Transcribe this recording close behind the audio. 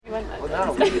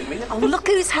Oh, look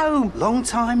who's home. Long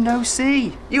time no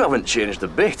see. You haven't changed a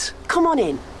bit. Come on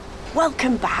in.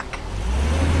 Welcome back.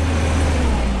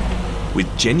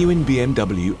 With genuine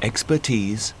BMW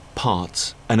expertise,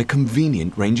 parts, and a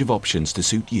convenient range of options to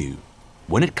suit you,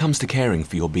 when it comes to caring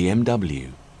for your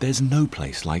BMW, there's no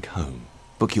place like home.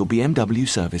 Book your BMW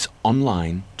service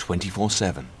online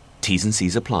 24/7. T's and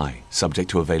C's apply, subject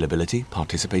to availability,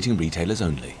 participating retailers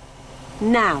only.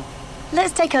 Now,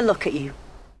 let's take a look at you.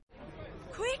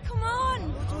 Quick, come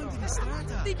on!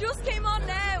 They just came on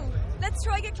now. Let's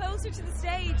try get closer to the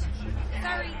stage.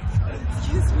 Sorry.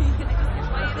 Excuse me.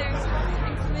 Why there?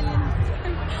 Thanks a million.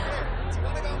 Do you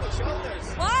want to go on my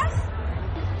shoulders? What?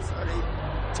 Sorry.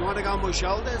 Do you want to go on my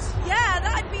shoulders? Yeah,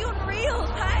 that'd be unreal.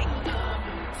 Thanks.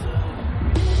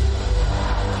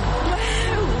 Wow.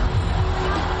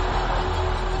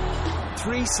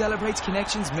 3 celebrates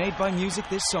connections made by music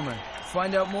this summer.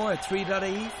 Find out more at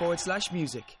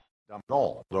 3.ie/music.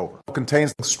 All over.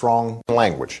 Contains strong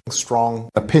language, strong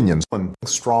opinions, and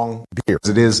strong beer.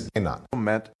 It is not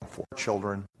meant for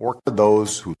children or for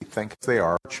those who think they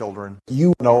are children.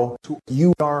 You know who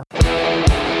you are.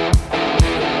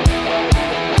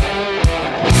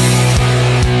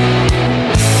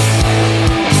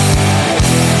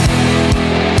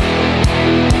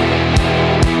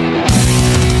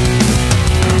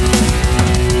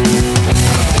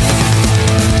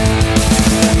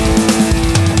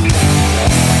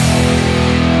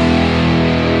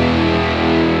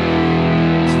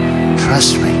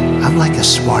 Trust me, I'm like a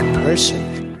smart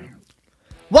person.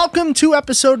 Welcome to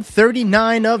episode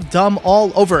 39 of Dumb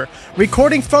All Over,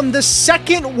 recording from the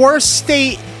second worst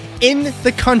state in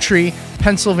the country,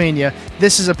 Pennsylvania.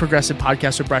 This is a progressive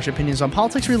podcast with brash opinions on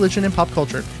politics, religion, and pop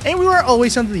culture, and we are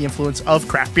always under the influence of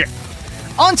craft beer.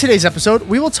 On today's episode,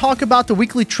 we will talk about the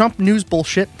weekly Trump news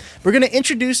bullshit. We're going to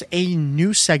introduce a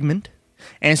new segment,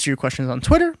 answer your questions on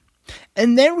Twitter,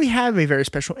 and then we have a very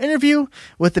special interview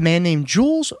with a man named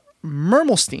Jules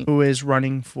Mermelstein, who is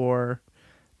running for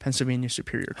Pennsylvania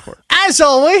Superior Court. As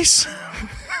always,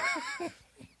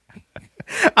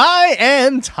 I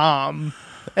am Tom,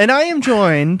 and I am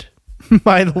joined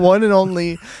by the one and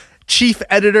only chief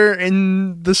editor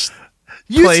in this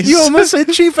place. You almost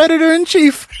said chief editor in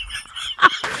chief.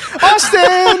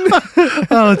 Austin!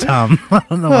 Oh, Tom. I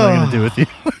don't know what I'm going to do with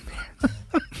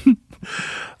you.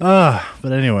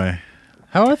 But anyway,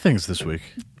 how are things this week?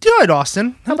 Good,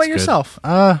 Austin. How about Good. yourself?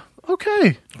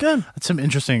 Okay. Good. Had some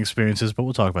interesting experiences, but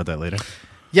we'll talk about that later.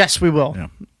 Yes, we will.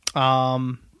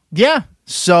 Yeah.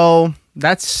 So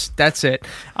that's it.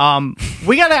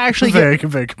 We got to actually very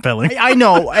compelling. I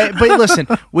know, but listen,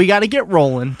 we got to get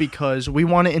rolling because we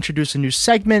want to introduce a new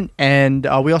segment, and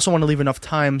we also want to leave enough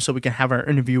time so we can have our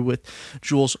interview with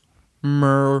Jules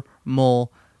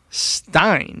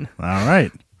Mermelstein. All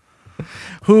right.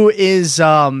 Who is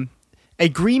a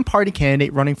Green Party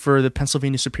candidate running for the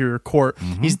Pennsylvania Superior Court.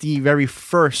 Mm-hmm. He's the very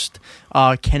first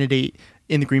candidate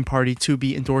in the Green Party to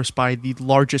be endorsed by the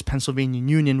largest Pennsylvania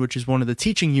union, which is one of the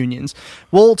teaching unions.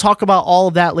 We'll talk about all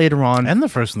of that later on. And the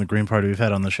first in the Green Party we've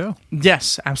had on the show.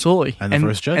 Yes, absolutely. And the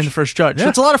first judge. And the first judge. Yeah. So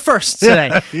it's a lot of firsts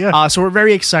today. Yeah. So we're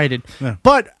very excited. Yeah.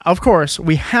 But, of course,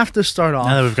 we have to start off.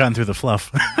 Now that we've gotten through the fluff.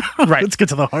 Right. Let's get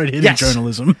to the hard-hitting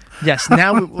journalism. Yes.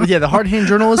 Now, the hard-hitting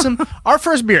journalism. Our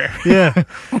first beer. Yeah.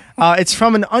 It's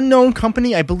from an unknown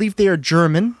company. I believe they are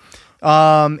German.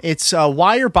 It's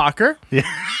Weyerbacher. Yeah.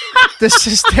 This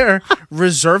is their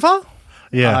Reserva.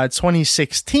 Yeah.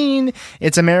 2016.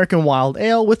 It's American Wild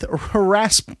Ale with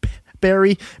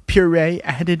raspberry puree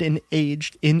added and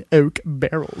aged in oak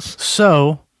barrels.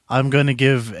 So, I'm going to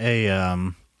give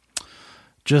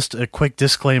just a quick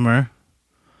disclaimer.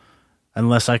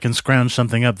 Unless I can scrounge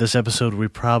something up, this episode we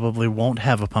probably won't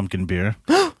have a pumpkin beer.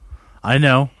 I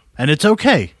know. And it's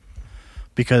okay.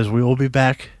 Because we will be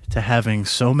back to having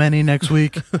so many next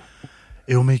week.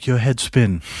 It'll make your head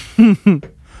spin.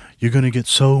 You're going to get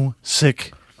so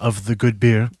sick of the good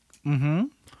beer. Mm-hmm.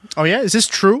 Oh, yeah? Is this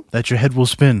true? That your head will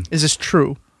spin. Is this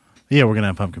true? Yeah, we're going to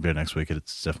have pumpkin beer next week.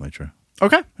 It's definitely true.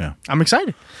 Okay. Yeah. I'm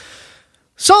excited.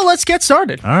 So let's get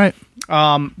started. All right.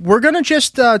 We're going to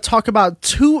just talk about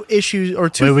two issues or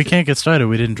two. Wait, we can't get started.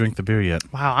 We didn't drink the beer yet.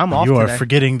 Wow, I'm off today. You today. are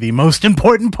forgetting the most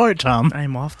important part, Tom. I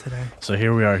am off today. So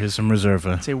here we are. Here's some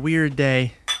Reserva. It's a weird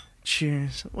day.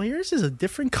 Cheers. Well, yours is a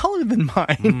different color than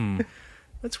mine.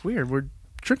 That's weird. We're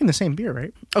drinking the same beer,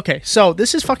 right? Okay, so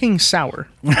this is fucking sour.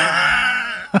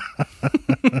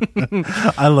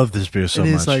 I love this beer so much.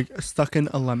 It is like stuck in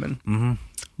a lemon. Mm-hmm.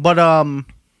 But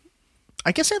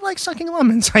I guess I like sucking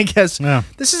lemons, I guess. Yeah.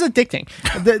 This is addicting.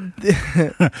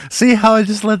 See how I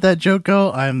just let that joke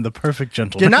go? I'm the perfect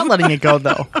gentleman. You're not letting it go,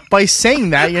 though. By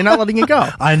saying that, you're not letting it go.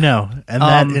 I know. And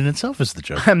that in itself is the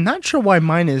joke. I'm not sure why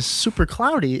mine is super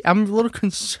cloudy. I'm a little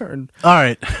concerned. All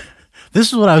right.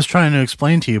 This is what I was trying to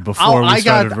explain to you before we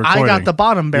started recording. I got the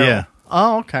bottom barrel. Yeah.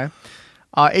 Oh, okay.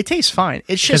 It tastes fine.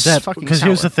 It's just fucking sour. Because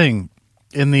here's the thing.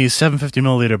 In these 750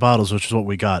 milliliter bottles, which is what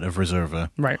we got of Reserva,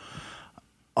 right,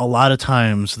 a lot of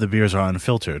times the beers are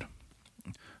unfiltered.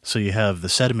 So you have the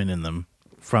sediment in them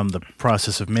from the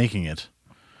process of making it.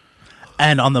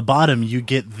 And on the bottom, you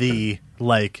get the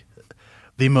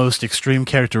most extreme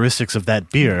characteristics of that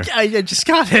beer. I just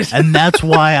got it. And that's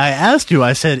why I asked you.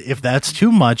 I said, if that's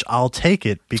too much, I'll take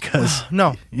it because...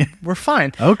 No, we're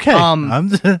fine. Okay.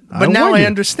 But now I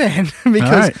understand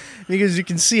because you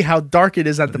can see how dark it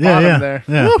is at the bottom there.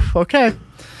 Yeah. Woof, okay.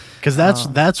 Because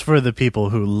that's for the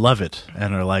people who love it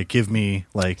and are like, give me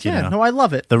I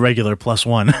love it. The regular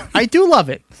 +1. I do love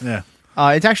it. Yeah.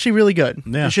 It's actually really good.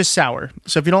 Yeah. It's just sour.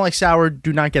 So if you don't like sour,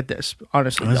 do not get this.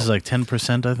 Honestly, this is like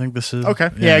 10%. I think this is. Okay.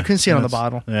 Yeah, I couldn't see it on the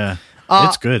bottle. Yeah,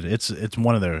 it's good. It's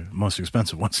one of their most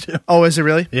expensive ones too. Oh, is it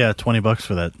really? Yeah, $20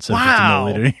 for that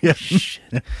 750 milliliter. Yeah.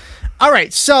 Shit. All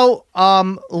right. So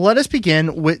let us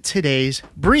begin with today's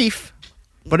brief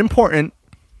but important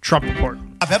Trump report.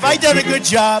 Have I done a good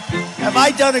job? Have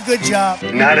I done a good job?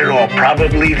 Not at all.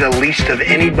 Probably the least of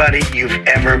anybody you've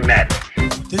ever met.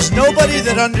 There's nobody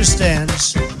that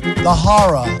understands the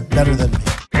horror better than me.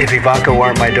 If Ivanka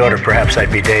weren't my daughter, perhaps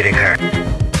I'd be dating her.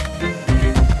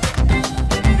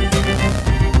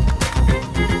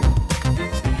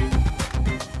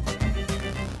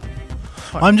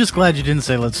 I'm just glad you didn't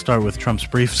say let's start with Trump's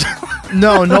briefs.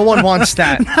 No one wants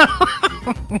that.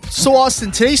 So,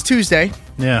 Austin, today's Tuesday.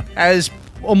 Yeah. As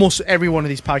almost every one of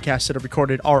these podcasts that are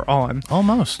recorded are on.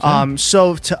 Almost. Yeah.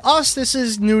 So to us, this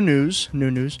is new news.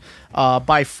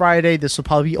 By Friday, this will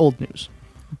probably be old news.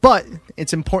 But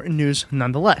it's important news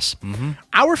nonetheless. Mm-hmm.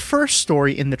 Our first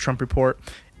story in the Trump report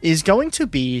is going to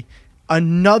be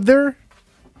another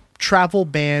travel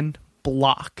ban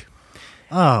block.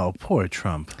 Oh, poor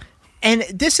Trump. And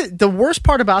this is the worst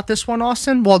part about this one,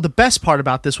 Austin. Well, the best part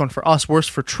about this one for us,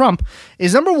 worst for Trump,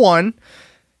 is number one,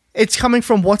 it's coming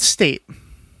from what state?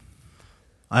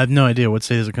 I have no idea. What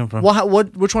state does it come from?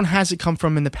 Which one has it come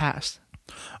from in the past?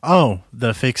 Oh,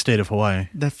 the fake state of Hawaii.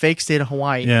 The fake state of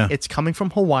Hawaii. Yeah. It's coming from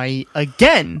Hawaii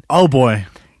again. Oh, boy.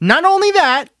 Not only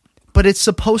that, but it's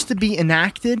supposed to be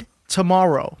enacted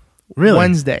tomorrow. Really?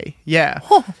 Wednesday. Yeah.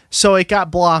 So it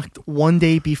got blocked one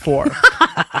day before.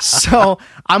 So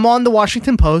I'm on the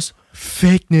Washington Post.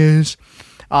 Fake news.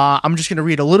 I'm just going to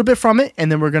read a little bit from it,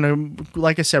 and then we're going to,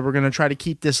 like I said, we're going to try to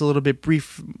keep this a little bit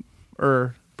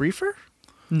briefer?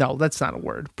 No, that's not a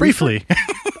word. Briefly.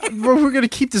 We're going to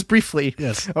keep this briefly.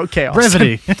 Yes. Okay.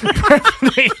 Awesome. Brevity.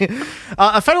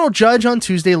 A federal judge on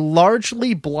Tuesday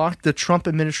largely blocked the Trump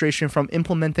administration from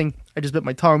implementing, I just bit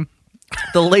my tongue,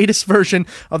 the latest version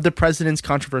of the president's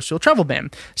controversial travel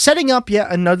ban, setting up yet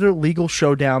another legal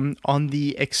showdown on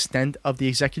the extent of the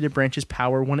executive branch's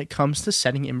power when it comes to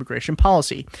setting immigration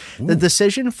policy. Ooh. The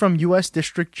decision from U.S.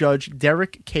 District Judge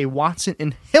Derek K. Watson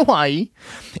in Hawaii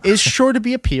is sure to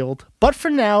be appealed, but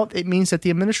for now, it means that the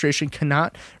administration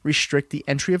cannot restrict the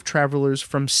entry of travelers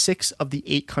from 6 of the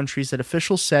 8 countries that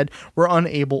officials said were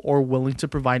unable or willing to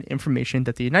provide information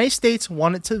that the United States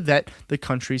wanted to vet the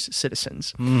country's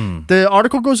citizens. The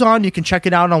article goes on. You can check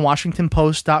it out on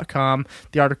WashingtonPost.com.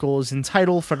 The article is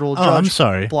entitled Federal Judge. Oh, I'm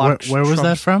sorry. Where was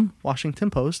that from? Washington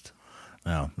Post.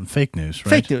 Oh, fake news, right?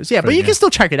 Fake news, yeah. But you can still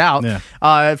check it out. Yeah.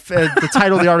 The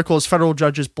title of the article is Federal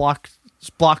Judges Blocks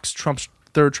Trump's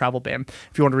Third Travel Ban,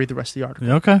 if you want to read the rest of the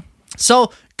article. Okay.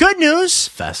 So, good news.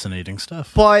 Fascinating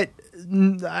stuff. But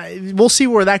we'll see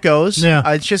where that goes. Yeah.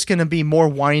 It's just going to be more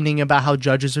whining about how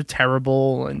judges are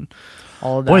terrible and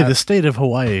all of that. Boy, the state of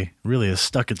Hawaii really has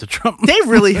stuck it to Trump. They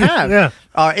really have. Yeah.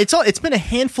 It's been a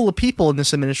handful of people in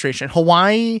this administration.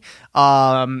 Hawaii,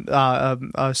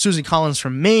 Susan Collins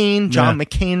from Maine, John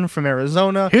McCain from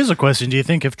Arizona. Here's a question. Do you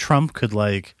think if Trump could,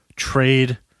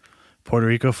 trade Puerto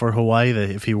Rico for Hawaii, that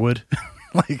if he would...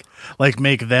 like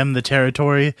make them the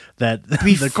territory that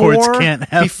the courts can't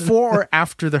have before or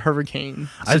after the hurricane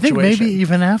situation? I think maybe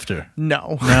even after.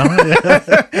 No,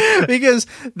 because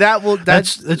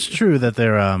that's true that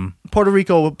they're Puerto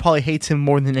Rico probably hates him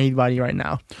more than anybody right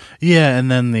now. Yeah,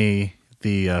 and then the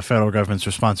federal government's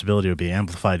responsibility would be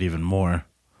amplified even more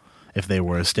if they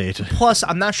were a state. Plus,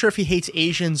 I'm not sure if he hates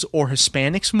Asians or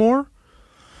Hispanics more.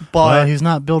 But he's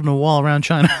not building a wall around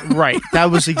China. Right.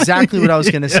 That was exactly what I was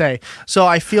going to say. So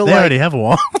I feel they already have a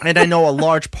wall. And I know a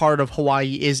large part of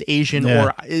Hawaii is Asian,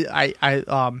 or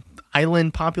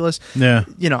island populace. Yeah.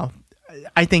 You know,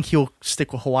 I think he'll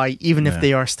stick with Hawaii, even if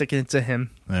they are sticking it to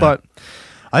him. Yeah. But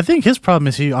I think his problem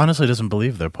is he honestly doesn't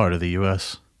believe they're part of the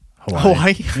U.S.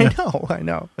 Hawaii. Yeah. I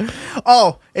know.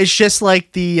 Oh, it's just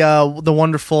like the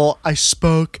wonderful, I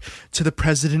spoke to the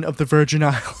president of the Virgin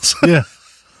Isles. Yeah.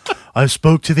 I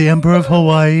spoke to the Emperor of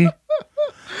Hawaii,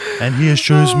 and he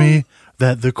assures me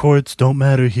that the courts don't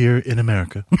matter here in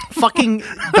America. Fucking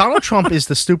Donald Trump is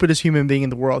the stupidest human being in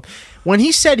the world. When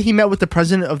he said he met with the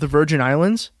president of the Virgin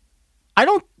Islands,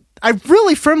 I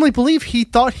really firmly believe he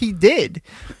thought he did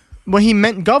when he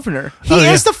meant governor. He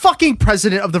is the fucking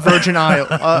president of the Virgin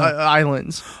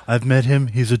Islands. I've met him.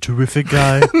 He's a terrific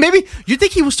guy. Maybe you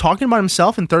think he was talking about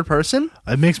himself in third person?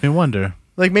 It makes me wonder.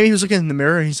 Like maybe he was looking in the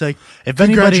mirror and he's like,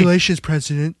 Congratulations,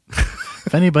 President.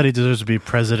 If anybody deserves to be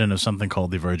president of something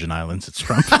called the Virgin Islands, it's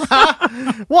Trump.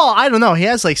 Well, I don't know. He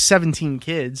has like 17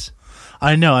 kids.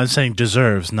 I know. I'm saying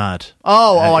deserves, not.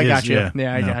 I got you.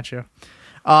 Yeah, I got you.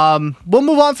 We'll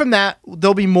move on from that.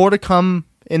 There'll be more to come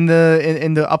in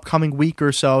the upcoming week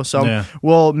or so. So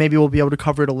we'll be able to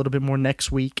cover it a little bit more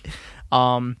next week.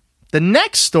 The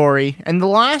next story and the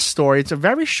last story, it's a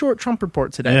very short Trump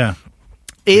report today. Yeah.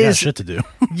 We got shit to do.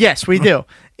 Yes, we do.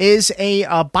 Is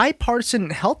a bipartisan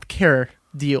healthcare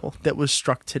deal that was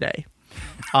struck today.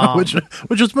 Which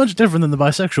was much different than the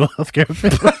bisexual healthcare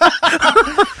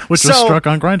which was struck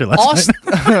on Grindr last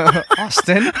night.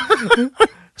 Austin.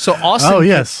 So Austin. Oh,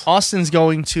 yes. Austin's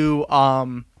going to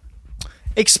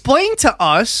explain to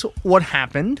us what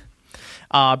happened.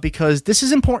 Because this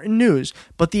is important news,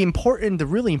 but the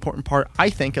really important part, I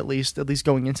think, at least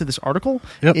going into this article,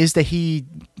 is that he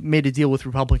made a deal with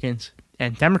Republicans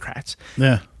and Democrats,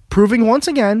 proving once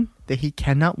again that he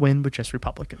cannot win with just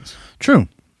Republicans. True.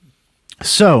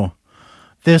 So,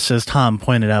 this, as Tom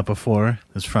pointed out before,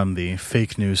 is from the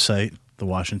fake news site, the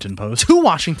Washington Post. 2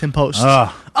 Washington Posts.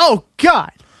 Oh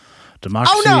God!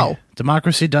 Democracy. Oh no!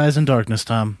 Democracy dies in darkness,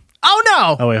 Tom. Oh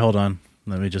no! Oh wait, hold on.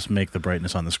 Let me just make the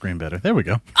brightness on the screen better. There we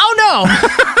go. Oh,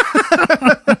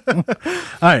 no!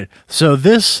 All right. So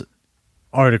this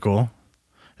article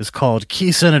is called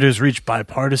Key Senators Reach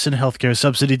Bipartisan Healthcare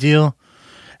Subsidy Deal,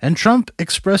 and Trump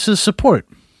expresses support.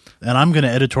 And I'm going to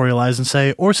editorialize and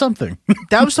say, or something.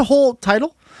 That was the whole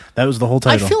title? That was the whole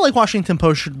title. I feel like Washington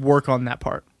Post should work on that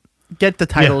part. Get the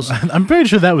titles. Yeah, I'm pretty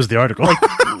sure that was the article.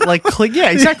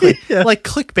 Yeah, exactly. Yeah. Like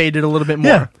clickbait it a little bit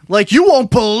more. Yeah. Like, you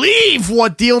won't believe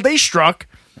what deal they struck.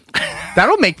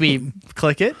 That'll make me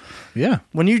click it. Yeah.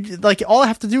 When you, like, all I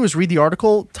have to do is read the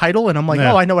article title and I'm like,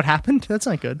 oh, I know what happened. That's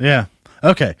not good. Yeah.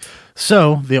 Okay.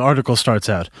 So the article starts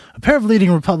out. A pair of leading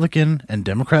Republican and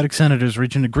Democratic senators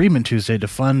reached an agreement Tuesday to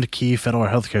fund key federal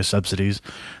healthcare subsidies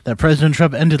that President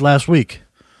Trump ended last week.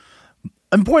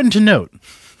 Important to note,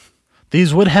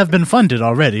 these would have been funded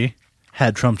already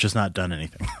had Trump just not done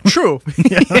anything. True.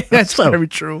 That's very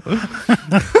true.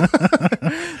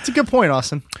 It's a good point,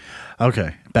 Austin.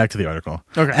 Okay, back to the article.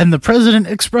 Okay. And the president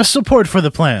expressed support for the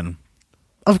plan.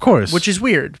 Of course. Which is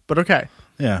weird, but okay.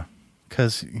 Yeah,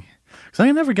 because I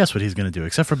can never guess what he's going to do,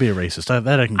 except for be a racist.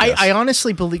 That I can guess. I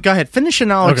honestly believe... Go ahead, finish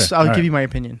and I'll give you my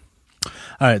opinion.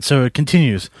 All right, so it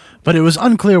continues. But it was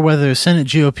unclear whether Senate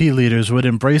GOP leaders would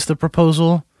embrace the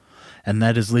proposal, and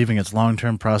that is leaving its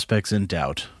long-term prospects in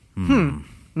doubt.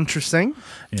 Interesting.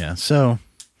 Yeah, so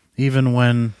even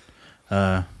when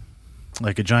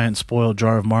like a giant spoiled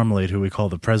jar of marmalade who we call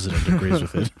the president agrees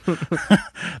with it,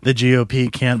 the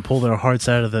GOP can't pull their hearts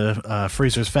out of the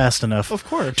freezers fast enough of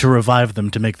course. To revive them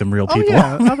to make them real people.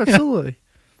 Oh, yeah, absolutely.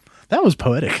 That was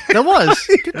poetic. That was.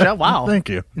 Good job. Wow. Thank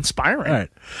you. Inspiring. All right.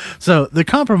 So the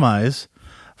compromise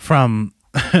from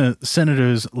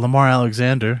Senators Lamar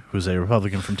Alexander, who's a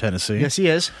Republican from Tennessee. Yes, he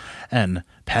is. And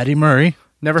Patty Murray,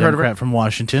 never Democrat heard of her. From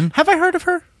Washington. Have I heard of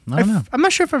her? I don't know. I'm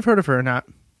not sure if I've heard of her or not.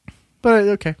 But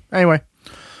okay. Anyway.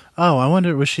 Oh, I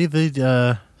wonder, was she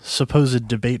the supposed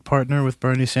debate partner with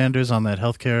Bernie Sanders on that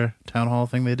healthcare town hall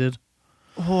thing they did?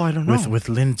 Oh, I don't know. With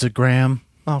Lindsey Graham.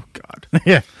 Oh, God.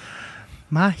 Yeah.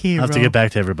 My hero. I'll have to get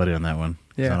back to everybody on that one.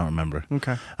 Yeah. I don't remember.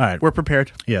 Okay. All right. We're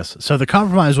prepared. Yes. So the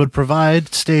compromise would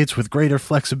provide states with greater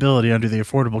flexibility under the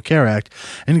Affordable Care Act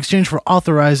in exchange for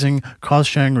authorizing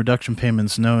cost-sharing reduction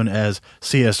payments known as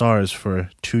CSRs for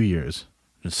 2 years.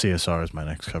 CSR is my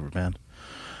next cover band.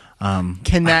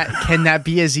 Can that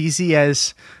be as easy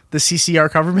as the CCR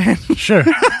cover band? Sure.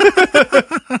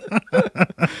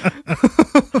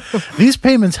 These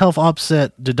payments help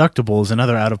offset deductibles and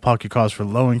other out-of-pocket costs for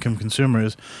low-income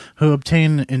consumers who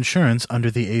obtain insurance under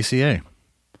the ACA.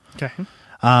 Okay.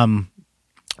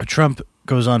 Trump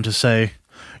goes on to say,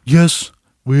 yes,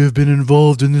 we have been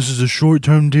involved and this is a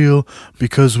short-term deal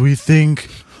because we think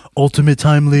ultimate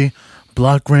timely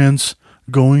block grants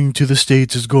going to the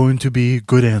States is going to be a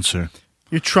good answer.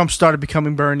 Your Trump started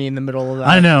becoming Bernie in the middle of that.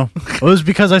 I know. It was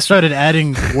because I started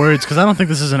adding words, because I don't think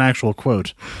this is an actual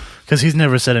quote, because he's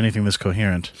never said anything this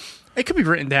coherent. It could be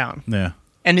written down. Yeah.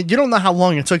 And you don't know how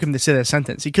long it took him to say that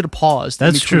sentence. He could have paused.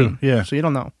 That's in between, true, yeah. So you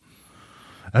don't know.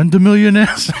 And the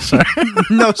millionaires. Sorry.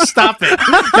 No, stop it.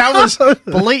 That was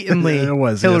blatantly It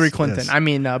was, Hillary yes, Clinton. yes. I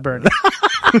mean, Bernie.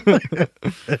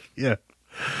 Yeah.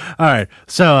 All right.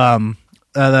 So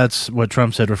that's what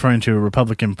Trump said, referring to a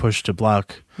Republican push to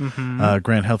block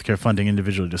grant healthcare funding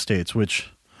individually to states,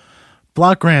 which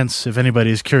block grants, if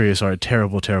anybody is curious, are a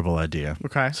terrible, terrible idea.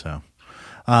 Okay. So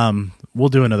we'll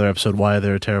do another episode why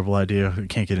they're a terrible idea. We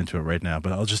can't get into it right now,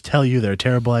 but I'll just tell you they're a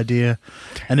terrible idea.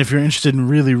 And if you're interested in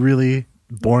really, really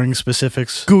boring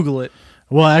specifics, Google it.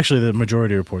 well, actually, the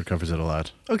Majority Report covers it a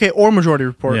lot. Okay, or Majority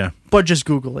Report. Yeah. But just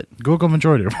Google it. Google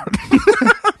Majority Report.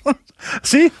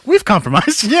 See, we've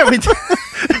compromised. Yeah, we did.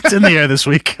 It's in the air this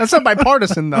week. That's not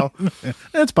bipartisan, though.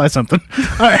 Let's buy something.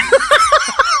 All right.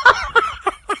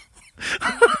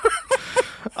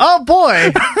 Oh,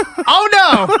 boy. Oh,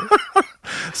 no.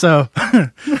 So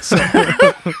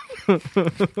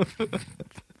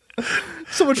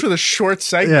So much for the short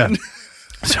segment.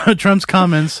 yeah. So Trump's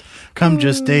comments come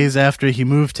just days after he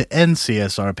moved to end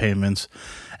CSR payments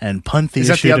and punt the Is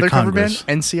that issue the other to cover band?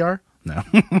 Congress. NCR? No.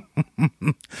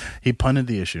 He punted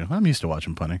the issue. I'm used to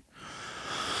watching punting.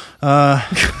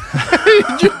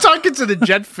 You're talking to the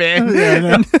Jet fan. Yeah, I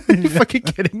know. You're fucking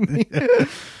kidding me.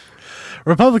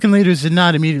 Republican leaders did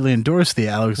not immediately endorse the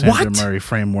Alexander What? Murray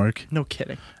framework. No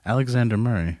kidding. Alexander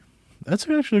Murray. That's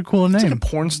actually a cool name. It's like a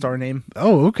porn star name.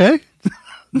 Oh, okay.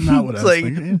 Not what I was like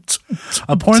thinking.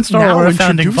 A porn star now or a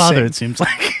founding introducing. father, it seems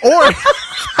like. Or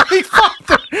founding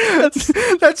father.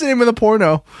 That's the name of the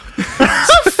porno.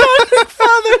 Founding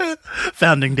father.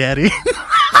 Founding daddy.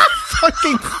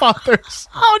 Fucking fathers.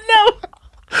 Oh, no.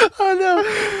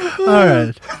 Oh, no. All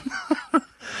right.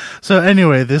 So,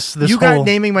 anyway, this You whole... got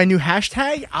naming my new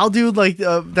hashtag? I'll do like,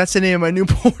 that's the name of my new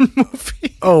porn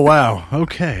movie. Oh, wow.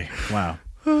 Okay. Wow.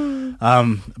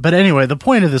 But anyway, the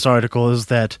point of this article is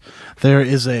that there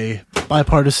is a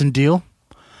bipartisan deal,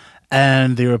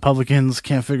 and the Republicans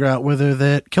can't figure out whether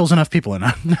that kills enough people or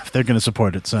not if they're going to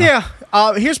support it. So Yeah.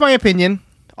 Here's my opinion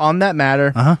on that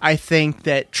matter. Uh-huh. I think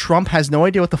that Trump has no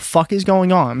idea what the fuck is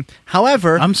going on.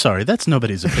 However, I'm sorry, that's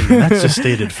nobody's opinion. That's just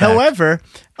stated fact. However,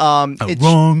 it's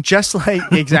wrong. just like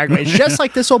exactly. It's just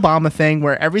like this Obama thing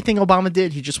where everything Obama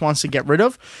did, he just wants to get rid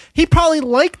of. He probably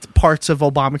liked parts of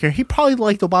Obamacare. He probably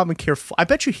liked Obamacare. I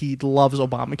bet you he loves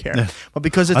Obamacare. Yeah. But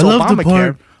because it's I love the Obamacare,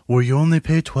 part where you only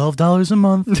pay $12 a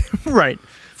month right,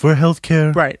 for health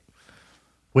care. right.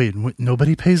 Wait,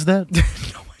 nobody pays that?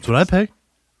 That's what I pay.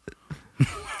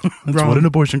 That's Wrong. what an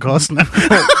abortion costs now.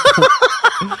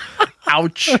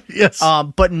 Ouch. Yes.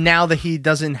 But now that he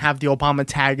doesn't have the Obama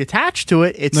tag attached to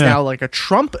it, it's Yeah. now like a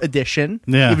Trump edition.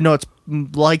 Yeah. Even though it's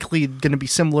likely going to be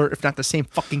similar, if not the same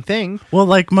fucking thing. Well,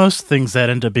 like most things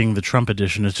that end up being the Trump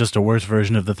edition, it's just a worse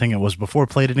version of the thing it was before,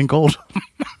 plated in gold.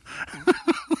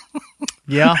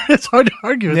 Yeah. It's hard to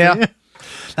argue with Yeah. that.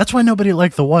 That's why nobody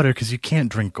liked the water, because you can't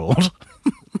drink gold.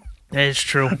 That is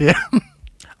true. Yeah.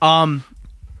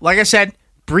 Like I said,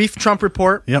 brief Trump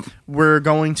report. Yep. We're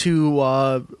going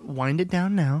to wind it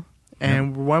down now.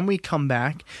 And when we come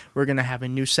back, we're going to have a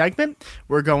new segment.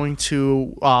 We're going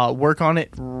to work on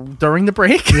it during the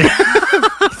break.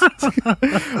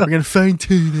 We're going to fine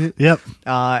tune it. Yep.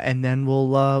 And then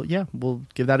we'll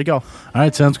give that a go. All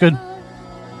right, sounds good.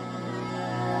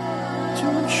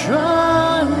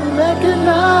 Try and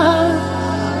recognize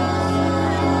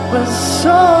when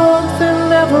something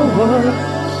never was,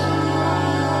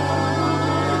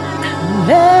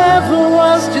 never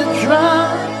was to try.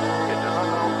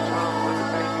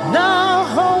 Now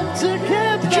hope to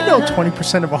get Did you know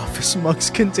 20% of office mugs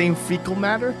contain fecal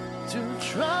matter?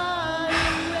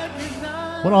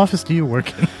 What office do you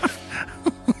work in?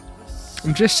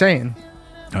 I'm just saying.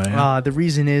 Oh, yeah. The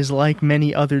reason is, like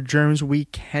many other germs we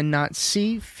cannot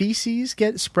see, feces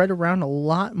get spread around a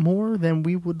lot more than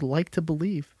we would like to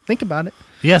believe. Think about it.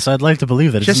 Yes, I'd like to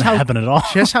believe that it doesn't happen at all.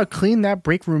 Just how clean that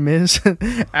break room is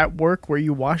at work where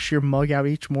you wash your mug out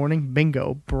each morning.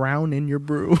 Bingo, brown in your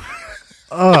brew.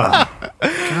 Oh,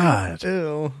 God.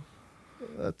 Ew.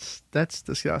 That's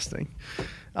disgusting.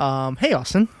 Hey,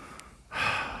 Austin.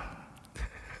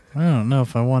 I don't know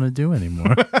if I want to do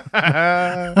anymore.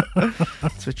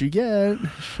 That's what you get.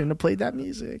 Shouldn't have played that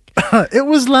music. It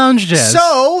was lounge jazz.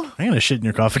 So, I'm going to shit in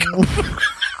your coffee cup.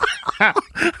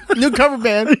 new cover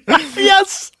band.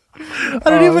 Yes. I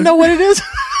don't even know what it is.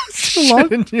 It's too long.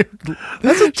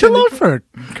 That's too long for a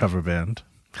cover band.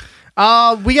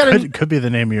 We got It could be the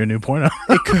name of your new porno.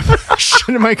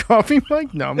 Shit in my coffee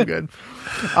mug? No, I'm good.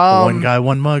 One guy,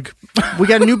 one mug. We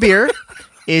got a new beer.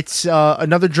 It's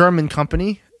another German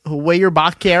company,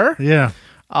 Weyerbacher. Yeah.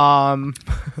 I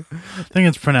think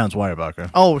it's pronounced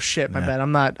Weyerbacher. Oh shit, my bad.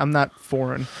 I'm not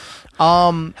foreign.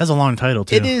 Has a long title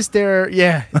too. It is their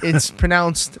it's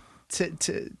pronounced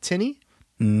Tinny?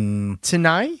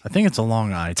 Tinai? I think it's a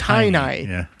long I. Tiny.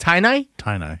 Yeah. Tiny?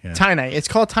 Tiny, yeah. Tiny. It's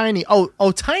called Tiny.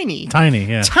 Oh, Tiny. Tiny,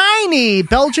 yeah. Tiny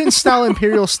Belgian style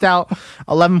Imperial Stout,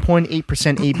 11.8%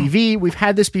 ABV. We've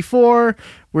had this before.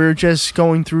 We're just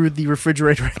going through the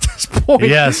refrigerator at this point.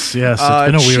 Yes. It's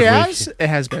been a weird cheers. week. It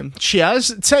has been.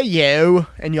 Cheers to you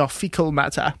and your fecal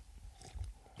matter.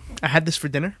 I had this for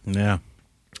dinner. Yeah.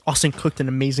 Austin cooked an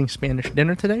amazing Spanish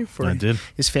dinner today for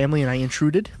his family, and I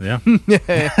intruded. Yeah.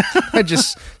 I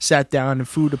just sat down and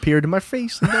food appeared in my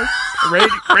face. And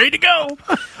ready to go.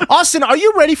 Austin, are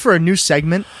you ready for a new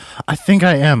segment? I think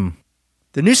I am.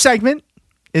 The new segment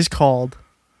is called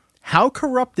How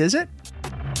Corrupt Is It?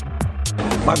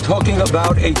 I'm talking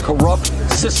about a corrupt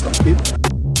system.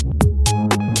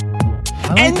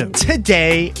 And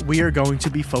today we are going to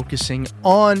be focusing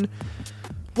on,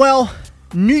 well,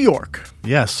 New York.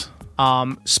 Yes.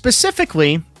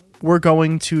 Specifically, we're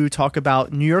going to talk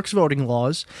about New York's voting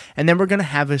laws, and then we're going to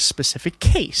have a specific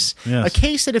case. Yes. A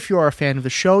case that if you are a fan of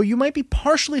the show, you might be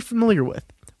partially familiar with.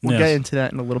 We'll get into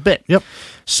that in a little bit. Yep.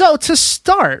 So to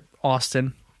start,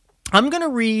 Austin, I'm going to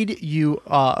read you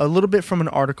a little bit from an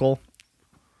article.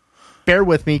 Bear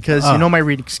with me because you know my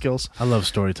reading skills. I love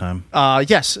story time.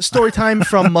 Yes, story time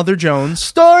from Mother Jones.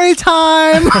 Story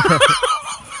time!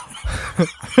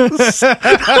 Damn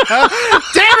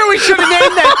it, we should have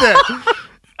named that thing.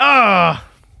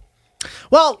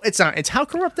 Well, it's not. It's How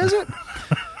Corrupt Is It?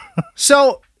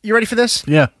 So, you ready for this?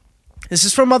 Yeah. This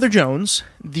is from Mother Jones.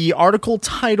 The article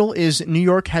title is New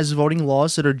York has voting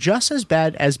laws that are just as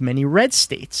bad as many red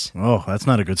states. Oh, that's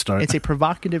not a good start. It's a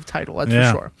provocative title, that's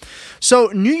for sure. So,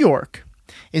 New York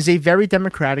is a very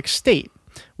democratic state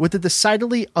with a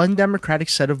decidedly undemocratic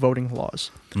set of voting laws.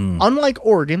 Unlike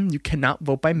Oregon, you cannot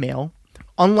vote by mail.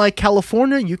 Unlike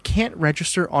California, you can't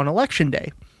register on election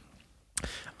day.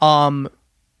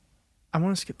 I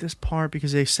want to skip this part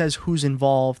because it says who's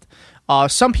involved.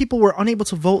 Some people were unable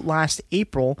to vote last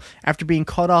April after being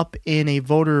caught up in a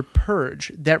voter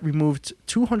purge that removed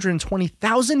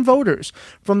 220,000 voters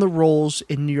from the rolls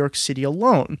in New York City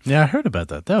alone. Yeah, I heard about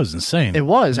that. That was insane. It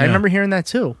was. Yeah. I remember hearing that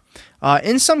too.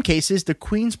 In some cases, the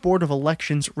Queen's Board of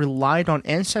Elections relied on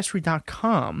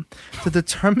Ancestry.com to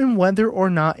determine whether or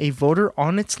not a voter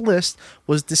on its list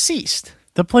was deceased.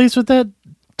 The place with that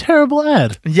terrible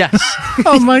ad. Yes.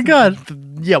 Oh my God.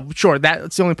 Yeah, sure.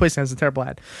 That's the only place that has a terrible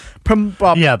ad.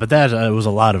 Yeah, but that was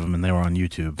a lot of them, and they were on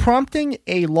YouTube. Prompting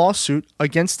a lawsuit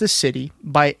against the city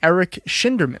by Eric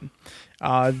Schneiderman,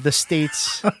 the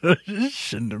state's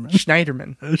Schneiderman.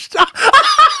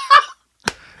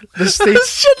 The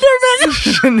state's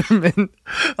Schneiderman.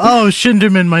 Oh,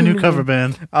 Schneiderman, my new cover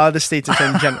band. The state's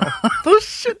attorney general.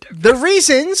 The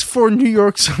reasons for New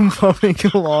York's voting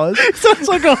laws. Sounds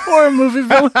like a horror movie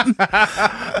villain.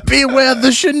 Beware the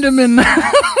Schneiderman.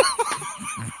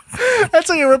 That's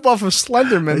like a ripoff of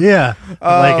Slenderman. Yeah,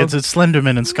 like it's a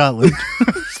Slenderman in Scotland.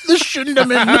 The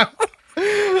Schneiderman.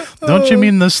 Don't you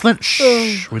mean the Shh,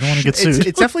 we don't want to get sued.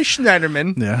 It's definitely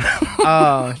Schneiderman.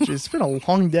 Yeah. It's been a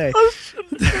long day.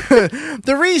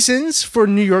 The reasons for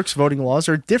New York's voting laws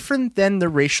are different than the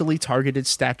racially targeted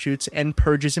statutes and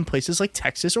purges in places like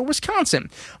Texas or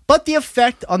Wisconsin, but the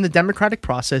effect on the democratic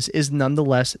process is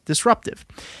nonetheless disruptive.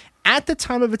 At the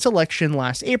time of its election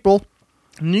last April,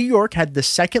 New York had the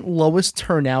second lowest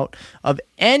turnout of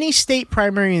any state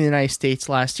primary in the United States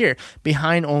last year,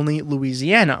 behind only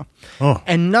Louisiana. Oh.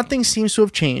 And nothing seems to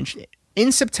have changed.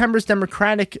 In September's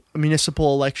Democratic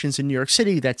municipal elections in New York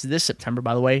City, that's this September,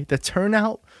 by the way, the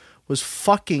turnout was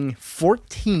fucking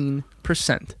 14%.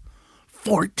 14%?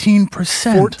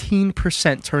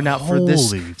 14% turnout for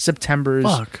this Holy September's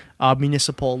fuck.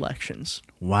 Municipal elections.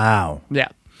 Wow. Yeah.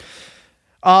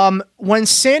 When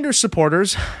Sanders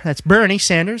supporters, that's Bernie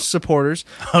Sanders supporters.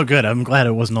 Oh, good. I'm glad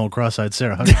it wasn't old cross-eyed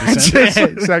Sarah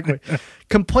Huckabee. Exactly.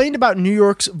 Complained about New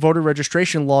York's voter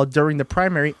registration law during the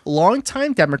primary,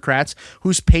 longtime Democrats,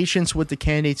 whose patience with the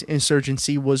candidate's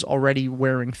insurgency was already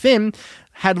wearing thin,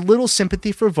 had little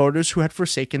sympathy for voters who had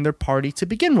forsaken their party to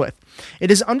begin with. It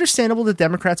is understandable that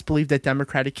Democrats believe that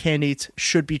Democratic candidates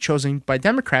should be chosen by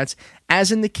Democrats,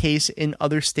 as in the case in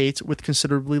other states with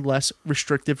considerably less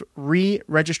restrictive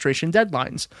re-registration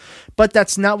deadlines. But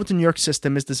that's not what the New York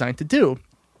system is designed to do.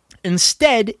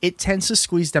 Instead, it tends to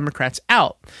squeeze Democrats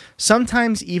out.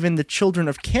 Sometimes even the children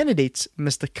of candidates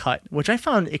miss the cut, which I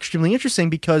found extremely interesting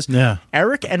because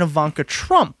Eric and Ivanka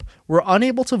Trump were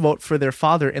unable to vote for their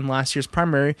father in last year's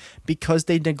primary because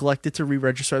they neglected to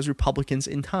re-register as Republicans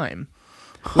in time.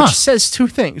 Which says two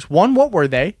things. One, what were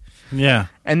they? Yeah.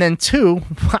 And then two,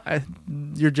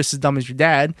 you're just as dumb as your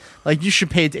dad. Like, you should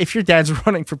pay... If your dad's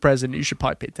running for president, you should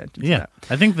probably pay attention to that.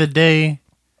 I think the day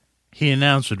he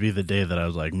announced would be the day that I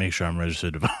was like, make sure I'm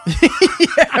registered to vote.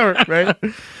 Yeah,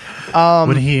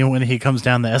 right. When he comes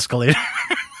down the escalator.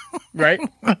 Right.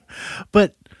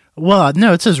 But, well,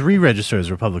 no, it says re-register as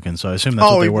Republican, so I assume that's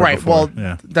what they were before.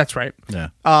 Well, that's right. Yeah.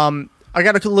 I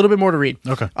got a little bit more to read.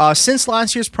 Okay. Since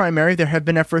last year's primary, there have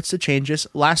been efforts to change this.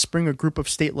 Last spring, a group of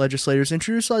state legislators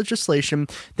introduced legislation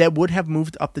that would have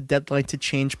moved up the deadline to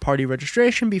change party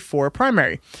registration before a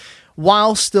primary,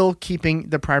 while still keeping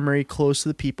the primary close to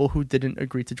the people who didn't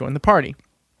agree to join the party.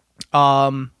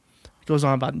 Goes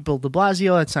on about Bill de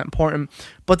Blasio. That's not important.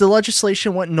 But the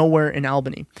legislation went nowhere in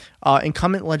Albany.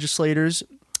 Incumbent legislators,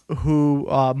 who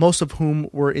most of whom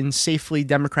were in safely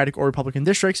Democratic or Republican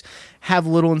districts, have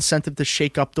little incentive to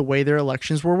shake up the way their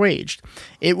elections were waged.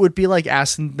 It would be like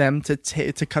asking them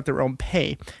to cut their own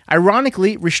pay.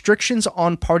 Ironically, restrictions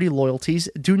on party loyalties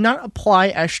do not apply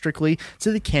as strictly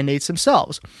to the candidates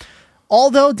themselves.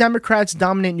 Although Democrats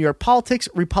dominate New York politics,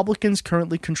 Republicans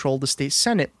currently control the state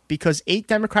Senate because 8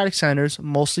 Democratic senators,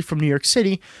 mostly from New York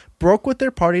City, broke with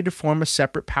their party to form a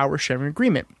separate power-sharing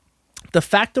agreement. De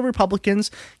facto Republicans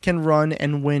can run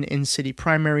and win in city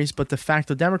primaries, but de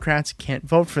facto Democrats can't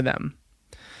vote for them.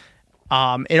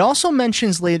 It also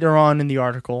mentions later on in the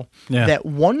article that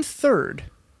one third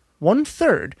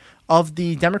of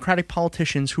the Democratic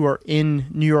politicians who are in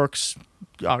New York's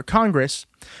Congress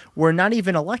were not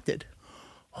even elected.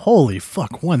 Holy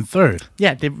fuck, 1/3.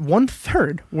 Yeah,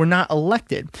 1/3 were not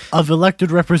elected. Of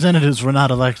elected representatives were not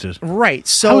elected. Right.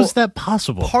 So how is that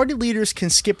possible? Party leaders can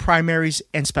skip primaries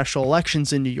and special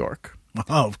elections in New York.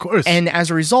 Oh, of course. And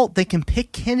as a result, they can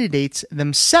pick candidates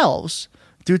themselves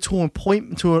due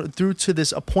to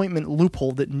this appointment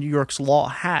loophole that New York's law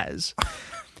has.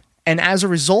 And as a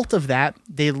result of that,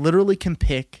 they literally can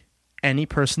pick any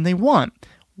person they want.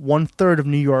 1/3 of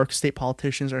New York state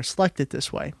politicians are selected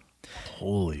this way.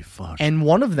 Holy fuck. And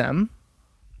one of them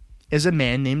is a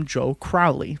man named Joe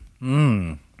Crowley.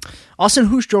 Austin,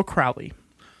 who's Joe Crowley?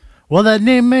 Well, that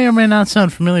name may or may not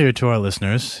sound familiar to our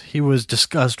listeners. He was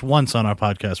discussed once on our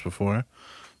podcast before.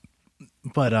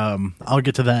 But I'll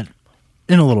get to that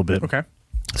in a little bit. Okay.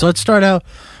 So let's start out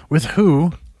with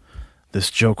who this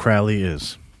Joe Crowley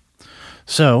is.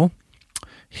 So,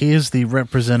 he is the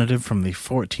representative from the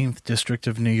 14th District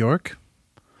of New York.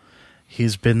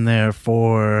 He's been there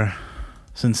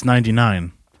since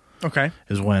 99. Okay.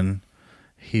 Is when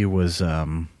he was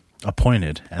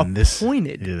appointed. And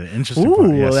appointed? The interesting Ooh,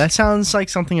 part, yes. That sounds like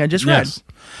something I just read.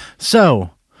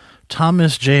 So,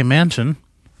 Thomas J. Manchin,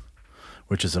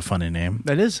 which is a funny name.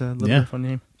 That is a little bit funny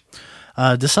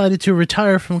name. Decided to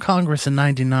retire from Congress in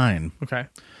 99. Okay.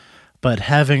 But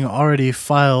having already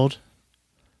filed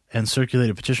and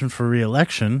circulated a petition for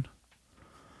re-election,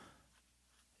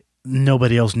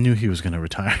 nobody else knew he was going to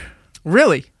retire.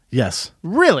 Really? Yes.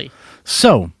 Really?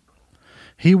 So,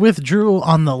 he withdrew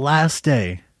on the last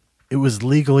day it was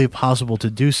legally possible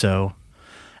to do so,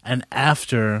 and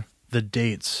after the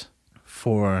dates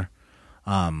for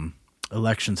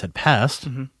elections had passed.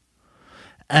 Mm-hmm.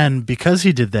 And because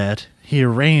he did that, he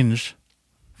arranged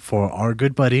for our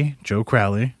good buddy, Joe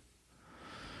Crowley,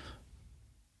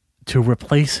 to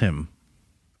replace him.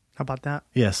 How about that?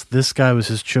 Yes, this guy was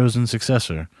his chosen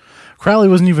successor. Crowley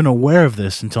wasn't even aware of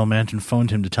this until Manchin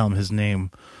phoned him to tell him his name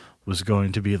was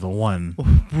going to be the one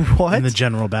what? in the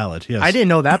general ballot. Yes. I didn't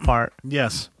know that part.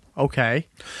 Yes. Okay.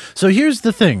 So here's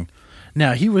the thing.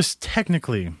 Now, he was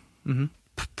technically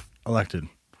elected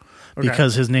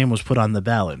because his name was put on the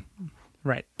ballot.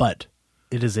 Right. But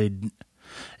it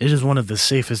is one of the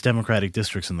safest Democratic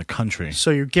districts in the country. So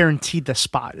you're guaranteed the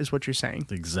spot, is what you're saying.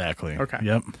 Exactly. Okay.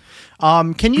 Yep.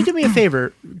 Can you do me a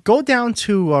favor? Go down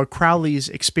to Crowley's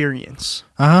experience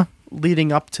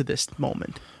leading up to this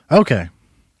moment. Okay.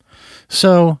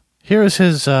 So here is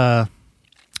his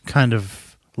kind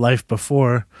of life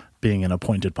before being an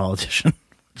appointed politician.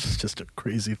 It's just a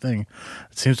crazy thing.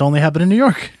 It seems to only happen in New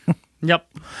York. Yep.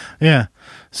 Yeah.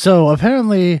 So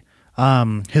apparently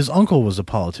his uncle was a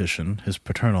politician, his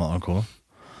paternal uncle.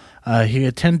 He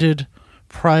attended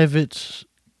private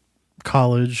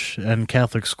college and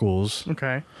Catholic schools.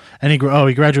 Okay. And he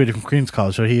graduated from Queens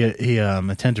College, so he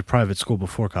attended private school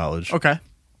before college. Okay.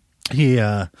 He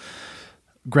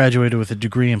graduated with a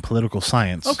degree in political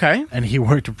science. Okay. And he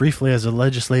worked briefly as a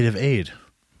legislative aide.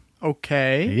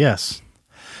 Okay. Yes.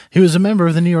 He was a member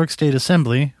of the New York State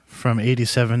Assembly from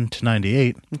 87 to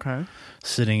 98. Okay.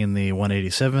 Sitting in the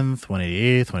 187th,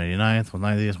 188th, 189th,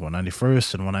 190th,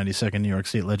 191st, and 192nd New York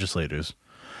State legislatures.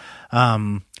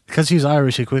 Because he's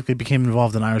Irish, he quickly became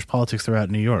involved in Irish politics throughout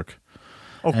New York.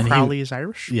 Oh, And Crowley is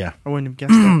Irish? Yeah. I wouldn't have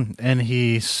guessed that. And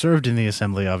he served in the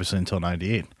Assembly, obviously, until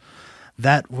 98.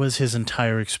 That was his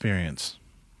entire experience.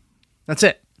 That's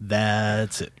it.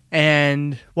 That's it.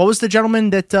 And what was the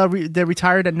gentleman that that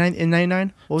retired in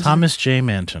 99? What was Thomas J.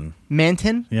 Manton.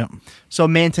 Manton? Yep. So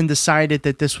Manton decided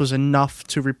that this was enough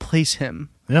to replace him.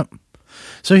 Yep.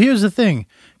 So here's the thing.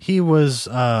 He was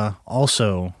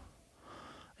also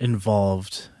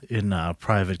involved in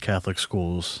private Catholic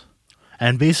schools.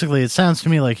 And basically, it sounds to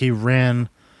me like he ran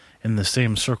in the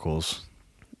same circles.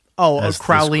 Oh, as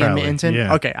Crowley this and Manton?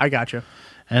 Yeah. Okay, I got you.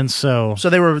 And so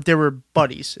they were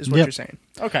buddies, is what Yep. you're saying.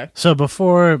 Okay. So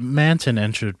before Manton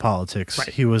entered politics,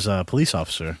 he was a police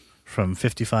officer from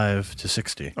 55 to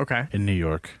 60 in New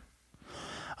York.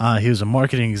 He was a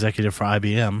marketing executive for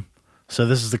IBM. So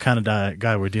this is the kind of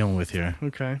guy we're dealing with here.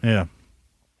 Okay. Yeah.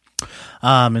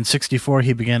 In 64,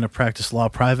 he began to practice law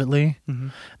privately. Mm-hmm.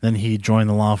 Then he joined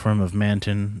the law firm of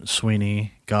Manton,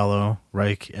 Sweeney, Gallo,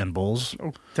 Reich, and Bowles.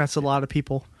 Oh, that's a lot of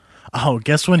people. Oh,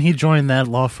 guess when he joined that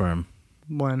law firm?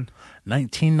 When?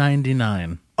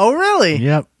 1999. Oh, really?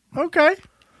 Yep. Okay.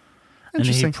 And he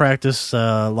Interesting. practiced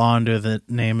law under that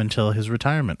name until his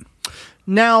retirement.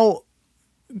 Now,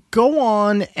 go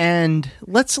on and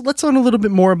let's learn a little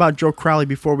bit more about Joe Crowley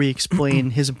before we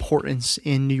explain his importance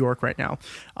in New York right now.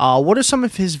 What are some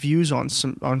of his views on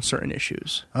certain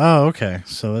issues? Oh, okay.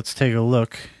 So let's take a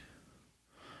look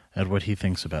at what he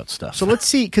thinks about stuff. So let's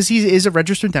see, because he is a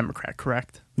registered Democrat,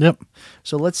 correct? Yep.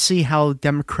 So let's see how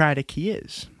democratic he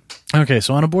is. Okay,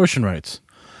 so on abortion rights.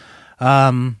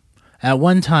 At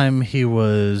one time, he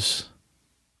was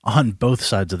on both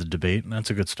sides of the debate. That's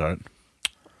a good start.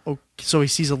 Oh, so he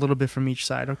sees a little bit from each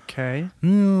side. Okay. I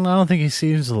don't think he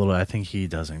sees a little. I think he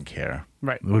doesn't care.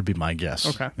 Right. It would be my guess.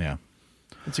 Okay. Yeah.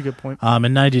 That's a good point.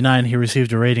 In 99, he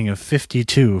received a rating of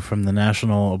 52 from the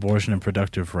National Abortion and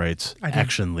Productive Rights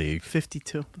Action League.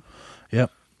 52.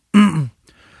 Yep.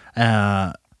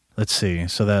 Let's see.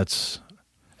 So that's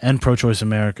End Pro-Choice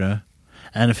America,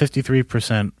 and a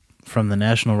 53% from the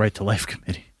National Right to Life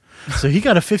Committee. So he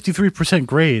got a 53%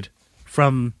 grade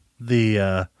from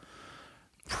the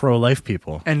pro-life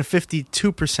people. And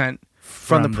 52%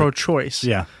 from the pro-choice.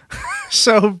 Yeah.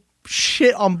 So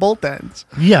shit on both ends.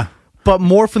 Yeah. But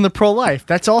more from the pro-life.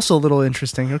 That's also a little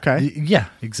interesting. Okay. Yeah,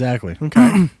 exactly.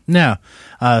 Okay. Now,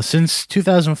 since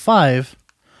 2005,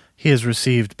 he has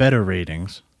received better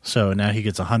ratings. So now he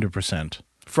gets 100%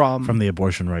 from the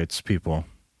abortion rights people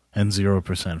and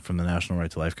 0% from the National Right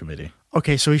to Life Committee.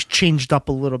 Okay, so he's changed up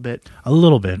a little bit. A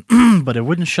little bit. But it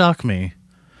wouldn't shock me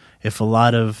if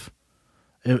there's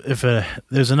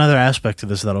another aspect to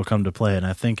this that'll come to play, and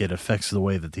I think it affects the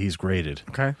way that he's graded.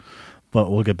 Okay.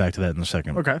 But we'll get back to that in a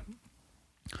second. Okay.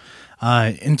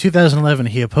 In 2011,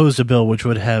 he opposed a bill which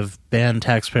would have banned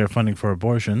taxpayer funding for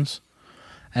abortions.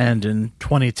 And in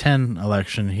 2010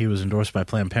 election, he was endorsed by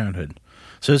Planned Parenthood.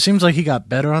 So it seems like he got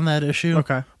better on that issue.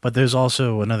 Okay. But there's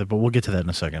also another, but we'll get to that in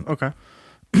a second. Okay.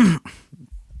 All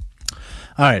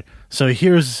right. So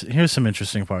here's some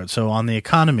interesting parts. So on the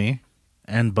economy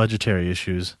and budgetary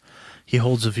issues, he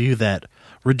holds a view that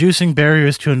reducing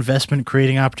barriers to investment,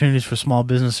 creating opportunities for small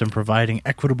business, and providing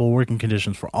equitable working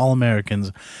conditions for all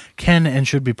Americans can and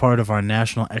should be part of our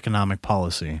national economic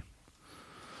policy.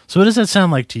 So what does that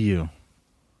sound like to you?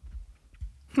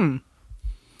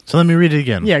 So let me read it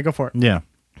again. Yeah, go for it. Yeah.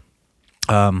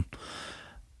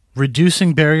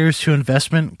 Reducing barriers to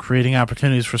investment, creating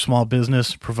opportunities for small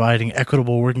business, providing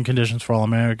equitable working conditions for all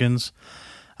Americans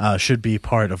should be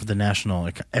part of the national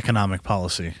economic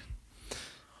policy.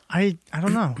 I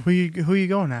don't know. Who you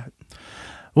going at?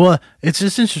 Well, it's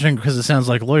just interesting because it sounds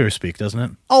like lawyer speak, doesn't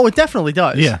it? Oh, it definitely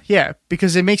does. Yeah. Yeah,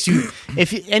 because it makes you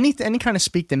any kind of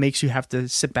speak that makes you have to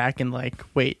sit back and like,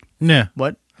 wait. Yeah.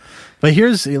 What? But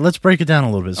let's break it down a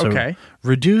little bit. So, Okay.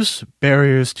 Reduce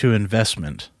barriers to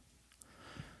investment.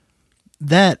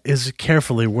 That is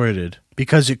carefully worded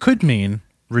because it could mean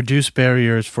reduce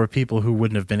barriers for people who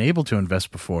wouldn't have been able to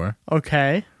invest before.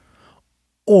 Okay.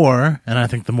 Or, and I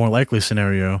think the more likely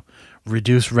scenario,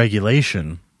 reduce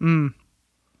regulation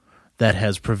that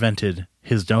has prevented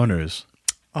his donors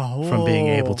from being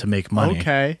able to make money.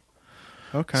 Okay.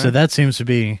 Okay. So that seems to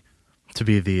be to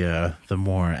be the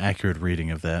more accurate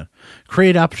reading of that.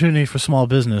 Create opportunity for small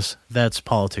business. That's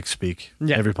politics speak.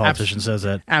 Yeah, Every politician says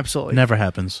that. Absolutely. Never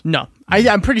happens. No.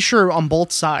 I'm pretty sure on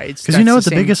both sides. Because you know what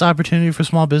the biggest opportunity for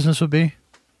small business would be?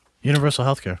 Universal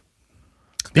health care.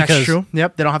 That's true.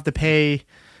 Yep. They don't have to pay.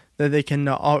 They can,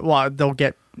 they'll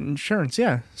get insurance.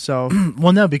 Yeah. So.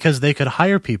 Well, no, because they could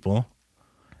hire people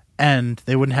and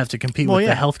they wouldn't have to compete with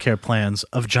the healthcare plans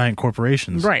of giant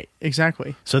corporations. Right.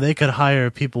 Exactly. So they could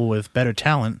hire people with better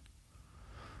talent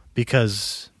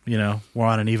because, we're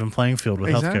on an even playing field with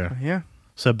healthcare. Yeah.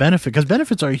 So because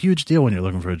benefits are a huge deal when you're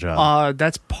looking for a job.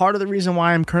 That's part of the reason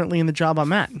why I'm currently in the job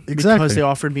I'm at. Exactly. Because they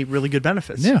offered me really good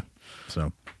benefits. Yeah.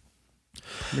 So.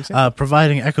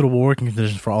 Providing equitable working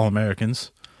conditions for all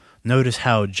Americans. Notice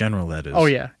how general that is. Oh,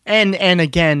 yeah. And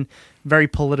again, very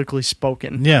politically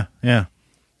spoken. Yeah, yeah.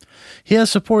 He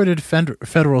has supported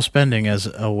federal spending as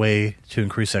a way to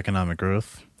increase economic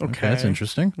growth. Okay, that's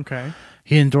interesting. Okay.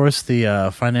 He endorsed the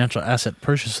Financial Asset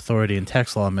Purchase Authority and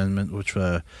Tax Law Amendment, which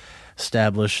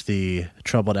established the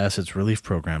Troubled Assets Relief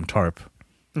Program, TARP.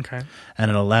 Okay. And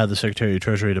it allowed the Secretary of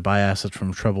Treasury to buy assets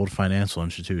from troubled financial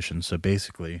institutions. So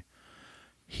basically,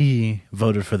 he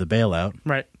voted for the bailout.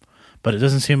 Right. But it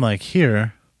doesn't seem like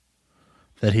here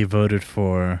that he voted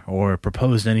for or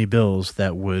proposed any bills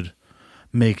that would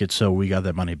make it so we got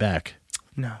that money back.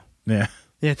 No. Yeah.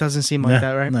 Yeah, it doesn't seem like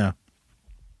that, right? No.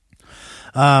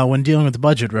 When dealing with the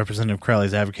budget, Representative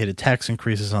Crowley's advocated tax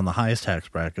increases on the highest tax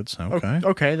brackets. Okay.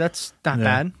 Okay, that's not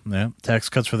bad. Yeah. Tax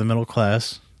cuts for the middle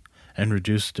class and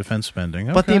reduced defense spending.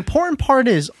 Okay. But the important part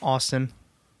is, Austin,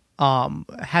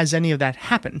 has any of that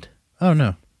happened? Oh,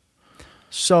 no.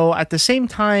 So at the same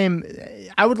time,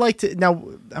 I would like to. Now,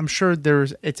 I'm sure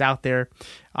it's out there.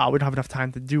 We don't have enough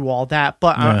time to do all that,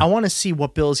 but I want to see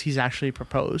what bills he's actually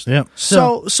proposed. Yep.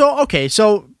 So okay.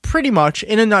 So pretty much,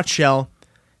 in a nutshell,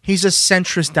 he's a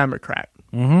centrist Democrat.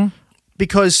 Mm-hmm.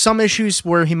 Because some issues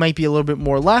where he might be a little bit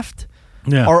more left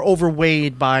are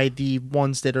overweighed by the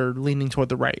ones that are leaning toward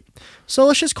the right. So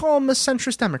let's just call him a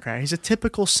centrist Democrat. He's a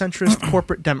typical centrist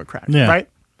corporate Democrat, right?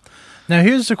 Now,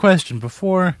 here's the question.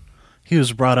 Before he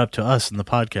was brought up to us in the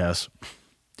podcast,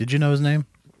 did you know his name?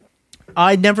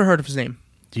 I never heard of his name.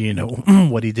 Do you know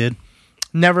what he did?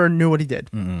 Never knew what he did.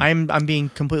 I'm being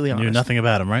completely honest. Knew nothing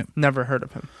about him, right? Never heard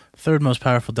of him. Third most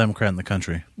powerful Democrat in the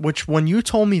country. Which, when you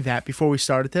told me that before we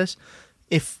started this,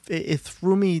 it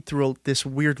threw me through this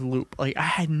weird loop. Like, I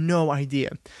had no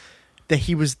idea that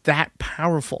he was that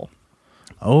powerful.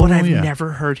 Oh, but I've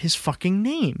never heard his fucking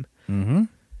name. Mm-hmm.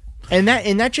 And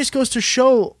that just goes to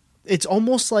show, it's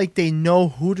almost like they know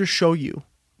who to show you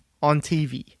on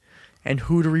TV and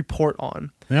who to report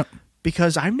on. Yep.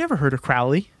 Because I've never heard of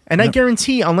Crowley. And I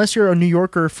guarantee, unless you're a New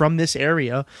Yorker from this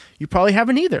area, you probably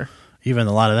haven't either. Even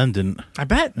a lot of them didn't. I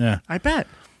bet. Yeah. I bet.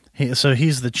 So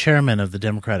he's the chairman of the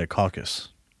Democratic Caucus.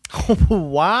 Oh,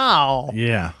 wow.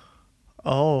 Yeah.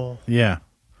 Oh. Yeah.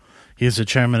 He's the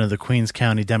chairman of the Queens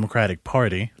County Democratic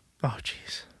Party. Oh,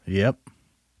 jeez. Yep.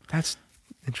 That's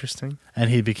interesting.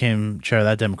 And he became chair of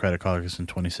that Democratic Caucus in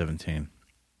 2017.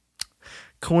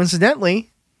 Coincidentally,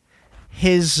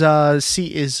 his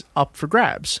seat is up for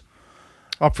grabs.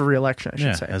 Up for re-election, I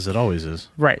should say. As it always is.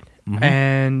 Right. Mm-hmm.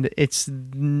 And it's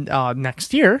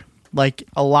next year, like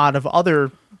a lot of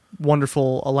other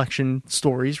wonderful election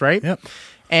stories, right? Yep.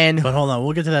 But hold on,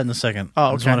 we'll get to that in a second. Oh,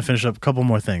 okay. I just want to finish up a couple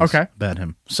more things about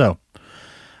him. So,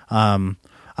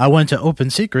 I went to Open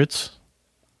Secrets,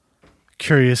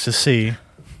 curious to see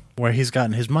where he's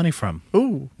gotten his money from.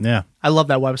 Ooh. Yeah. I love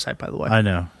that website, by the way. I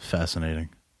know. Fascinating.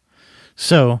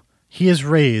 So, he has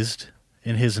raised,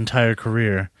 in his entire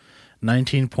career,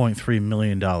 $19.3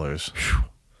 million.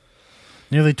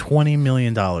 Nearly $20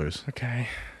 million. Okay.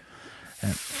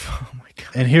 Oh, my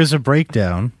God. And here's a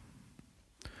breakdown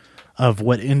of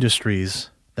what industries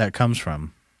that comes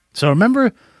from. So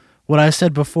remember what I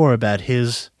said before about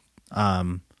his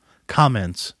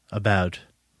comments about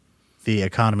the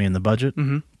economy and the budget?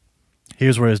 Mm-hmm.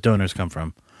 Here's where his donors come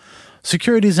from.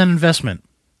 Securities and investment,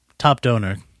 top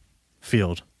donor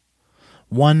field,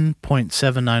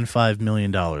 $1.795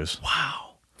 million.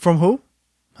 Wow. From who?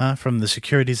 From the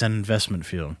securities and investment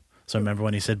field. So remember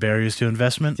when he said barriers to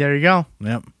investment? There you go.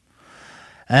 Yep.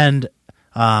 And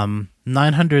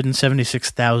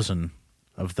 976,000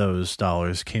 of those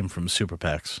dollars came from super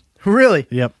PACs. Really?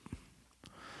 Yep.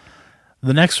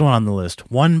 The next one on the list,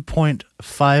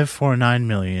 $1.549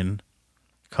 million,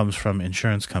 comes from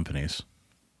insurance companies.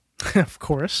 Of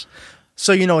course.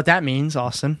 So you know what that means,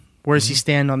 Austin. Where does he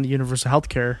stand on the universal health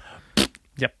care?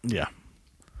 Yep. Yeah.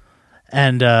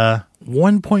 And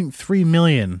 1.3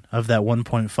 million of that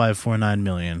 1.549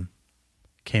 million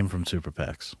came from super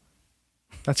PACs.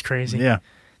 That's crazy. Yeah.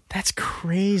 That's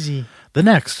crazy. The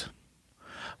next,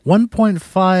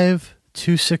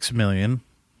 $1.526 million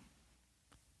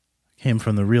came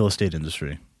from the real estate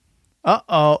industry.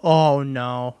 Uh-oh. Oh,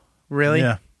 no. Really?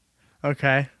 Yeah.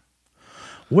 Okay.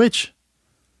 Which,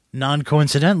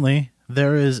 non-coincidentally,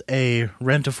 there is a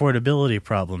rent affordability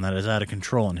problem that is out of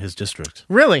control in his district.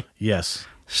 Really? Yes.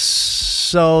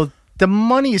 So the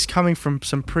money is coming from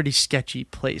some pretty sketchy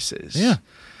places. Yeah.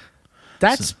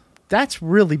 That's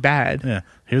really bad. Yeah.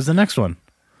 Here's the next one.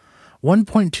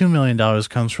 $1.2 million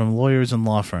comes from lawyers and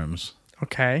law firms.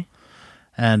 Okay.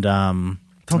 And don't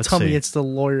tell me it's the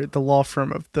law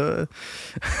firm of the.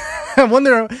 I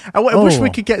wonder. I wish we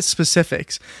could get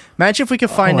specifics. Imagine if we could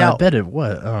find out. I bet it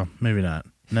was. Oh, maybe not.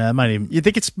 No, it might even. You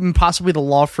think it's possibly the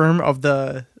law firm of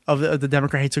the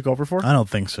Democrat he took over for? I don't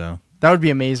think so. That would be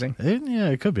amazing.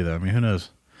 It could be though. I mean, who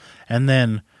knows? And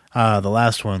then the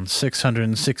last one,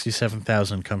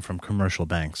 $667,000 come from commercial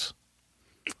banks.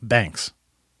 Banks.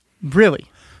 Really?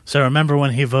 So remember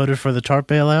when he voted for the TARP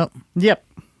bailout? Yep.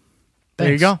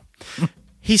 There you Thanks. go.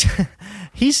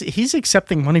 He's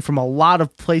accepting money from a lot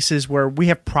of places where we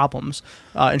have problems.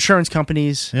 Insurance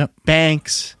companies,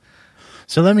 banks.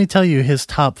 So let me tell you his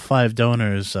top 5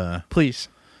 donors. Please.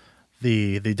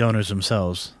 The donors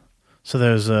themselves. So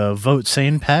there's a Vote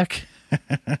Sane PAC.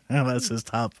 That's his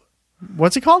top.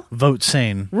 What's it called? Vote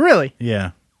Sane. Really?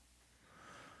 Yeah.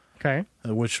 Okay.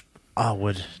 Which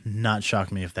would not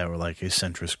shock me if that were like a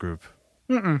centrist group.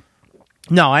 Mm-mm.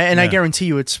 No, I guarantee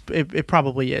you it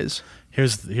probably is.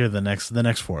 Here the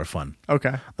next 4 are fun.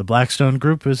 Okay. The Blackstone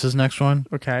Group is his next one.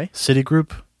 Okay.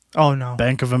 Citigroup. Oh no.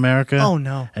 Bank of America. Oh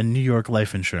no. And New York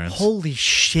Life Insurance. Holy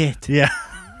shit. Yeah.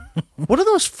 What are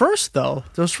those first though?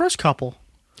 Those first couple.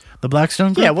 The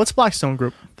Blackstone Group? Yeah, what's Blackstone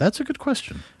Group? That's a good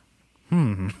question.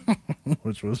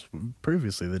 Which was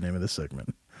previously the name of this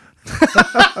segment.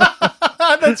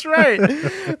 That's right.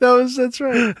 That's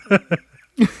right.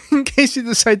 In case you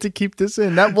decide to keep this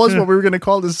in, that was what we were going to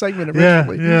call this segment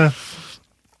originally. Yeah.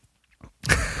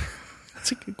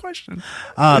 That's a good question.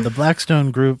 The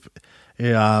Blackstone Group,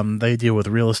 they deal with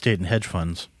real estate and hedge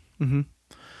funds. Mm-hmm.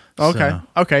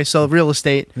 Okay. So real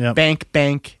estate, Yep.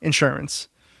 bank, insurance.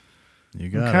 You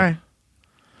got it.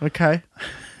 Okay.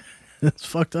 It's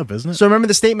fucked up, isn't it? So remember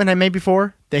the statement I made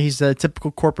before that he's a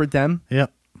typical corporate Dem?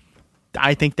 Yep.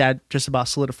 I think that just about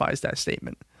solidifies that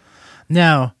statement.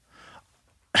 Now,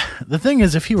 the thing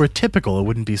is, if he were typical, it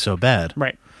wouldn't be so bad.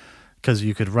 Right. Because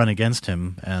you could run against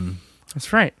him. And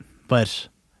that's right.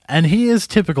 And he is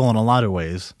typical in a lot of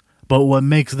ways. But what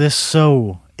makes this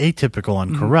so atypical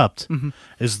and corrupt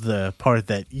is the part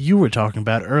that you were talking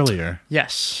about earlier.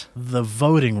 Yes. The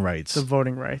voting rights. The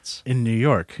voting rights. In New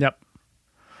York. Yep.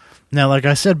 Now, like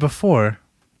I said before,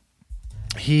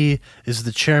 he is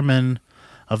the chairman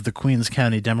of the Queens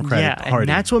County Democratic Party. And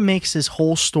that's what makes this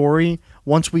whole story,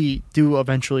 once we do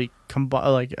eventually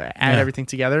add everything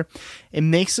together, it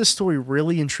makes the story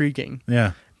really intriguing.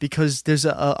 Yeah. Because there's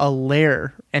a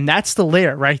layer, and that's the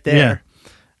layer right there,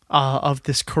 of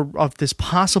this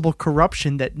possible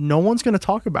corruption that no one's going to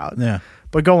talk about. Yeah.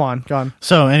 But go on.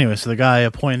 So anyway, the guy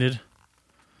appointed,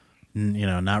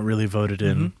 not really voted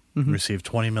in, received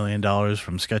 $20 million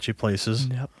from sketchy places,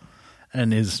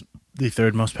 and is the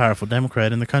third most powerful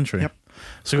Democrat in the country. Yep.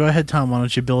 So go ahead, Tom. Why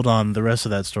don't you build on the rest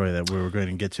of that story that we were going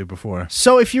to get to before?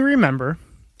 So if you remember,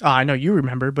 I know you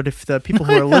remember, but if the people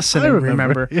who are listening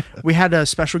remember, we had a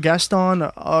special guest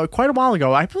on quite a while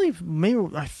ago. I believe maybe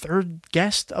our third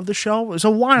guest of the show. It was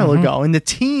a while ago, in the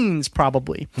teens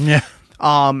probably. Yeah.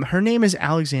 Her name is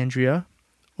Alexandria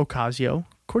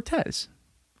Ocasio-Cortez.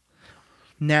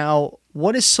 Now,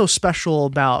 what is so special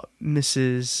about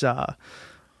Mrs.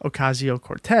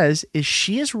 Ocasio-Cortez is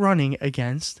she is running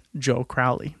against Joe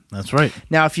Crowley. That's right.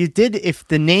 Now, if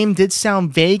the name did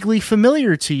sound vaguely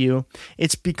familiar to you,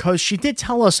 it's because she did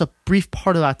tell us a brief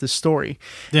part about this story.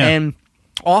 Yeah. And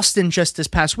Austin just this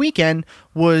past weekend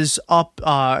was up,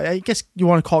 I guess you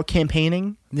want to call it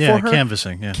campaigning for her?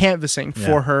 Canvassing. Yeah. Canvassing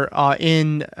for her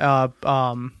in...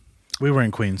 we were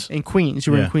in Queens. In Queens.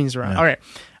 You were in Queens around. Yeah.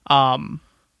 All right.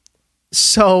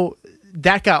 So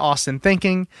that got Austin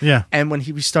thinking. Yeah. And when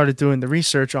we started doing the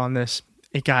research on this,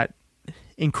 it got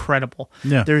incredible.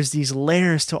 Yeah. There's these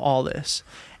layers to all this.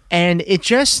 And it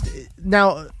just...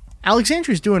 Now,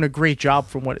 Alexandria's doing a great job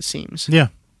from what it seems. Yeah.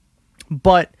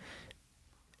 But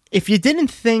if you didn't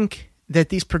think that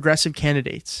these progressive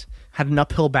candidates had an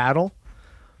uphill battle,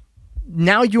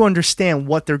 now you understand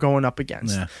what they're going up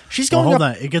against. Yeah. She's going hold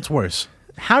up... on. It gets worse.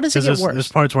 How does it get worse?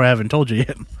 There's parts where I haven't told you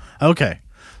yet. Okay.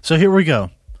 So here we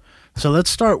go. So let's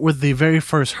start with the very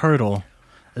first hurdle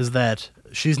is that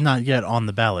she's not yet on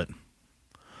the ballot.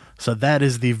 So that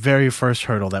is the very first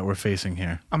hurdle that we're facing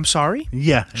here. I'm sorry?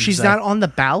 Yeah. She's not on the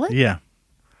ballot? Yeah.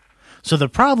 So the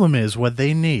problem is what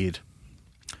they need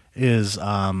is,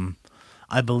 I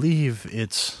believe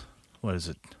it's,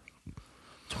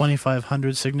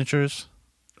 2,500 signatures.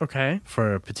 Okay.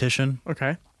 For a petition.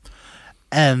 Okay.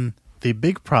 And the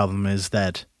big problem is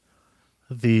that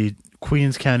the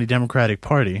Queens County Democratic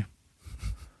Party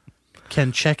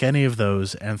can check any of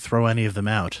those and throw any of them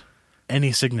out.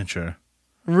 Any signature.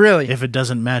 Really? If it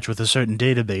doesn't match with a certain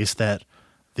database that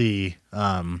the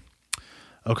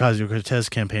Ocasio-Cortez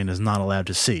campaign is not allowed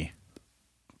to see.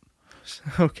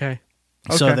 Okay.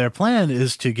 So their plan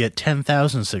is to get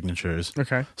 10,000 signatures.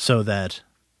 Okay. So that,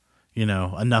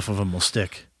 enough of them will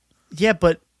stick. Yeah,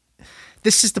 but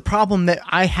this is the problem that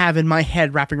I have in my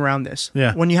head wrapping around this.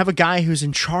 Yeah. When you have a guy who's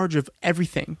in charge of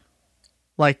everything,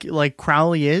 like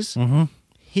Crowley is,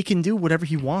 he can do whatever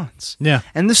he wants. Yeah.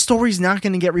 And this story's not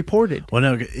going to get reported. Well,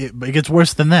 no, it gets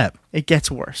worse than that. It gets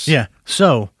worse. Yeah.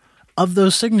 So, of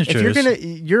those signatures, if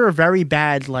you're a very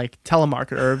bad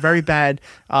telemarketer, or a very bad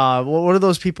what are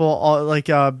those people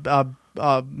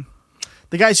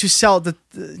the guys who sell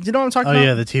you know what I'm talking about? Oh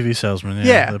yeah, the TV salesman,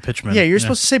 the pitchman. Yeah, you're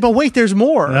supposed to say, but wait, there's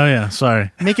more. Oh yeah,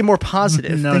 sorry. Make it more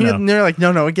positive. No. And they're like,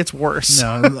 no, it gets worse.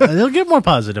 No, it'll get more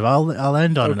positive. I'll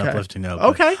end on an uplifting note.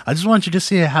 Okay. I just want you to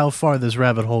see how far this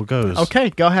rabbit hole goes.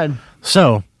 Okay, go ahead.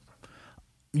 So,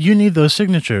 you need those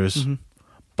signatures,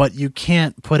 but you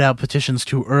can't put out petitions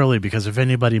too early because if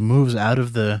anybody moves out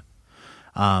of the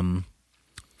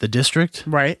district,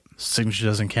 right, signature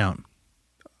doesn't count.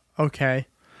 Okay.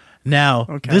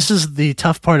 Now, this is the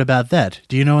tough part about that.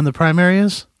 Do you know when the primary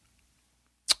is?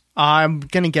 I'm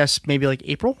going to guess maybe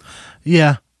April?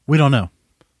 Yeah, we don't know.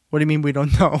 What do you mean we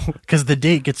don't know? Because the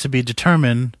date gets to be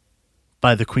determined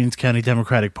by the Queens County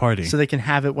Democratic Party. So they can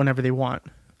have it whenever they want.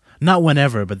 Not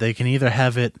whenever, but they can either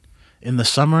have it in the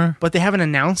summer. But they haven't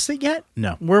announced it yet?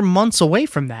 No. We're months away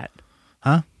from that.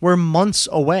 Huh? We're months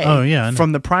away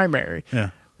from the primary.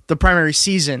 Yeah. The primary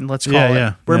season, let's call it.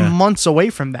 Yeah, We're months away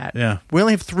from that. Yeah. We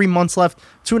only have 3 months left,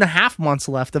 2.5 months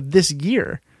left of this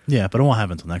year. Yeah, but it won't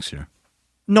happen until next year.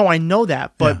 No, I know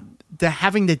that, but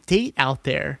having the date out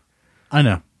there. I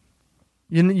know.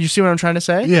 You see what I'm trying to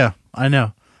say? Yeah, I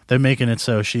know. They're making it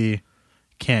so she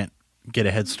can't get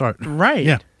a head start. Right.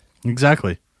 Yeah,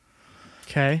 exactly.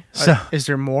 Okay. So, is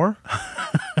there more?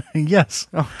 Yes.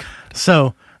 Oh,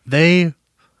 so they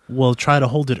will try to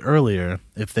hold it earlier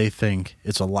if they think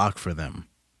it's a lock for them.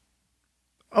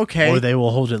 Okay. Or they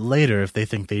will hold it later if they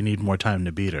think they need more time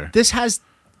to beat her. This has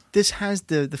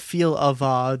the feel of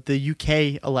the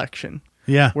UK election.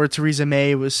 Yeah. Where Theresa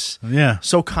May was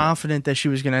so confident that she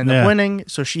was going to end up winning,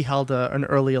 so she held an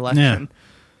early election.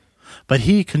 Yeah. But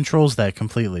he controls that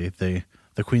completely. The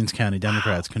Queens County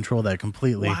Democrats control that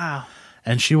completely. Wow.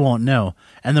 And she won't know.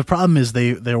 And the problem is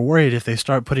they're worried if they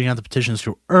start putting out the petitions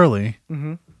too early,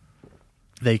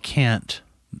 they can't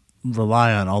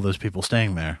rely on all those people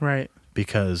staying there. Right.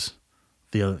 Because,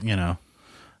 and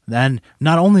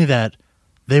not only that,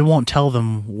 they won't tell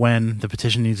them when the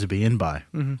petition needs to be in by.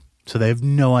 Mm-hmm. So they have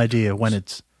no idea when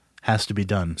it has to be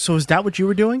done. So is that what you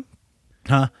were doing?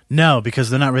 Huh? No, because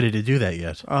they're not ready to do that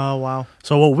yet. Oh, wow.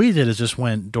 So what we did is just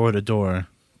went door to door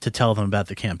to tell them about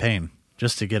the campaign,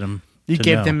 just to get them You to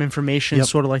gave know. them information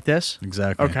sort of like this?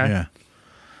 Exactly. Okay. Yeah.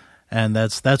 And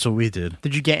that's what we did.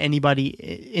 Did you get anybody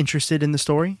interested in the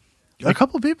story? A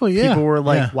couple people, yeah. People were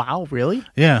like, Yeah. wow, really?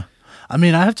 Yeah. I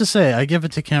mean, I have to say, I give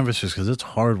it to canvassers because it's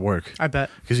hard work. I bet.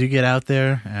 Because you get out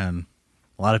there and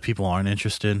a lot of people aren't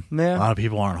interested. Yeah. A lot of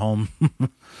people aren't home.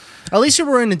 At least you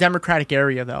were in a Democratic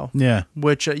area, though. Yeah.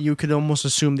 Which you could almost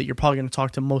assume that you're probably going to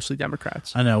talk to mostly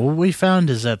Democrats. I know. What we found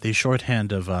is that the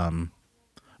shorthand of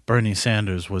Bernie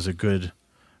Sanders was a good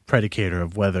predicator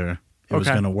of whether it was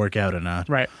going to work out or not.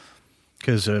 Right.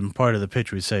 Because part of the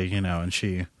pitch we say, and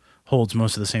she holds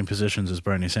most of the same positions as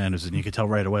Bernie Sanders, and you could tell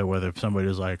right away whether somebody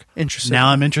was like, interested. Now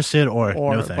I'm interested, or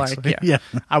no thanks. Yeah.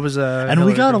 I was and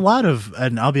we got a lot of,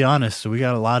 and I'll be honest, we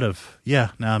got a lot of,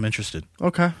 now I'm interested.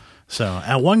 Okay. So,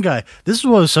 and one guy, this is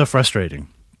what was so frustrating.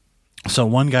 So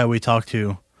one guy we talked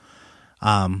to,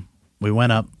 we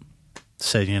went up,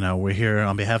 said, we're here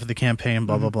on behalf of the campaign,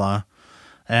 blah, blah, blah.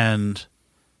 And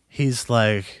he's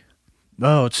like,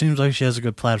 oh, it seems like she has a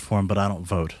good platform, but I don't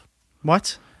vote.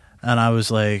 What? And I was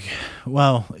like,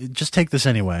 well, just take this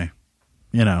anyway,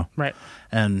 Right.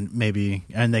 And maybe,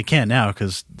 and they can't now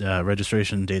because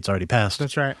registration date's already passed.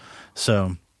 That's right.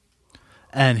 So,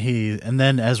 and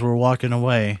then as we're walking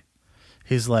away,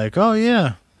 he's like, oh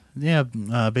yeah,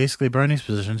 basically Bernie's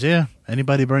positions. Yeah,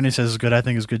 anybody Bernie says is good, I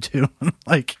think is good too.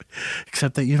 Like,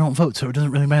 except that you don't vote, so it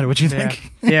doesn't really matter what you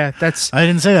think. Yeah, that's. I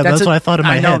didn't say that. That's what I thought in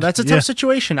my head. I know that's a tough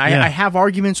situation. I have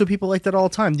arguments with people like that all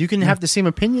the time. You can have the same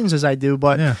opinions as I do,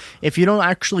 but if you don't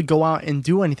actually go out and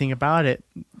do anything about it,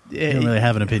 you don't really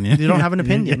have an opinion. You don't have an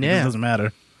opinion. It doesn't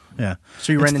matter. Yeah.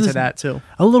 So you ran into that too.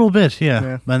 A little bit,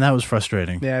 yeah. And that was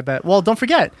frustrating. Yeah, I bet. Well, don't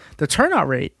forget the turnout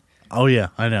rate. Oh yeah,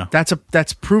 I know.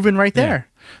 That's proven right there.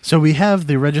 So we have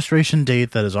the registration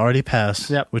date that has already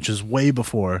passed, which is way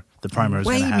before the primary is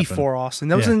going to happen. Way before Austin.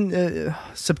 That was in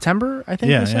September, I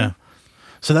think. Yeah.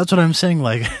 So that's what I'm saying.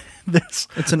 Like, this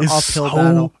it's an is uphill so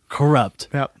battle. Corrupt.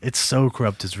 Yep. It's so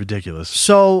corrupt. It's ridiculous.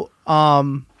 So,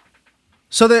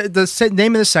 so the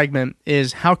name of the segment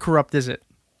is "How Corrupt Is It?"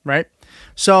 Right.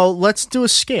 So let's do a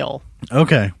scale.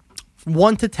 Okay.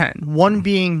 1 to 10. 1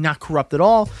 being not corrupt at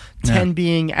all. 10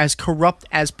 being as corrupt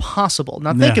as possible.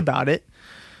 Now think about it.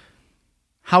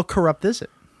 How corrupt is it?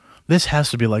 This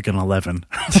has to be like an 11.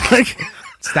 Like,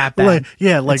 it's that bad.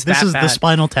 This is the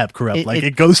Spinal Tap corrupt.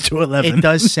 It goes to 11. It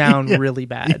does sound really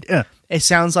bad. Yeah. It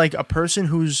sounds like a person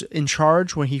who's in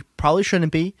charge when he probably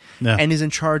shouldn't be, and is in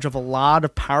charge of a lot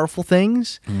of powerful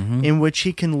things, in which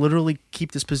he can literally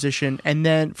keep this position and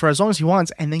then for as long as he wants,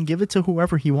 and then give it to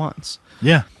whoever he wants.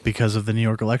 Yeah, because of the New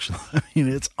York election. I mean,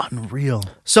 it's unreal.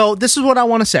 So this is what I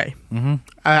want to say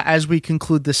as we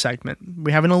conclude this segment.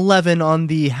 We have an 11 on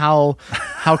the how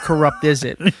corrupt is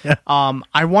it.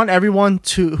 I want everyone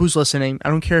who's listening, I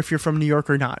don't care if you're from New York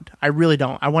or not. I really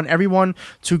don't. I want everyone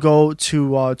to go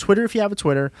to Twitter if you have a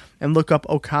Twitter and look up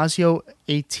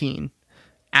Ocasio18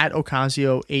 at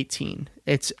Ocasio18.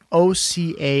 It's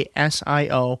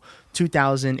OCASIO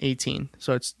 2018.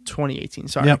 So it's 2018.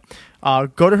 Sorry. Yep.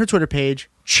 Go to her Twitter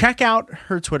page. Check out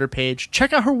her Twitter page.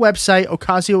 Check out her website,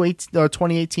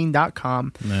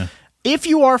 Ocasio2018.com. Yeah. If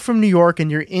you are from New York and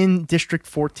you're in District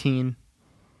 14,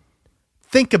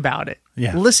 think about it.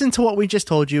 Yeah. Listen to what we just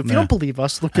told you. If you don't believe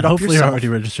us, look it up hopefully yourself. you're already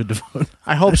registered to vote.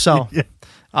 I hope so.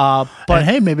 But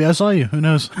hey, maybe I saw you. Who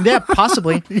knows? Yeah,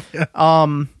 possibly.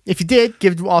 If you did,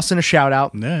 give Austin a shout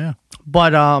out. Yeah.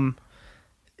 But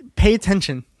pay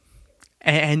attention.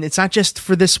 And it's not just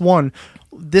for this one.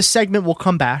 This segment will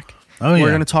come back. Oh, yeah. We're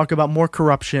going to talk about more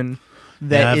corruption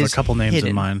that I have is a couple names hidden.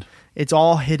 in mind. It's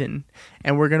all hidden,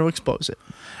 and we're going to expose it.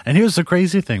 And here's the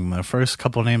crazy thing. The first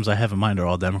couple names I have in mind are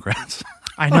all Democrats.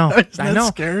 I know. Isn't I that know.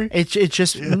 scary? It's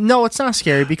just no. It's not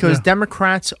scary because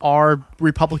Democrats are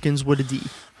Republicans with a D.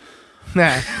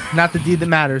 Nah, not the D that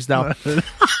matters though.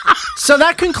 So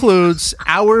that concludes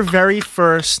our very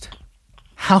first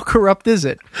 "How Corrupt Is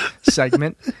It?"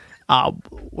 segment.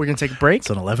 We're gonna take a break. It's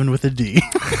an 11 with a D.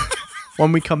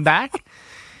 When we come back,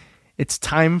 it's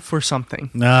time for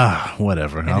something.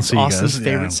 Whatever. And I'll it's see you Austin's guys.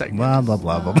 favorite segment. Blah, blah,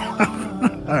 blah, blah, blah.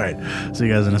 All right. See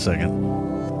you guys in a second.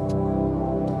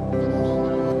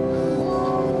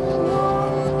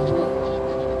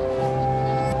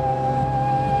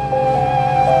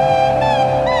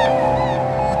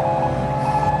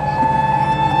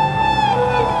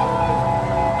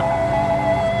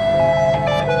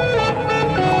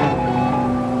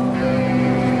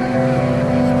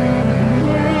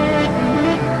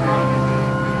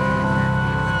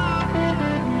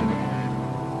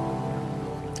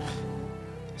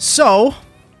 So,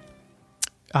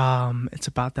 it's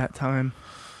about that time.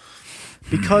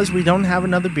 Because we don't have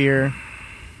another beer,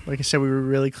 like I said, we were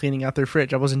really cleaning out their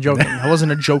fridge. I wasn't joking. That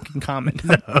wasn't a joking comment.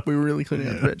 We were really cleaning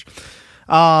out the fridge.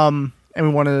 And we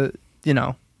want to,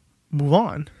 move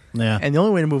on. Yeah. And the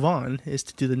only way to move on is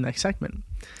to do the next segment.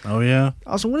 Oh, yeah?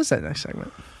 Also, what is that next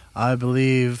segment? I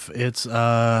believe it's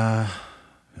Twitter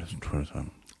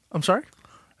time. I'm sorry?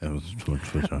 It was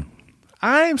Twitter time.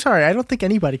 I'm sorry. I don't think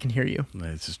anybody can hear you.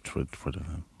 It's just Twitter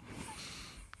time.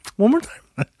 One more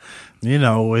time.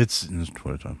 It's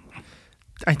Twitter time.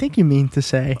 I think you mean to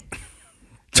say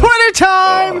Twitter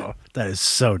time! Oh, that is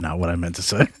so not what I meant to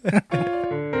say.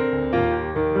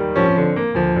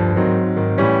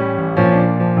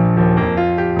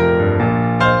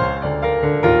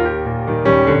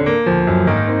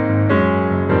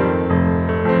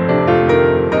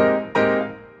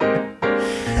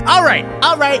 All right.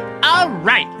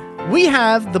 We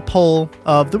have the poll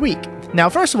of the week. Now,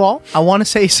 first of all, I want to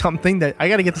say something that I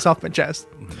got to get this off my chest.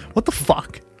 What the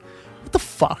fuck?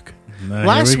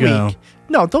 Last week.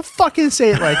 No, don't fucking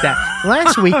say it like that.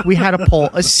 Last week, we had a poll,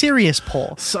 a serious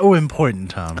poll. So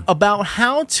important, Tom. About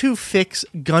how to fix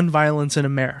gun violence in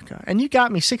America. And you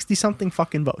got me 60-something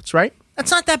fucking votes, right?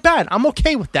 That's not that bad. I'm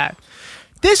okay with that.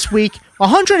 This week,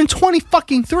 120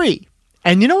 fucking 3.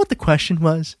 And you know what the question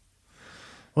was?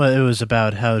 Well, it was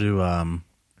about how to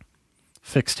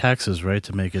fixed taxes, right,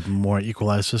 to make it a more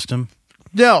equalized system?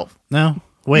 No. No?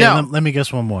 Wait, No. Let me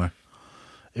guess one more.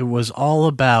 It was all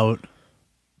about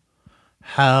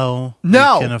how...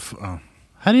 No.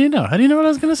 How do you know? How do you know what I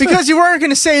was going to say? Because you weren't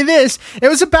going to say this. It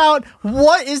was about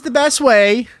what is the best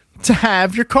way to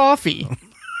have your coffee.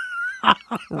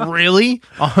 Really?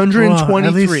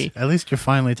 123. Well, at least you're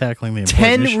finally tackling the important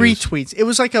 10 issues. retweets. It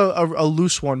was like a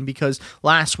loose one because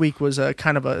last week was a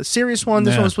kind of a serious one.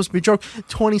 This one was supposed to be a joke.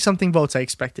 20-something votes I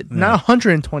expected. Not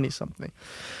 120-something.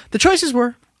 The choices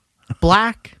were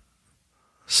black,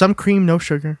 some cream, no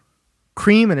sugar,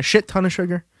 cream and a shit ton of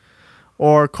sugar,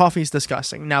 or coffee's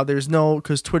disgusting. Now, there's no,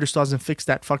 because Twitter still hasn't fixed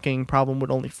that fucking problem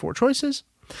with only 4 choices.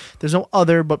 There's no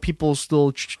other, but people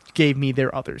still gave me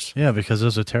their others. Yeah, because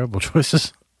those are terrible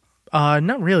choices.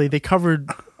 Not really. They covered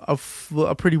a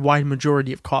pretty wide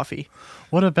majority of coffee.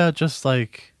 What about just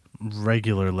like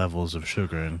regular levels of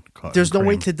sugar and coffee? There's no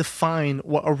way to define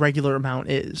what a regular amount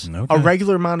is. Okay. A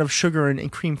regular amount of sugar and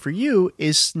cream for you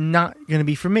is not going to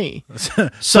be for me.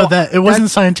 so that it wasn't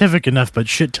scientific enough, but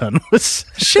shit ton was.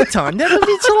 Shit ton. That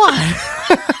means a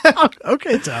lot.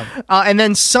 Okay, Tom. And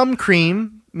then some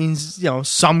cream means,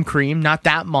 some cream, not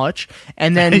that much.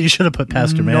 And then you should have put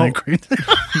Pastor Man in cream.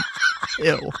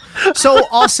 Ew. So,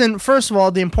 Austin, first of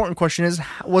all, the important question is,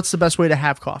 what's the best way to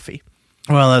have coffee?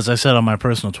 Well, as I said on my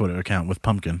personal Twitter account with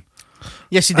pumpkin.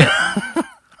 Yes, you did.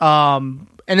 And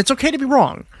it's okay to be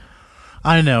wrong.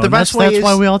 I know. That's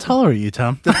why we all tolerate you,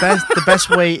 Tom. The best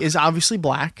way is obviously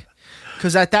black.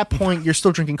 Because at that point, you're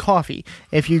still drinking coffee.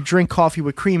 If you drink coffee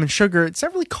with cream and sugar, it's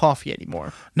not really coffee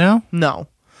anymore. No? No.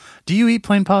 Do you eat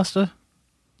plain pasta?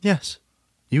 Yes.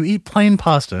 You eat plain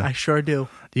pasta? I sure do.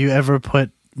 Do you ever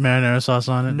put marinara sauce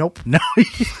on it? Nope. No.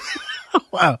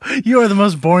 Wow. You are the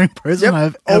most boring person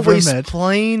I've ever Always met.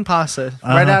 plain pasta.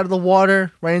 Right out of the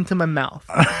water, right into my mouth.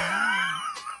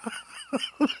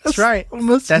 That's right.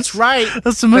 That's right.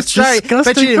 That's the most disgusting.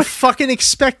 Bet you didn't fucking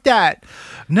expect that.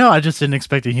 No, I just didn't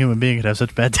expect a human being to have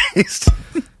such bad taste.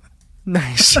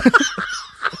 Nice.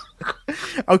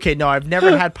 Okay, no, I've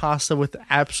never had pasta with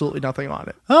absolutely nothing on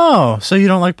it. Oh, so you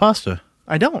don't like pasta?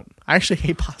 I don't. I actually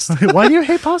hate pasta. Why do you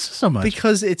hate pasta so much?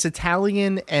 Because it's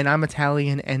Italian and I'm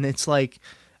Italian, and it's like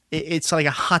a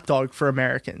hot dog for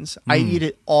Americans. I eat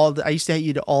it I used to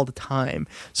eat it all the time.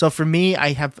 So for me,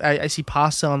 I see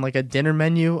pasta on like a dinner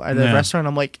menu at a restaurant.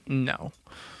 I'm like, no,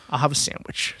 I'll have a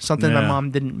sandwich. Something my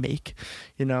mom didn't make,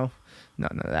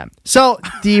 None of that. So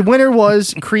the winner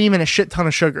was cream and a shit ton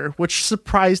of sugar, which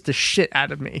surprised the shit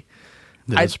out of me.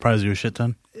 Did it surprise you a shit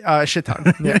ton? A shit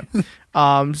ton, yeah.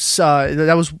 So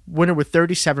that was winner with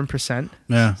 37%.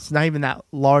 Yeah. It's not even that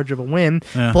large of a win.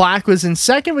 Yeah. Black was in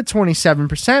second with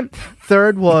 27%.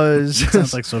 Third was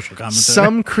sounds like social commentary.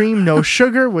 Some cream, no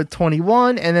sugar with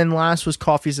 21. And then last was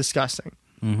coffee's disgusting.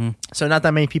 Mm-hmm. So not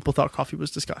that many people thought coffee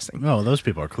was disgusting. No, those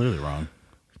people are clearly wrong.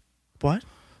 What?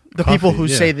 The Coffee, people who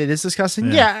say that it's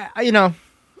disgusting? Yeah,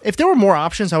 if there were more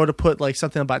options, I would have put like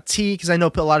something about tea, because I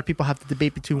know a lot of people have to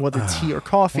debate between whether tea or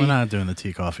coffee. We're not doing the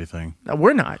tea coffee thing.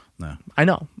 We're not. No. I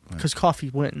know, because coffee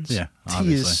wins. Yeah, tea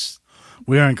obviously.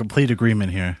 We are in complete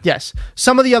agreement here. Yes.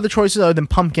 Some of the other choices other than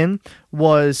pumpkin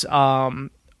was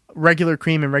regular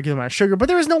cream and regular amount of sugar, but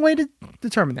there is no way to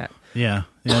determine that. Yeah.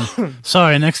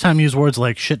 Sorry, next time use words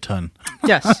like shit ton.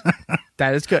 Yes,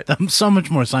 that is good. I'm so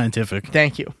much more scientific.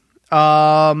 Thank you.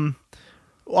 War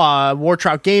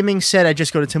Trout Gaming said I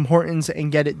just go to Tim Hortons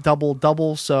and get it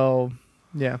double. So,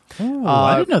 yeah. Ooh,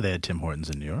 I didn't know they had Tim Hortons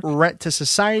in New York. Rhett to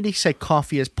Society said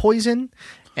coffee is poison,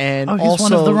 and he's also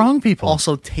one of the wrong people.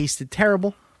 Also tasted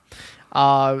terrible.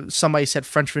 Somebody said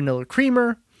French vanilla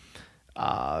creamer.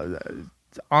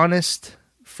 Honest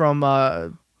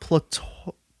from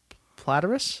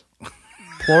Platorus.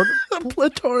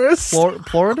 Ploritus.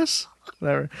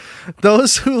 Whatever.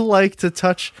 Those who like the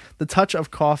touch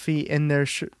of coffee in their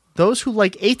those who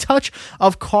like a touch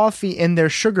of coffee in their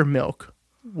sugar milk,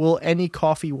 will any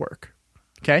coffee work?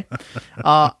 Okay.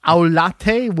 Au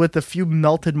latte with a few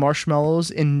melted marshmallows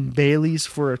in Bailey's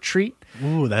for a treat.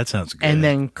 Ooh, that sounds good. And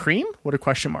then cream? What a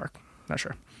question mark. Not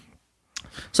sure.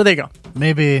 So there you go.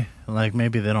 Maybe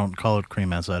they don't call it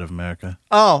cream outside of America.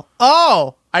 Oh,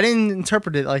 I didn't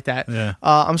interpret it like that. Yeah.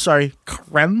 I'm sorry.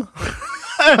 Creme.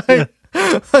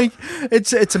 Like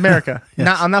it's America.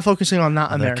 Yes. I'm not focusing on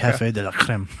not America. Café de la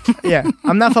crème. Yeah,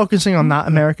 I'm not focusing on not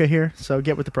America here. So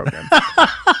get with the program.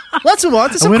 Let's move on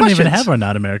to some questions. We don't even have our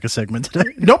not America segment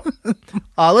today. Nope.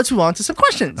 Let's move on to some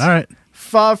questions. All right.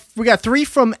 We got 3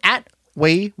 from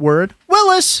 @Wayward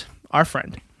Willis, our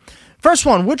friend. First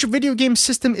one: which video game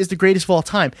system is the greatest of all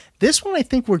time? This one I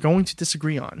think we're going to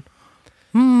disagree on.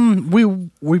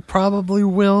 We probably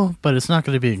will, but it's not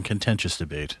going to be a contentious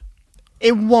debate.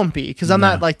 It won't be because I'm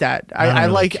No. not like that. I don't really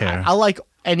like care. I like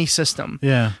any system.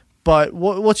 Yeah. But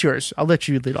what's yours? I'll let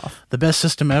you lead off. The best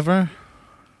system ever?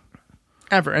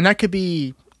 Ever, and that could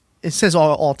be. It says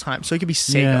all time, so it could be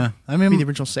Sega. Yeah. I mean, Could be the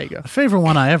original Sega. The favorite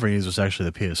one I ever used was actually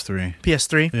the PS3.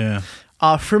 PS3.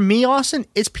 Yeah. For me, Austin,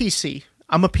 it's PC.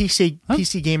 I'm a PC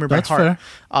gamer by that's heart. fair.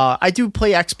 I do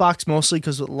play Xbox mostly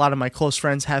because a lot of my close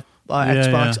friends have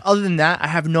Xbox. yeah. Other than that,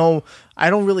 I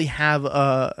don't really have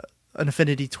an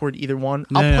affinity toward either one.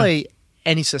 I'll Yeah. play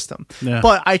any system. Yeah.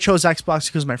 But I chose Xbox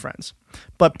because of my friends.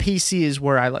 But PC is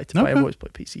where I like to play. Okay. I've always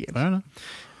played PC games. Fair enough.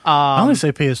 I only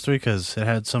say PS3 because it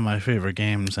had some of my favorite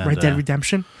games. And, Red Dead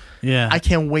Redemption. Yeah. I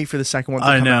can't wait for the second one to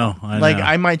I come know, out. I Like, know.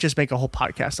 I might just make a whole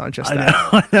podcast on just I that.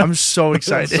 know, I know. I'm so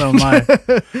excited. So am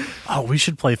I. Oh, we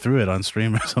should play through it on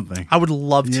stream or something. I would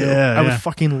love to. Yeah, I would yeah.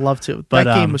 fucking love to. But,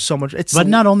 That game was so much. But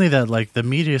not only that, like the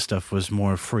media stuff was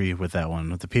more free with that one.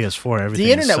 With the PS4, everything.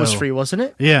 the internet is was so- free, wasn't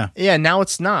it? Yeah. Yeah, now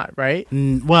it's not, right?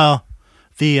 Well,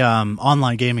 the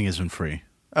online gaming isn't free.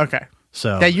 Okay.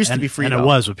 So That used to and- be free, and though. it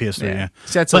was with PS3. Yeah. Yeah,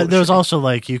 See, that's but old there was shit. also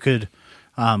like you could,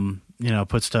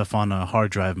 put stuff on a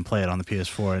hard drive and play it on the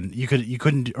PS4, and you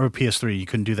couldn't or PS3. You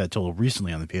couldn't do that till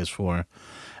recently on the PS4,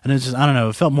 and it's just I don't know.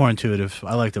 It felt more intuitive.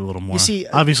 I liked it a little more. You see,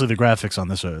 obviously the graphics on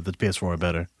this the PS4 are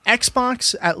better.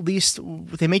 Xbox, at least,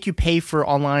 they make you pay for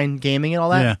online gaming and all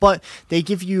that, Yeah. but they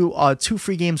give you 2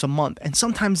 free games a month, and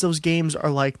sometimes those games are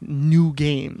like new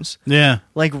games. Yeah,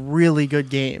 Like really good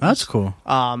games. that's cool.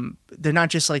 They're not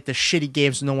just like the shitty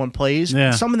games no one plays.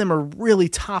 Yeah. Some of them are really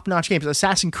top-notch games.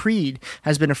 Assassin's Creed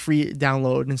has been a free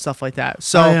download and stuff like that.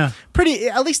 So Oh, yeah. pretty.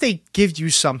 At least they give you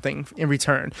something in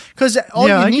return. Because all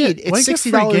yeah, you I need get, it's I get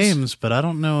 $60. free games, but I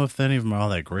don't know if any of them are all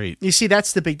that great. You see,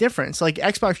 that's the big difference. Like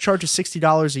Xbox charges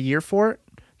 $60 a year for it.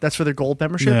 That's for their gold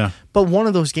membership. Yeah. But one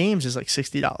of those games is like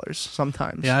 $60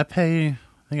 sometimes. Yeah, I think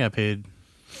I paid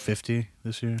 $50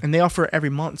 this year. And they offer it every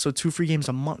month, so 2 free games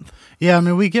a month. Yeah, I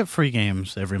mean we get free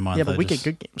games every month. Yeah, but I we just-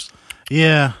 get good games.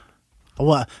 Yeah.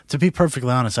 Well, to be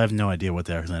perfectly honest, I have no idea what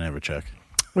they are because I never check.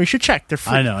 Well, you should check. They're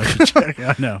free. I know. I should check.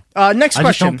 I know. Next I just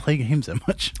question. don't play games that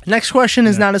much. Next question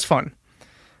is not as fun.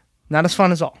 Not as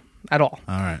fun as at all.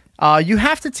 All right. You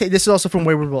have to take. This is also from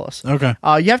Wayward Willis. Okay.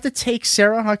 You have to take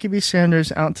Sarah Huckabee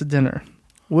Sanders out to dinner.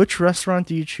 Which restaurant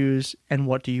do you choose, and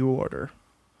what do you order?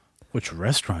 Which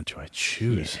restaurant do I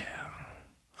choose?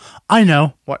 Yeah. I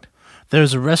know. What?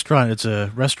 There's a restaurant. It's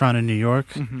a restaurant in New York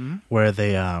Mm-hmm. where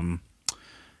they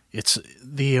it's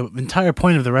the entire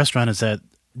point of the restaurant is that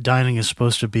dining is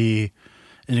supposed to be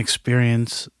an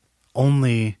experience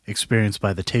only experienced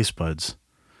by the taste buds.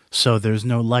 So there's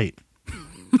no light.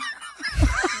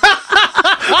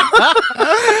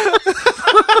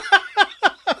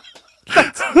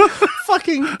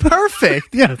 Fucking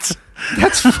perfect. Yes.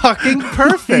 That's fucking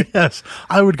perfect. Yes.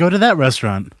 I would go to that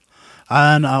restaurant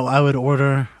and I would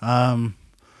order, I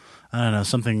don't know,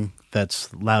 something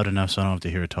that's loud enough so I don't have to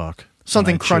hear it talk.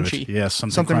 Something When I chew it. crunchy. Yes,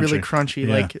 something really crunchy,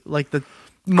 Yeah. like the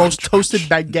most toasted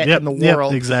baguette in the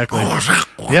world. Yep, exactly.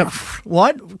 Yep.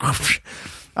 What?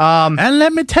 And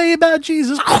let me tell you about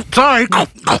Jesus. Sorry.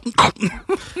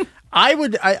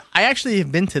 I actually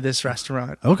have been to this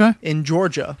restaurant. Okay. In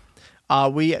Georgia.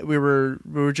 We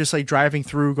were just like driving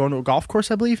through, going to a golf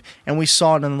course, I believe, and we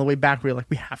saw it on the way back. We were like,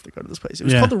 we have to go to this place. It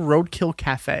was Yeah. called the Roadkill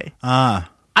Cafe. Ah.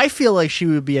 I feel like she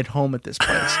would be at home at this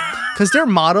place because their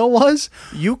motto was,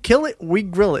 "You kill it, we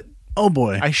grill it." Oh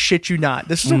boy. I shit you not.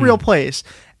 This is a real place.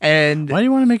 And why do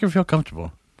you want to make her feel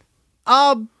comfortable?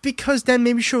 Because then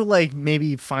maybe she'll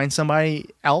maybe find somebody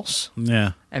else.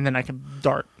 Yeah. And then I can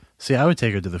dart. See, I would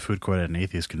take her to the food court at an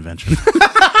atheist convention.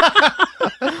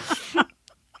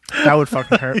 That would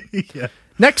fucking hurt. Yeah.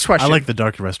 Next question. I like the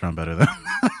dark restaurant better though.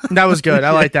 That was good.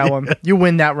 I like that one. You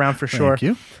win that round for sure. Thank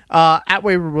you. At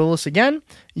Wayward Willis again.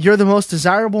 You're the most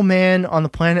desirable man on the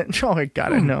planet. Oh my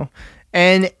god, I know.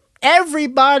 And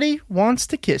everybody wants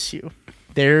to kiss you.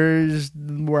 There's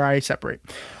where I separate.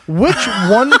 Which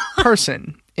one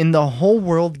person in the whole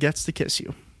world gets to kiss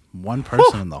you? One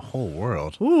person in the whole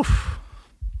world. Oof.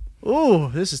 Ooh,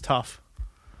 this is tough.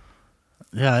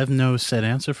 Yeah, I have no set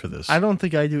answer for this. I don't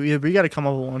think I do either, but you got to come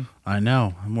up with one. I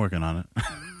know. I'm working on it.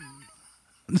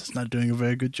 I'm just not doing a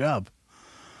very good job.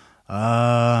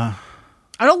 I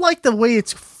don't like the way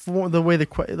it's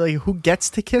like who gets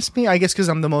to kiss me. I guess because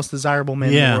I'm the most desirable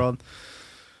man in the world.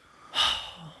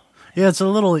 Yeah, it's a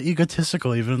little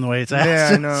egotistical, even in the way it's asked. Yeah,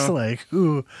 I know. It's like,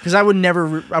 ooh, because I would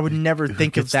never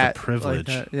think of gets the that privilege.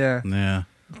 Like that. Yeah, yeah.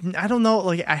 I don't know.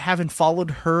 Like I haven't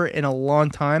followed her in a long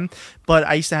time, but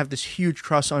I used to have this huge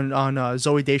crush on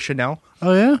Zooey Deschanel.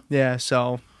 Oh yeah, yeah.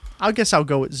 So I guess I'll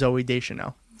go with Zooey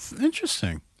Deschanel.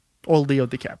 Interesting. Or Leo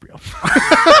DiCaprio.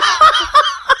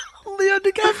 Leo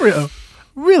DiCaprio.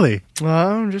 Really?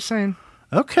 Well, I'm just saying.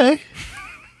 Okay.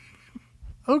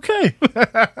 Okay.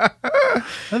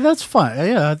 That's fine.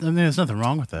 Yeah, I mean, there's nothing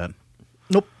wrong with that.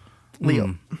 Nope.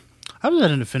 Leo. I was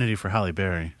at an affinity for Halle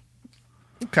Berry.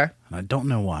 Okay. And I don't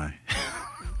know why.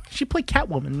 She played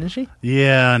Catwoman, didn't she?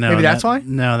 Yeah, no. Maybe that's why?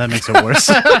 No, that makes it worse.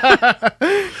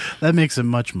 That makes it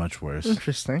much, much worse.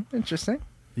 Interesting.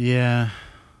 Yeah.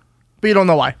 But you don't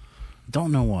know why.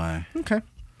 Don't know why. Okay.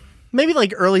 Maybe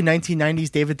like early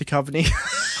 1990s David Duchovny.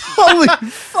 Holy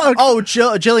fuck. Oh,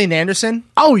 Gillian Anderson?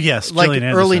 Oh, yes. Like Gillian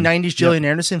early Anderson. 90s Gillian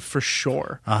Anderson for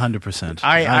sure. 100%.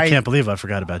 I can't believe I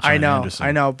forgot about Gillian Anderson.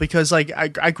 I know. Because like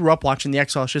I grew up watching The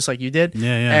X-Files just like you did.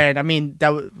 Yeah. And I mean,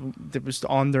 that was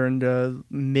on during the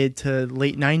mid to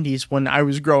late 90s when I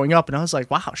was growing up. And I was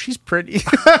like, wow, she's pretty.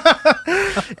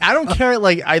 I don't care.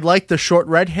 Like, I like the short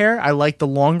red hair. I like the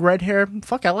long red hair.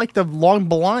 Fuck, I like the long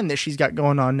blonde that she's got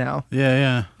going on now.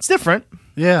 Yeah. It's different.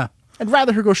 Yeah. I'd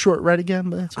rather her go short red again,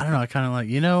 but that's okay. I don't know. I kind of like,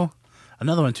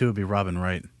 another one too would be Robin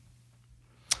Wright.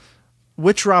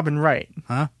 Which Robin Wright?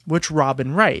 Huh? Which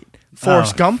Robin Wright?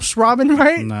 Forrest Gump's Robin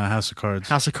Wright? No, House of Cards.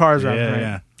 House of Cards Robin Wright.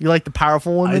 Yeah. You like the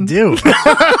powerful woman? I do.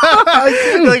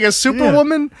 You like a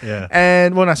superwoman? Yeah.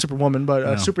 And, well, not superwoman, but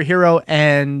a superhero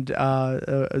and,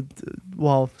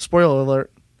 well, spoiler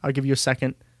alert, I'll give you a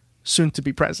second. Soon to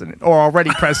be president or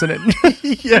already president.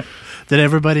 Yeah. Did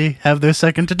everybody have their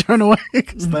second to turn away?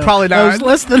 Probably not. That was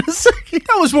less than a second.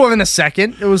 That was more than a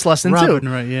second. It was less than Robin, two.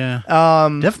 Right, yeah.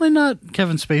 Definitely not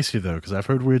Kevin Spacey, though, because I've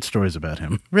heard weird stories about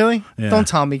him. Really? Yeah. Don't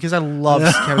tell me, because I love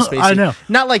Kevin Spacey. I know.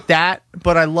 Not like that,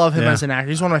 but I love him as an actor.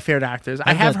 He's one of my favorite actors.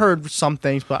 I have heard some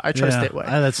things, but I try to stay away.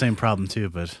 I had that same problem, too,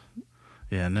 but...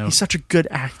 Yeah, no. He's such a good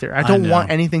actor. I don't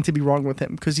want anything to be wrong with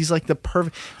him, because he's like the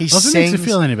perfect... He well, if sings... it makes you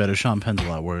feel any better, Sean Penn's a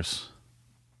lot worse.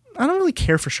 I don't really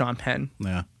care for Sean Penn.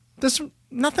 Yeah. There's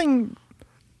nothing...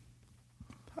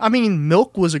 I mean,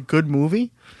 Milk was a good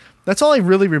movie. That's all I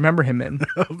really remember him in.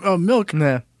 Oh, Milk?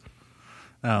 Nah.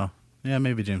 Oh, yeah,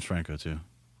 maybe James Franco, too.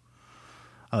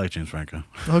 I like James Franco.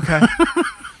 Okay.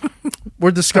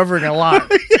 We're discovering a lot.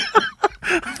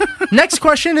 Next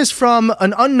question is from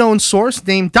an unknown source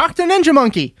named Dr. Ninja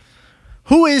Monkey,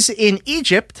 who is in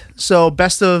Egypt. So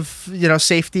best of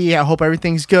safety. I hope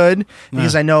everything's good,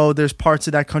 because I know there's parts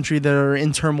of that country that are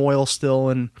in turmoil still,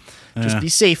 and just be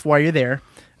safe while you're there.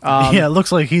 Yeah, it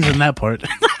looks like he's in that part.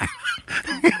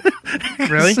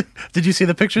 Really? Did you see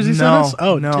the pictures he sent us?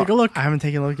 Oh, no. Take a look. I haven't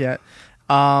taken a look yet.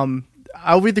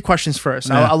 I'll read the questions first.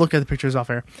 Yeah. I'll look at the pictures off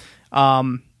air.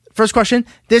 First question.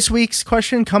 This week's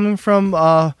question coming from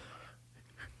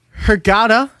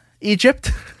Hurghada,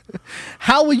 Egypt.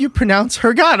 How will you pronounce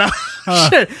Hurghada?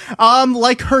 Shit.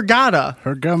 Like Hurghada.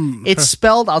 It's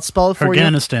spelled, I'll spell it for you.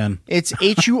 Hurganistan. It's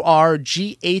Hurghada.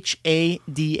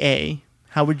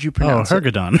 How would you pronounce it?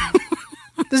 Hurgadon.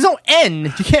 There's no N.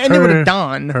 You can't end it with a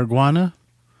Don. Hurguana?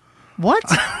 What?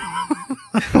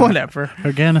 Whatever.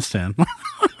 Hurganistan.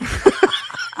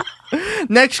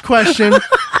 Next question.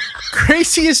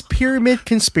 Craziest pyramid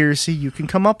conspiracy you can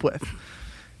come up with.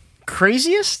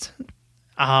 Craziest?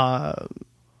 I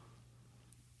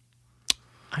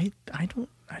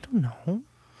don't know.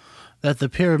 That the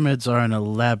pyramids are an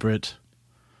elaborate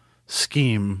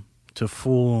scheme to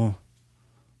fool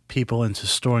people into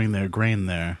storing their grain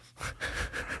there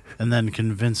and then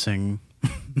convincing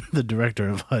the director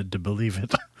of HUD to believe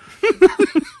it.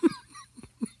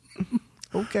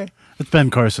 Okay. It's Ben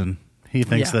Carson. He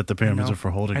thinks that the pyramids are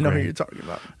for holding grain. I know who you're talking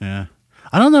about. Yeah.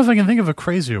 I don't know if I can think of a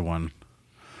crazier one.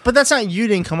 But that's not, you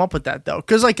didn't come up with that, though.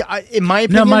 Because, in my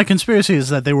opinion... No, my conspiracy is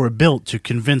that they were built to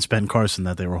convince Ben Carson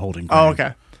that they were holding grain. Oh,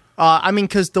 okay. I mean,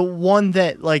 because the one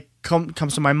that,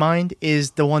 comes to my mind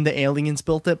is the one that aliens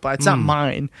built it, but it's not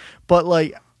mine. But,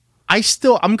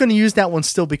 I'm going to use that one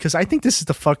still, because I think this is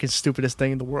the fucking stupidest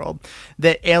thing in the world.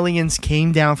 That aliens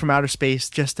came down from outer space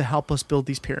just to help us build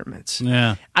these pyramids.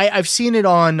 Yeah. I've seen it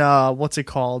on, what's it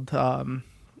called?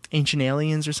 Ancient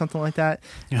Aliens or something like that.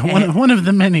 Yeah, one of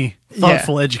the many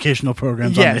thoughtful educational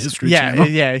programs on the History Channel.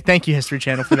 Yeah, thank you, History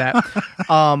Channel, for that.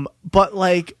 But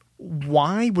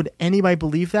why would anybody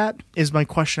believe that is my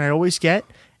question I always get.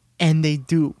 And they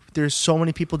do. There's so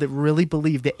many people that really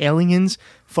believe that aliens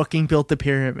fucking built the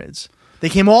pyramids. They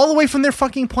came all the way from their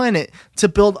fucking planet to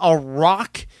build a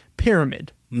rock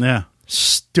pyramid. Yeah.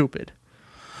 Stupid.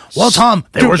 Well, Tom,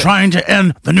 they were trying to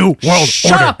end the New World Order.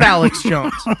 Shut up, Alex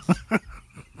Jones.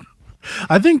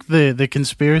 I think the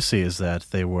conspiracy is that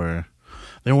they weren't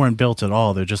built at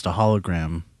all. They're just a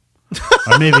hologram,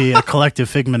 or maybe a collective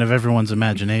figment of everyone's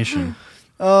imagination.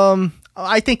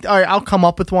 I think. All right, I'll come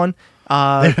up with one.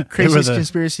 Craziest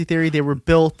conspiracy theory: they were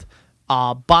built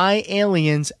by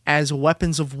aliens as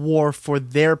weapons of war for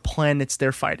their planets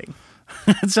they're fighting.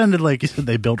 It sounded like you said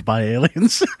they built by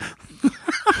aliens.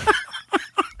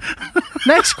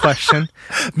 Next question.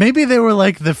 Maybe they were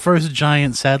like the first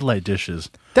giant satellite dishes.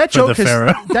 That for the joke has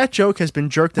Pharaoh. that joke has been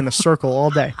jerked in a circle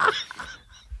all day.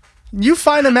 You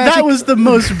find a magic. That was the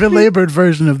most belabored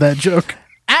version of that joke.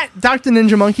 At Dr.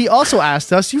 Ninja Monkey also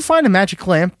asked us, you find a magic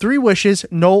lamp, 3 wishes,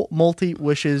 no multi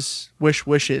wishes,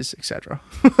 wishes, etc.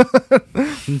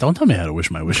 Don't tell me how to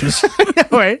wish my wishes.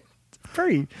 Right?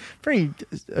 Very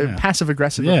passive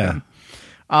aggressive. Yeah.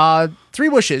 Of them. 3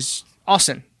 wishes.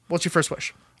 Austin, what's your first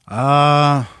wish?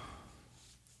 I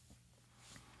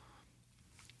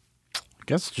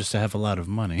guess just to have a lot of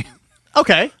money.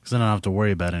 Okay. Because then I don't have to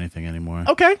worry about anything anymore.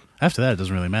 Okay. After that, it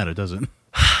doesn't really matter, does it?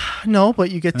 No, but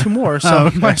you get 2 more, so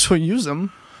you might as well use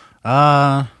them.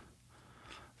 That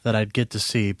I'd get to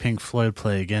see Pink Floyd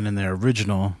play again in their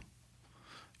original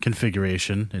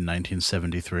configuration in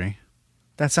 1973.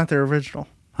 That's not their original.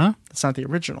 Huh? That's not the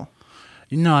original.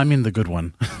 No, I mean the good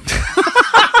one.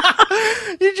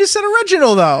 You just said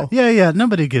original, though. Yeah.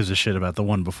 Nobody gives a shit about the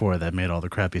one before that made all the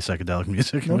crappy psychedelic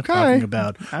music. We're Okay. talking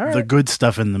about All right. the good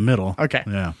stuff in the middle. Okay.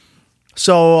 Yeah.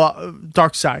 So,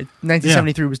 Dark Side.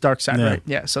 1973 was Dark Side, right?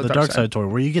 Yeah, so the Dark Side tour,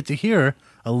 where you get to hear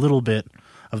a little bit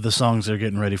of the songs they're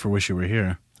getting ready for Wish You Were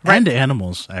Here. Right. And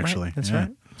Animals, actually. Right. That's Yeah.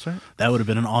 right. That's right. That would have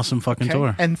been an awesome fucking Okay.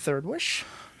 tour. And third wish?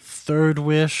 Third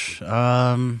wish,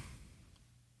 what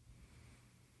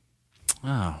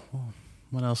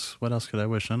else could I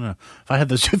wish? I don't know. If I had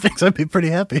those 2 things, I'd be pretty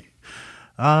happy.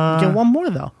 You get 1 more,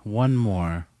 though. 1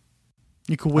 more.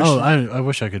 You could wish. Oh, I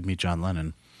wish I could meet John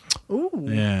Lennon. Ooh.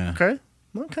 Yeah. Okay.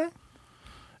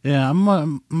 Yeah,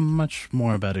 I'm much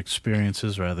more about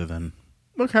experiences rather than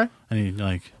Okay. any,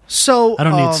 like... So, I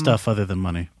don't need stuff other than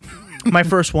money. My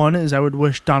first one is I would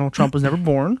wish Donald Trump was never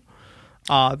born.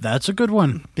 That's a good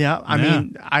one. Yeah, I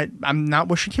mean, I'm not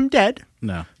wishing him dead.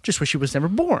 No. Just wish he was never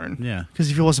born. Yeah. Because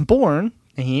if he wasn't born,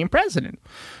 then he ain't president.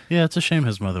 Yeah, it's a shame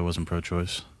his mother wasn't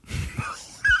pro-choice.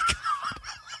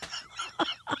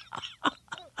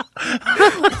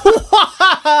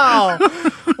 Wow.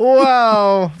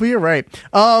 Wow. Well, you're right.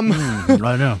 I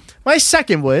know. My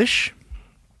second wish,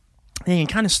 and you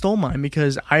kind of stole mine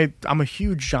because I'm a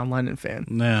huge John Lennon fan.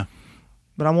 Yeah.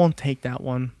 But I won't take that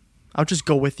one. I'll just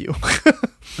go with you.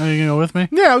 Are you going to go with me?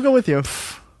 Yeah, I'll go with you.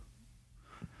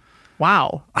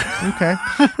 Wow. Okay.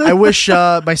 I wish,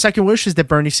 my second wish is that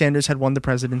Bernie Sanders had won the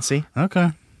presidency.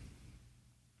 Okay.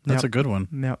 That's Yep. a good one.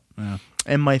 Yep. Yeah.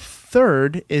 And my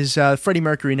third is Freddie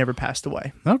Mercury never passed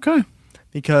away. Okay.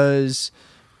 Because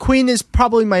Queen is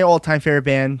probably my all-time favorite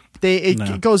band.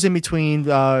 It goes in between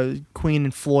Queen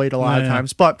and Floyd a lot of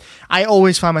times. But I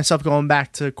always find myself going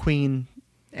back to Queen,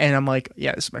 and I'm like,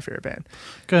 yeah, this is my favorite band.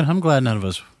 Good. I'm glad none of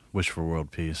us wish for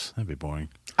world peace. That'd be boring.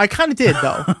 I kind of did,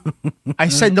 though. I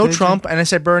said no Trump, and I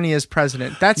said Bernie as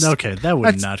president. That's okay. That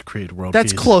would not create world peace.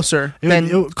 That's closer than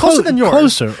yours.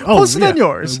 Closer. Oh, closer than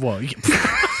yours. Well,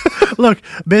 look,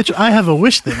 bitch, I have a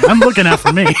wish thing. I'm looking out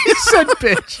for me. You said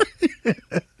bitch.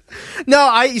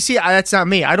 No, you see, that's not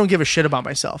me. I don't give a shit about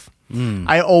myself.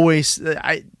 I always,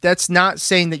 that's not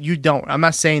saying that you don't. I'm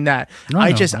not saying that.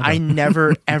 I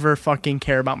never ever fucking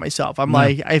care about myself. I'm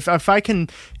like, if I can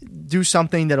do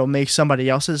something that'll make somebody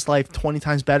else's life 20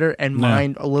 times better and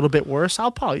mine a little bit worse,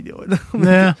 I'll probably do it.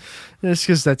 Yeah. Just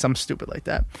because I'm stupid like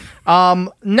that.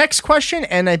 Next question,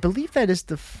 and I believe that is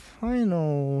the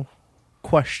final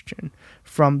question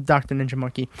from Dr. Ninja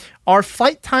Monkey. Are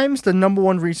flight times the number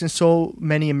one reason so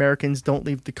many Americans don't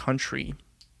leave the country?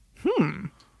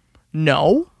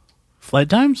 No. Flight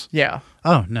times? Yeah.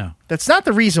 Oh, no. That's not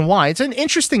the reason why. It's an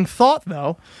interesting thought,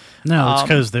 though. No, it's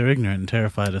because they're ignorant and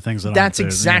terrified of things that That's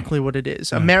aren't exactly what it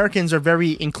is. Americans are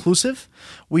very inclusive.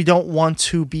 We don't want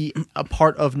to be a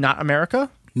part of Not America.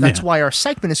 That's why our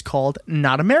segment is called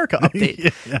Not America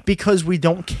Update, because we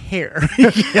don't care.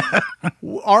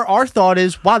 Our thought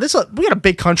is, wow, we got a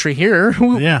big country here.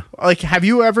 Yeah. Like, have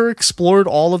you ever explored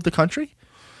all of the country?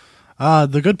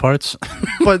 The good parts.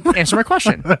 But answer my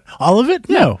question. All of it?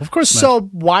 No, of course not. So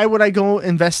why would I go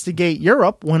investigate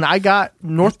Europe when I got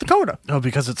North Dakota? Oh,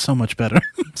 because it's so much better.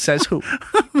 Says who?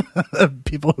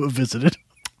 People who have visited.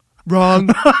 Wrong.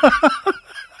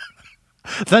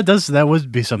 That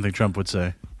would be something Trump would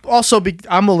say. Also,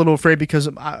 I'm a little afraid because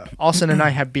Austin and I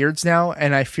have beards now,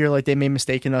 and I feel like they may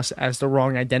mistaken us as the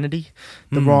wrong identity,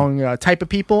 the wrong type of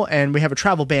people, and we have a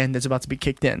travel ban that's about to be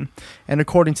kicked in. And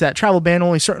according to that travel ban,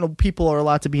 only certain people are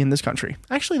allowed to be in this country.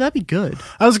 Actually, that'd be good.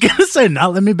 I was going to say,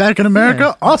 not let me back in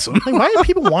America? Yeah. Awesome. Like, why do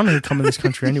people want to come in this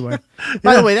country anyway?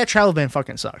 By the way, that travel ban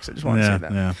fucking sucks. I just want to say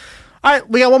that. Yeah. All right,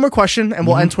 we got one more question, and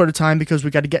we'll end Twitter time because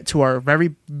we got to get to our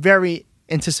very, very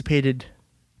anticipated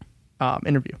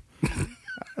interview.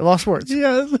 I lost words.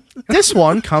 Yes. This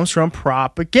one comes from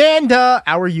Propaganda,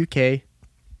 our UK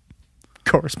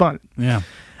correspondent. Yeah.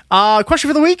 Question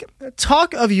for the week.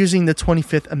 Talk of using the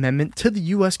 25th Amendment to the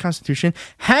U.S. Constitution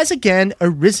has again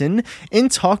arisen in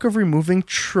talk of removing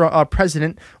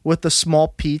President with the small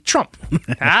p, Trump.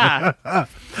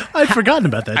 I'd forgotten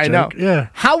about that joke. I know. Yeah.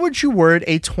 How would you word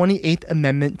a 28th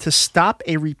Amendment to stop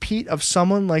a repeat of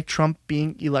someone like Trump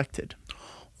being elected?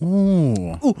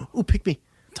 Ooh. Ooh, pick me.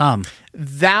 Tom.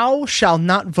 Thou shalt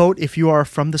not vote if you are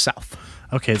from the South.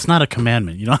 Okay, it's not a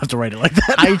commandment. You don't have to write it like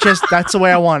that. That's the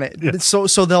way I want it. Yeah.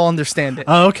 So they'll understand it.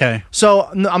 Oh, okay. So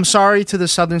I'm sorry to the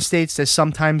southern states that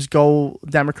sometimes go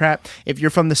Democrat. If you're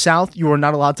from the South, you are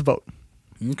not allowed to vote.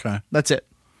 Okay. That's it.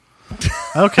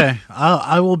 Okay.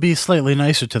 I will be slightly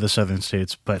nicer to the southern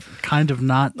states, but kind of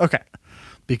not. Okay.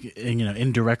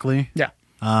 Indirectly. Yeah.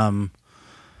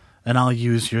 And I'll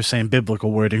use your same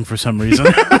biblical wording for some reason.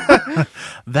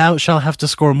 Thou shalt have to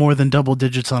score more than double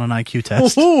digits on an IQ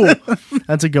test. Ooh,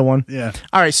 that's a good one. Yeah.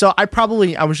 All right. So I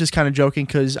was just kind of joking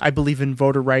because I believe in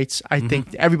voter rights. I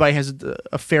think everybody has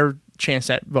a fair chance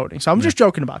at voting. So I'm just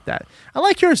joking about that. I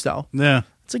like yours though. Yeah.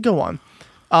 It's a good one.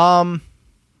 Damn.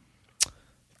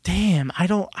 I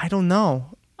don't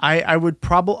know. I would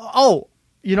probably. Oh,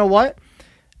 you know what?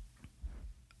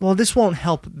 Well, this won't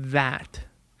help that.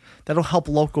 That'll help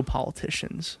local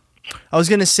politicians. I was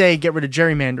going to say get rid of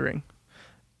gerrymandering,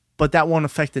 but that won't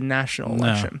affect the national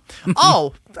election.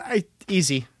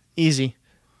 Easy.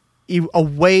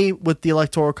 Away with the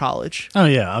Electoral College. Oh,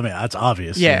 yeah. I mean, that's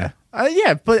obvious. Yeah.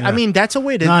 But I mean, that's a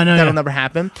way that'll never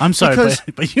happen. I'm sorry,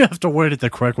 but you have to word it the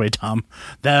correct way, Tom.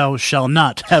 Thou shall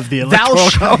not have the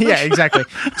Electoral College. Yeah, exactly.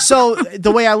 So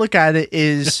the way I look at it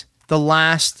is... The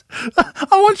last... I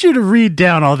want you to read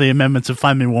down all the amendments and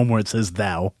find me one where it says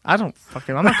thou. I'm not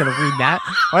going to read that.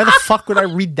 Why the fuck would I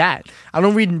read that? I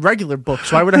don't read regular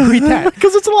books. Why would I read that?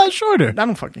 Because it's a lot shorter. I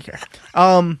don't fucking care.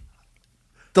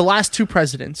 The last two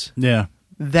presidents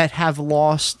that have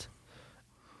lost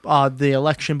the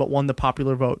election but won the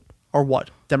popular vote are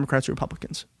what? Democrats or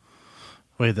Republicans?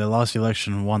 Wait, they lost the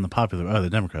election and won the popular... Oh, the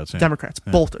Democrats. Yeah. Democrats.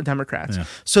 Yeah. Both are Democrats. Yeah.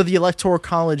 So the Electoral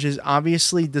College is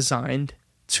obviously designed...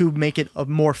 to make it a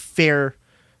more fair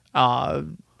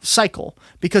cycle.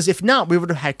 Because if not, we would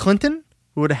have had Clinton,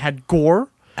 we would have had Gore.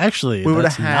 Actually,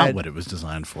 that's not what it was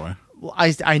designed for. Well,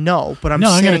 I know, but I'm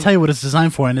going to tell you what it's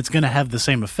designed for, and it's going to have the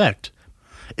same effect.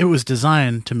 It was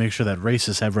designed to make sure that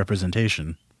races have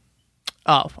representation.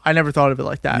 Oh, I never thought of it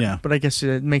like that. Yeah. But I guess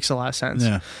it makes a lot of sense.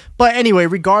 Yeah. But anyway,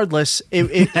 regardless,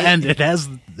 it has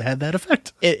had that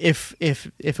effect. If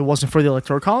it wasn't for the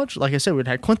Electoral College, like I said, we'd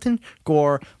had Clinton,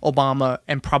 Gore, Obama,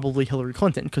 and probably Hillary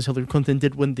Clinton, because Hillary Clinton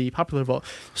did win the popular vote.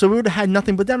 So we would have had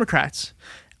nothing but Democrats.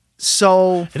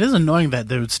 So it is annoying that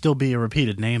there would still be a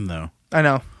repeated name, though. I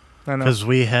know. Because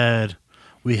we had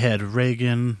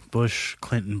Reagan, Bush,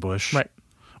 Clinton, Bush. Right.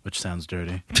 Which sounds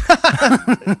dirty.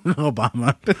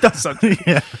 Obama. It does sound dirty.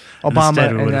 Yeah. Obama.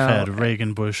 Instead, we would have had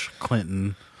Reagan, Bush,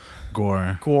 Clinton,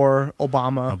 Gore,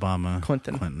 Obama,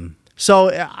 Clinton.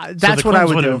 So that's so what I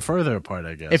would do. Have further apart,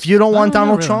 I guess. If you don't want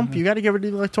Donald Trump, you got to get rid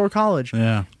of the Electoral College.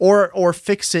 Yeah. Or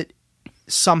fix it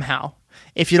somehow.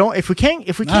 If we can't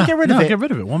get rid of it, get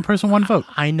rid of it. One person, one vote.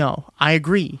 I know. I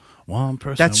agree. One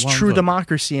person. That's one true vote.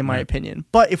 democracy, in my opinion.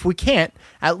 But if we can't,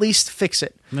 at least fix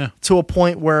it to a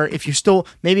point where if you still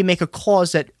maybe make a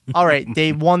clause that, all right,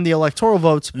 they won the electoral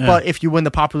votes, but if you win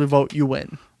the popular vote, you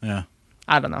win. Yeah.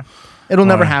 I don't know. It'll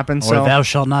never happen. Or So thou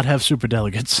shalt not have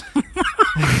superdelegates.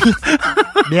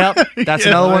 Yep, that's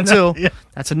another one too. Yeah.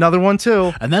 That's another one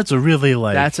too. And that's a really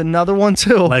that's another one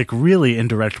too. Like really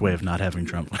indirect way of not having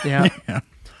Trump. Yeah.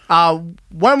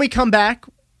 When we come back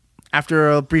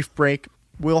after a brief break,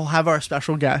 we'll have our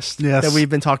special guest that we've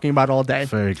been talking about all day.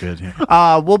 Very good.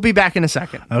 Yeah. We'll be back in a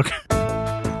second. Okay.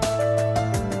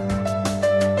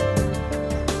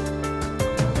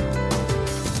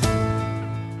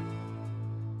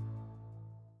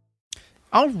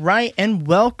 All right, and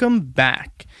welcome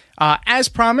back. As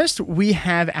promised, we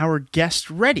have our guest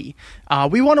ready.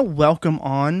 We want to welcome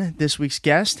on this week's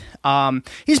guest.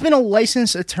 He's been a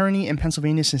licensed attorney in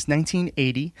Pennsylvania since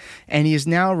 1980, and he is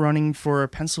now running for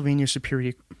Pennsylvania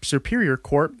Superior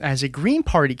Court as a Green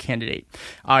Party candidate.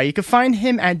 You can find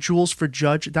him at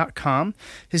julesforjudge.com.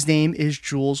 His name is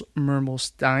Jules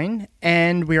Mermelstein,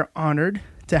 and we are honored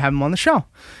to have him on the show.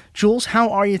 Jules, how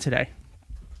are you today?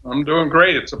 I'm doing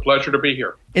great. It's a pleasure to be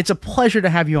here. It's a pleasure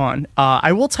to have you on.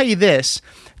 I will tell you this.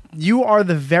 You are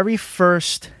the very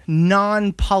first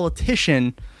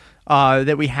non-politician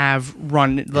that we have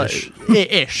run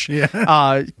ish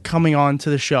Yeah. coming on to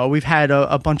the show. We've had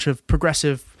a bunch of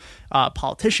progressive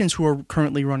politicians who are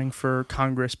currently running for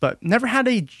Congress, but never had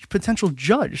a potential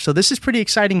judge. So this is pretty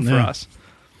exciting for us.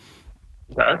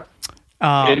 Okay.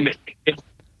 I'm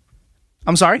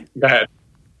sorry? Go ahead.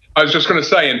 I was just going to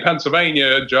say, in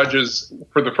Pennsylvania, judges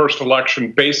for the first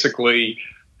election basically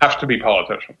have to be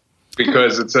politicians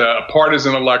because it's a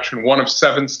partisan election, one of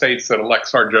 7 states that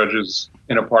elects our judges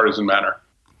in a partisan manner.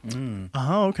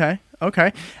 Oh, okay.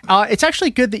 It's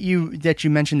actually good that you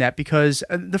mentioned that, because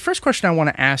the first question I want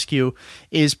to ask you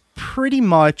is pretty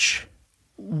much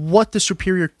what the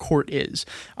Superior Court is.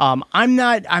 I'm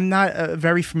not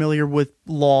very familiar with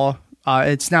law.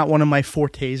 It's not one of my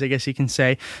fortes, I guess you can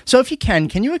say. So if you can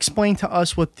you explain to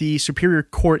us what the Superior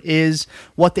Court is,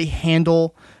 what they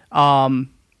handle, and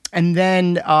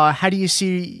then how do you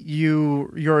see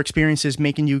your experiences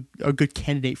making you a good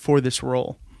candidate for this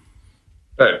role?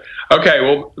 Okay,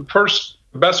 well, first,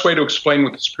 the best way to explain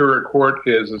what the Superior Court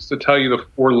is to tell you the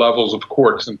 4 levels of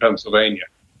courts in Pennsylvania.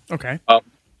 Okay.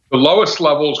 The lowest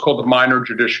level is called the minor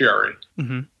judiciary.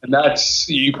 And that's,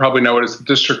 you probably know it as the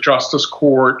District Justice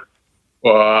Court,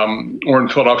 or in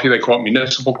Philadelphia, they call it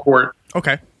municipal court.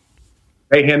 Okay.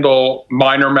 They handle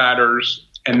minor matters.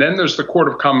 And then there's the Court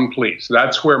of Common Pleas.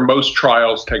 That's where most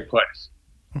trials take place.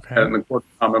 Okay. And the Court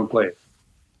of Common Pleas.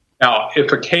 Now,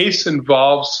 if a case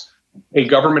involves a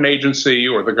government agency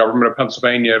or the government of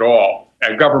Pennsylvania at all,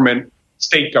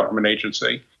 state government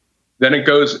agency, then it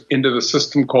goes into the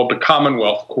system called the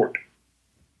Commonwealth Court.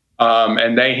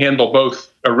 And they handle both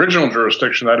original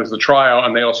jurisdiction, that is the trial,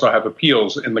 and they also have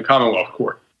appeals in the Commonwealth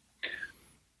Court.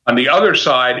 On the other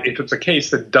side, if it's a case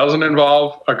that doesn't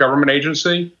involve a government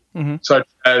agency, such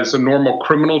as a normal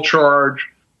criminal charge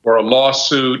or a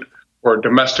lawsuit or a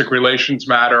domestic relations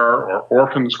matter or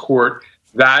orphans court,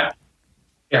 that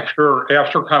after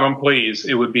common pleas,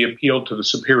 it would be appealed to the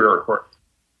Superior Court.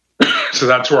 So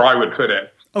that's where I would fit in.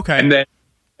 Okay. And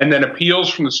then appeals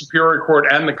from the Superior Court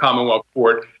and the Commonwealth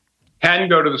Court can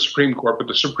go to the Supreme Court, but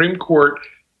the Supreme Court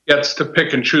gets to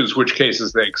pick and choose which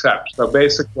cases they accept. So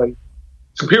basically,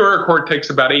 Superior Court has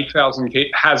about 8,000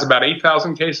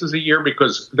 cases a year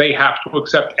because they have to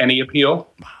accept any appeal.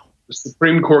 Wow. The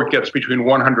Supreme Court gets between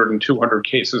 100 and 200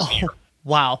 cases a year.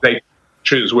 Wow. They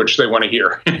choose which they want to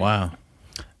hear. Wow.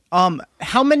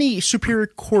 How many Superior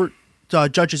Court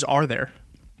judges are there?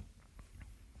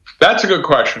 That's a good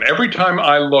question. Every time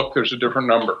I look, there's a different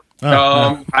number.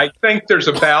 I think there's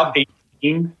about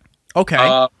 18.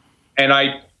 Okay. And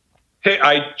I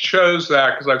chose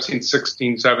that because I've seen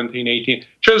 16, 17, 18.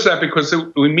 Chose that because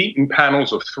we meet in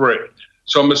panels of 3.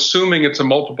 So I'm assuming it's a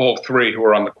multiple of 3 who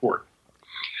are on the court.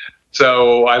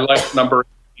 So I like number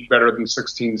 18 better than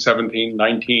 16, 17,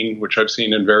 19, which I've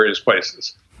seen in various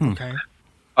places. Okay.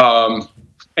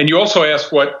 And you also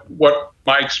asked what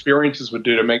my experiences would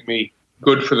do to make me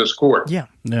good for this court. Yeah.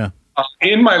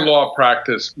 In my law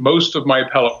practice, most of my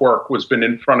appellate work was been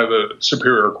in front of the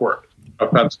Superior Court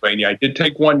of Pennsylvania. I did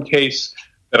take one case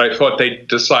that I thought they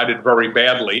decided very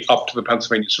badly up to the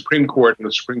Pennsylvania Supreme Court, and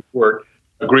the Supreme Court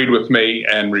agreed with me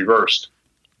and reversed.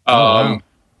 Wow.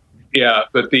 Yeah,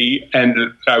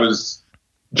 and I was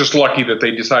just lucky that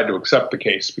they decided to accept the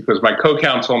case because my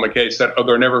co-counsel on the case said, "Oh,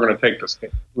 they're never going to take this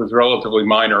case." It was a relatively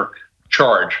minor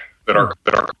charge that our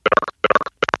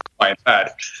clients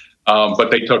had,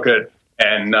 but they took it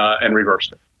and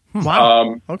reversed it.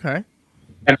 Wow. Okay.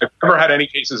 And I've never had any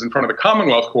cases in front of the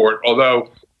Commonwealth Court, although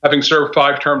having served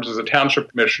 5 terms as a township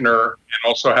commissioner and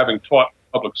also having taught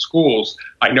public schools,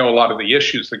 I know a lot of the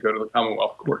issues that go to the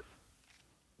Commonwealth Court.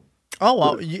 Oh,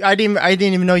 well, I didn't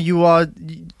even know you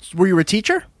were you a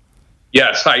teacher?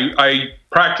 Yes, I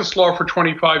practiced law for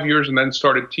 25 years and then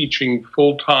started teaching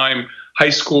full-time high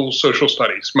school social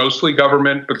studies, mostly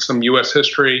government, but some U.S.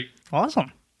 history.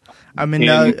 Awesome. I'm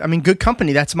in good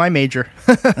company. That's my major.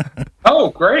 Oh,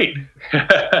 great.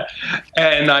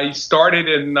 And I started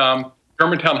in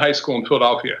Germantown High School in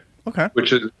Philadelphia, okay,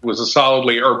 which was a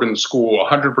solidly urban school.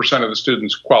 100% of the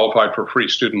students qualified for free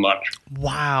student lunch.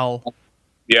 Wow.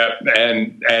 Yeah,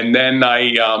 and then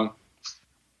the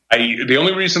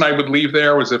only reason I would leave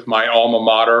there was if my alma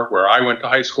mater, where I went to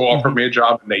high school, offered me a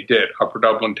job, and they did, Upper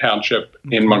Dublin Township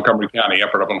in Montgomery County,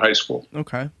 Upper Dublin High School.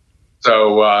 Okay.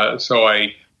 So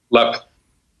I left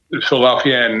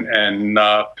Philadelphia and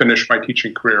finished my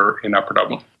teaching career in Upper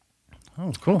Dublin.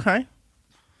 Oh, cool. Okay.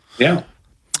 Yeah.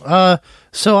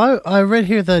 So I read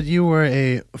here that you were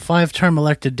a 5-term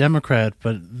elected Democrat,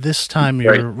 but this time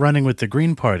you're running with the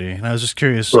Green Party. And I was just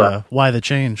curious why the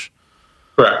change.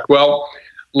 Correct. Well,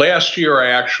 last year I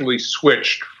actually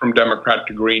switched from Democrat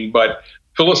to Green, but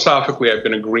philosophically I've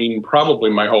been a Green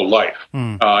probably my whole life,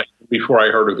 before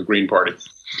I heard of the Green Party.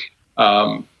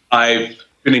 I've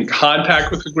been in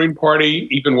contact with the Green Party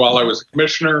even while I was a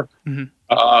commissioner.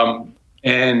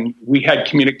 And we had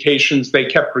communications. They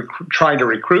kept trying to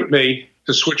recruit me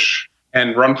to switch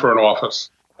and run for an office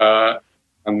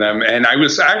on them. And I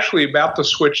was actually about to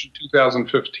switch in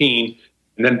 2015.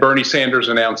 And then Bernie Sanders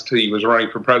announced he was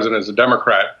running for president as a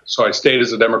Democrat. So I stayed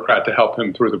as a Democrat to help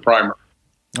him through the primary.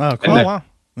 Oh, cool. Wow.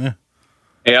 Yeah.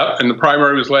 Yeah, and the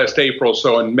primary was last April.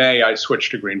 So in May, I switched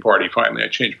to Green Party. Finally, I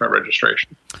changed my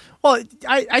registration. Well,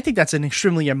 I think that's an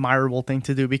extremely admirable thing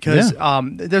to do because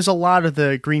there's a lot of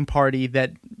the Green Party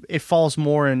that it falls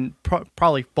more in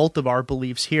probably both of our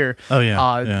beliefs here. Oh,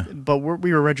 yeah. But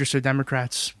we were registered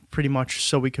Democrats pretty much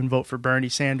so we can vote for Bernie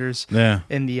Sanders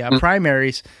in the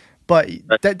primaries. But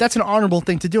that's an honorable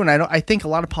thing to do, and I think a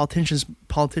lot of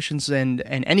politicians and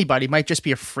anybody might just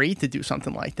be afraid to do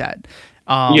something like that.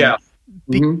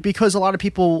 Because a lot of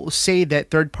people say that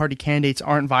third-party candidates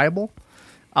aren't viable.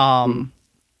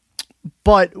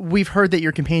 But we've heard that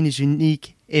your campaign is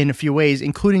unique in a few ways,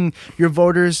 including your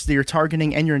voters that you're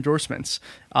targeting and your endorsements.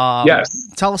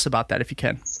 Yes. Tell us about that if you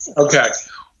can. Okay.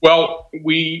 Well,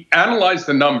 we analyzed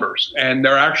the numbers, and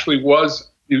there actually was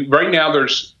right now. There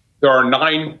are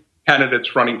 9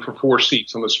 candidates running for 4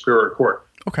 seats on the Superior Court.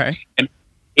 Okay. And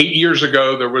 8 years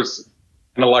ago, there was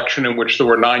an election in which there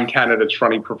were 9 candidates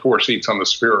running for 4 seats on the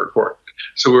Superior Court.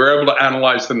 So we were able to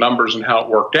analyze the numbers and how it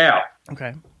worked out.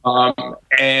 Okay.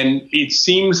 And it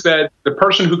seems that the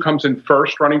person who comes in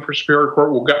first running for Superior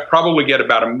Court will probably get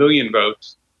about 1 million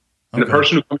votes. And the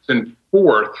person who comes in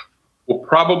fourth will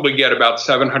probably get about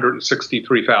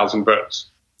 763,000 votes.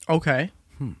 Okay.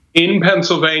 In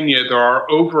Pennsylvania, there are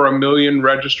over 1 million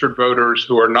registered voters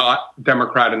who are not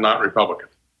Democrat and not Republican.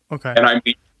 Okay. And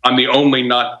I'm the only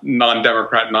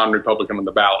non-Democrat, non-Republican on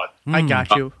the ballot. I got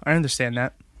you. I understand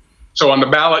that. So on the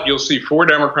ballot, you'll see 4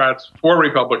 Democrats, 4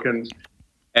 Republicans.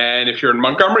 And if you're in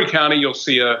Montgomery County, you'll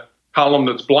see a column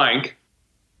that's blank.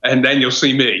 And then you'll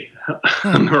see me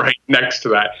right next to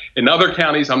that. In other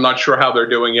counties, I'm not sure how they're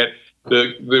doing it.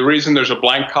 The reason there's a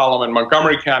blank column in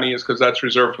Montgomery County is because that's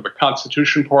reserved for the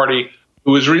Constitution Party,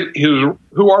 who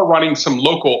are running some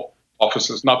local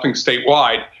offices, nothing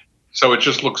statewide. So it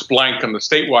just looks blank on the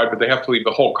statewide, but they have to leave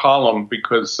the whole column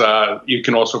because you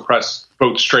can also press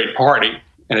vote straight party,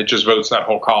 and it just votes that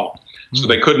whole column. So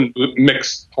they couldn't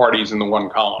mix parties in the one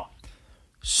column.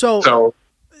 So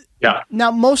yeah. Now,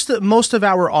 most of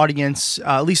our audience,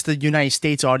 at least the United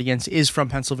States audience, is from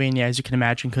Pennsylvania, as you can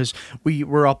imagine, because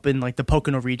we're up in like the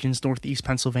Pocono regions, northeast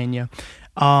Pennsylvania.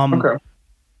 Okay.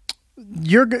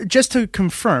 You're just to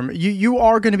confirm, you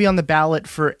are going to be on the ballot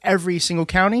for every single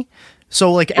county.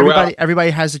 So like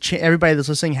everybody that's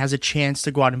listening has a chance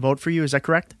to go out and vote for you. Is that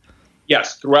correct?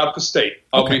 Yes, throughout the state.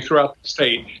 I'll be throughout the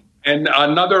state. And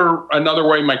another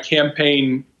way my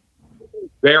campaign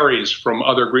varies from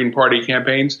other Green Party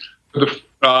campaigns. For the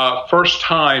first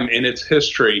time in its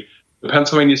history, the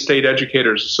Pennsylvania State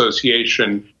Educators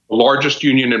Association, the largest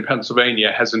union in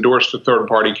Pennsylvania, has endorsed a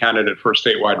third-party candidate for a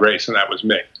statewide race, and that was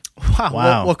me.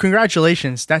 Wow. Well,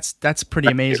 congratulations. That's pretty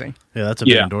amazing. Yeah, that's a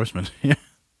big endorsement.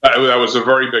 That was a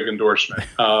very big endorsement.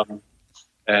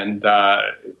 And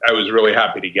I was really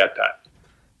happy to get that.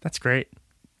 That's great.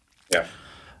 Yeah.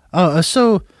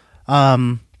 So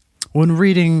when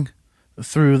reading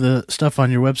through the stuff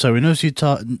on your website, we noticed you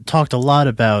talked a lot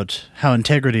about how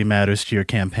integrity matters to your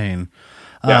campaign.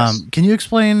 Yes. Can you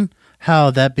explain how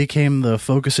that became the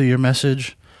focus of your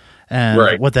message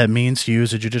and what that means to you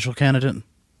as a judicial candidate?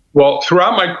 Well,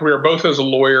 throughout my career, both as a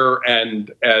lawyer and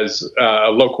as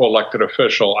a local elected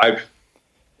official, I've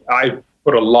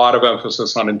put a lot of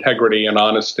emphasis on integrity and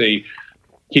honesty,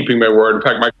 keeping my word. In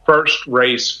fact, my first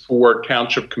race for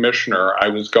township commissioner, I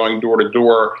was going door to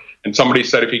door, and somebody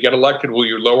said, if you get elected, will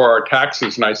you lower our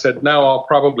taxes? And I said, no, I'll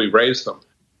probably raise them.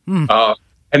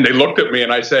 And they looked at me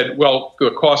and I said, well,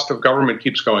 the cost of government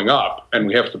keeps going up and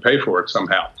we have to pay for it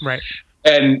somehow. Right.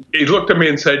 And he looked at me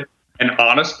and said, an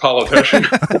honest politician?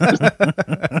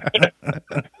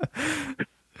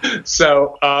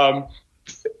 So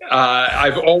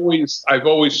I've always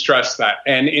stressed that.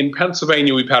 And in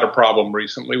Pennsylvania, we've had a problem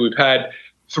recently. We've had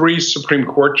 3 Supreme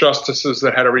Court justices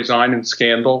that had to resign in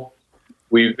scandal.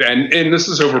 And this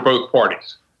is over both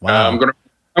parties. Wow. I'm going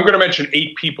to mention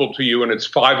 8 people to you, and it's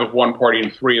 5 of one party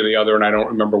and 3 of the other, and I don't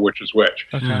remember which is which.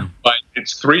 Okay. But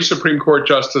it's 3 Supreme Court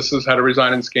justices had to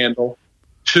resign in scandal.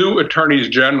 2 attorneys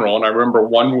general, and I remember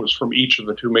one was from each of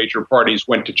the 2 major parties,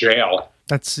 went to jail.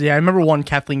 I remember one,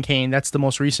 Kathleen Kane. That's the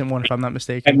most recent one, if I'm not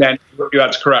mistaken. And then,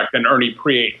 that's correct, and Ernie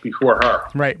Priate before her.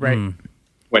 Right.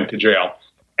 Went to jail.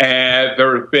 And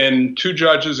there have been 2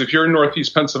 judges. If you're in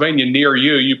Northeast Pennsylvania near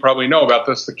you, you probably know about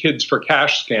this, the Kids for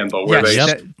Cash scandal. Where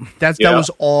that was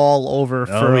all over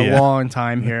for a long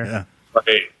time here. Yeah.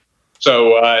 Right.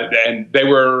 So, and they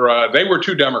were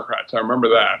 2 Democrats. I remember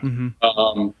that.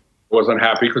 Mm-hmm. Wasn't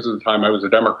happy because at the time I was a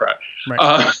Democrat.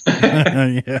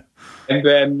 Right. Yeah. And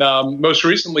then most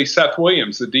recently, Seth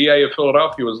Williams, the DA of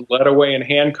Philadelphia, was led away in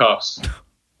handcuffs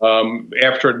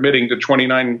after admitting to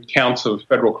 29 counts of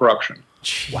federal corruption.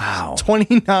 Wow.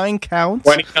 29 counts?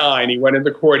 29. He went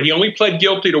into court. He only pled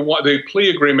guilty to 1. The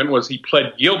plea agreement was he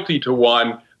pled guilty to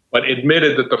 1, but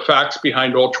admitted that the facts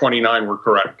behind all 29 were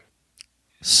correct.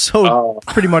 So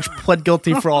pretty much pled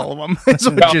guilty for all of them. That's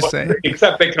what you're saying.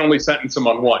 Except they can only sentence him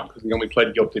on 1 because he only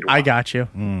pled guilty to 1. I got you.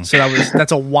 So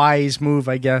that's a wise move,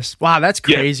 I guess. Wow, that's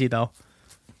crazy though.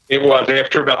 It was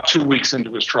after about 2 weeks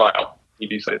into his trial, he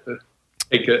decided to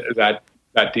take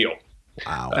that deal.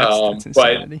 Wow, that's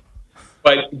insanity.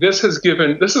 But this has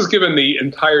given the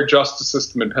entire justice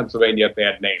system in Pennsylvania a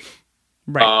bad name.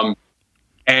 Right.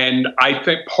 And I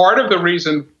think part of the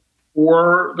reason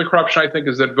for the corruption, I think,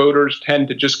 is that voters tend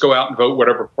to just go out and vote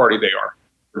whatever party they are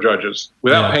for judges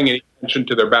without paying any attention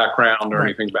to their background or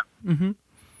anything about it.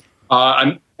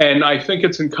 Mm-hmm. And I think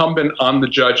it's incumbent on the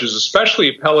judges,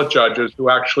 especially appellate judges who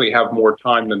actually have more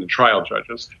time than the trial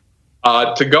judges,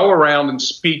 to go around and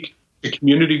speak to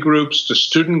community groups, to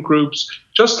student groups,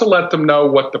 just to let them know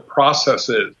what the process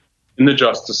is in the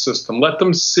justice system. Let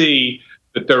them see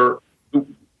that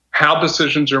how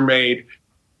decisions are made,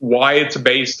 why it's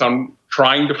based on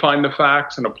trying to find the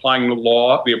facts and applying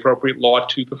the appropriate law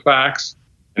to the facts.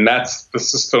 And that's the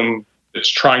system that's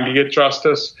trying to get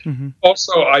justice. Mm-hmm.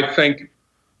 Also, I think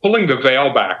pulling the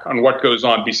veil back on what goes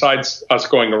on, besides us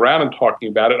going around and talking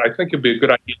about it, I think it'd be a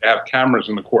good idea to have cameras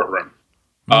in the courtroom,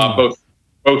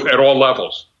 both at all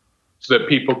levels, so that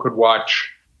people could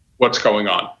watch what's going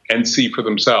on and see for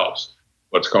themselves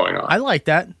what's going on. I like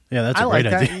that. Yeah, that's a great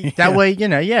idea. That way,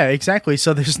 exactly.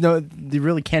 So you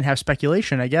really can't have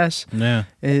speculation, I guess. Yeah.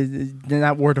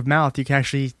 Not word of mouth. You can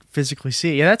actually physically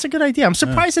see. Yeah, that's a good idea. I'm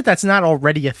surprised that that's not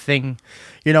already a thing.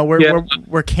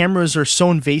 Where cameras are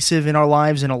so invasive in our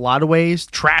lives in a lot of ways,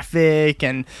 traffic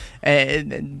and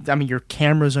I mean, your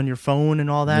cameras on your phone and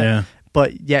all that. Yeah.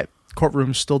 But yet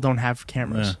courtrooms still don't have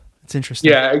cameras. Yeah. It's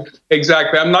interesting. Yeah,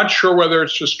 exactly. I'm not sure whether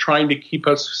it's just trying to keep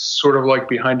us sort of like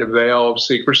behind a veil of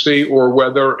secrecy, or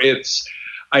whether it's,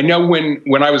 I know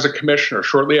when I was a commissioner,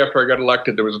 shortly after I got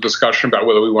elected, there was a discussion about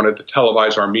whether we wanted to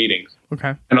televise our meetings.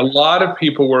 Okay. And a lot of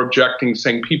people were objecting,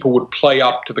 saying people would play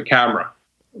up to the camera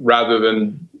rather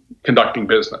than conducting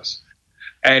business.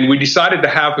 And we decided to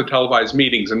have the televised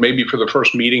meetings, and maybe for the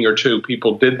first meeting or 2,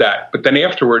 people did that. But then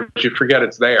afterwards, you forget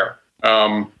it's there.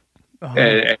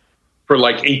 And for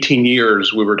like 18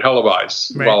 years, we were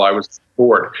televised while I was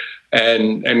board,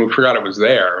 and we forgot it was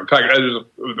there. In fact,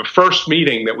 the first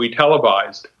meeting that we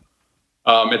televised,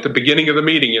 at the beginning of the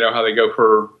meeting, you know how they go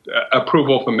for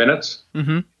approval of the minutes?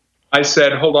 Mm-hmm. I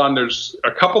said, hold on, there's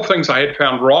a couple things I had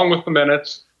found wrong with the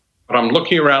minutes, but I'm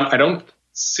looking around. I don't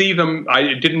see them.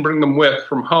 I didn't bring them with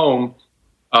from home.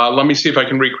 Let me see if I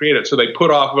can recreate it. So they put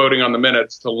off voting on the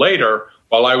minutes till later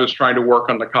while I was trying to work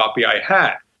on the copy I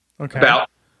had. Okay. About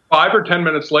 5 or 10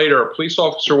 minutes later, a police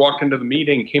officer walked into the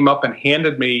meeting, came up and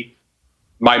handed me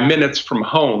my minutes from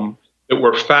home that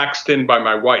were faxed in by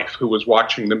my wife, who was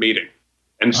watching the meeting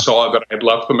and saw that I had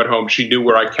left them at home. She knew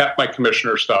where I kept my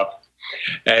commissioner stuff.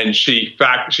 And she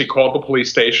called the police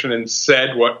station and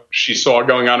said what she saw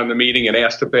going on in the meeting and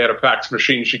asked if they had a fax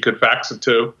machine she could fax it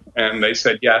to. And they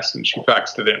said yes, and she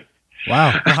faxed it in.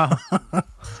 Wow.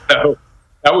 So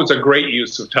that was a great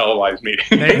use of televised meetings.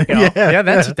 There you go. Yeah,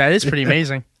 that is pretty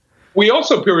amazing. We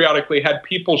also periodically had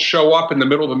people show up in the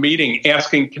middle of the meeting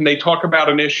asking, can they talk about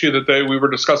an issue that we were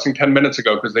discussing 10 minutes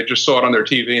ago because they just saw it on their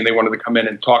TV and they wanted to come in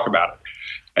and talk about it.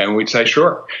 And we'd say,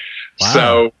 sure.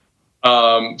 Wow.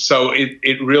 So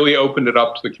it really opened it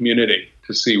up to the community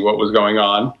to see what was going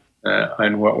on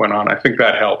and what went on. I think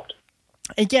that helped.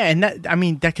 Yeah, and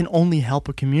that can only help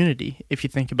a community if you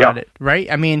think about it,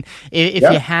 right? I mean, if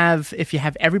you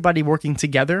have everybody working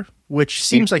together, which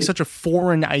seems like such a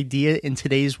foreign idea in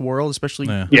today's world, especially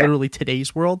literally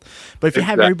today's world. But if you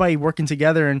have everybody working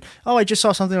together, and I just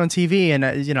saw something on TV, and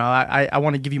I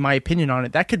want to give you my opinion on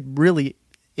it, that could really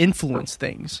influence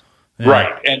things. Yeah.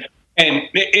 Right, and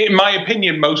in my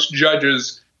opinion, most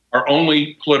judges are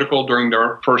only political during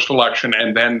their first election,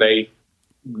 and then they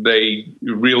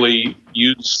really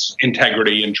use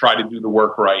integrity and try to do the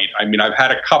work right. I mean, I've had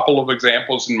a couple of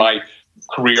examples in my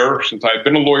career since I've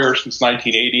been a lawyer since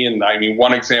 1980. And I mean,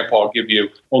 one example I'll give you,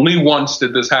 only once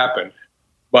did this happen,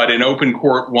 but in open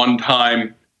court one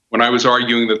time, when I was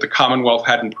arguing that the Commonwealth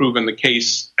hadn't proven the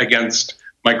case against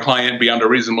my client beyond a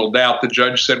reasonable doubt, the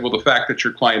judge said, well, the fact that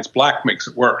your client's black makes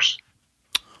it worse.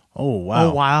 Oh, wow.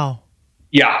 Oh, wow.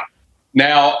 Yeah.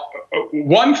 Now,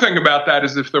 one thing about that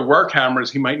is if there were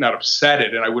cameras, he might not have said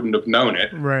it and I wouldn't have known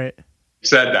it. Right. He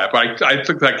said that, but I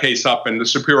took that case up and the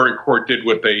Superior Court did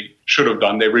what they should have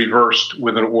done. They reversed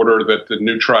with an order that the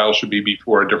new trial should be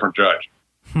before a different judge.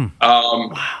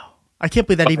 Wow. I can't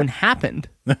believe that even happened.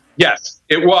 Yes,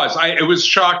 it was. It was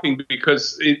shocking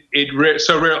because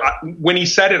when he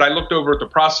said it, I looked over at the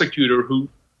prosecutor who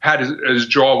had his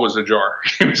jaw was ajar.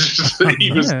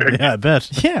 Yeah, I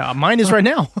bet. Yeah, mine is right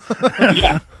now.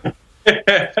 Yeah.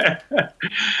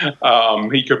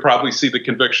 He could probably see the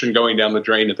conviction going down the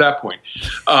drain at that point.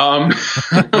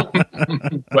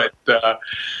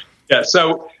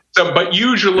 But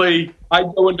usually I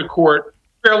go into court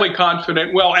fairly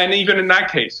confident. Well, and even in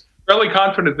that case, fairly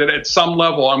confident that at some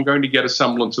level I'm going to get a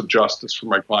semblance of justice for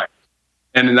my client.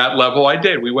 And in that level, I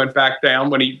did. We went back down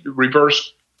when he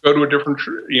reversed, go to a different,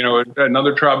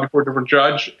 another trial before a different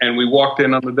judge, and we walked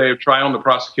in on the day of trial, and the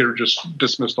prosecutor just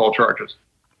dismissed all charges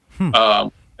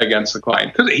against the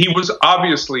client because he was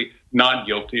obviously not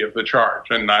guilty of the charge.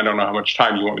 And I don't know how much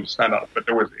time you want me to spend on it, but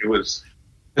it was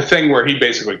the thing where he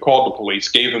basically called the police,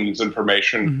 gave them this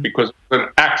information because it was an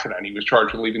accident. He was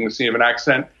charged with leaving the scene of an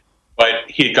accident, but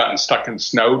he had gotten stuck in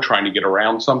snow trying to get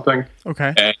around something.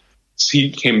 Okay. And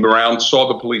he came around, saw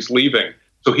the police leaving.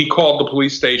 So he called the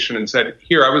police station and said,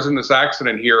 here, I was in this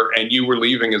accident here, and you were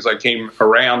leaving as I came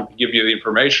around to give you the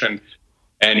information.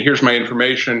 And here's my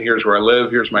information. Here's where I live.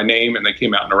 Here's my name. And they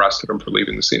came out and arrested him for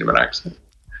leaving the scene of an accident.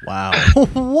 Wow.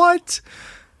 What?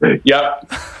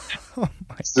 Yep.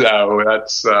 So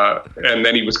that's, and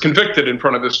then he was convicted in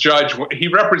front of this judge. He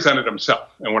represented himself.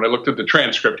 And when I looked at the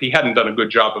transcript, he hadn't done a good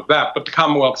job of that. But the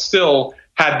Commonwealth still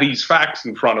had these facts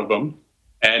in front of him.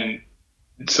 And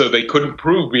so they couldn't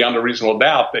prove beyond a reasonable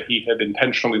doubt that he had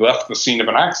intentionally left the scene of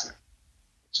an accident.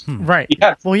 Right.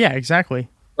 Well, yeah, exactly.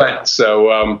 But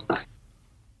so,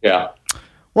 yeah.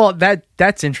 Well,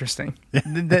 that's interesting.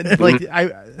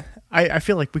 I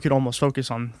feel like we could almost focus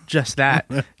on just that.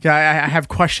 I have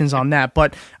questions on that,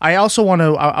 but I also want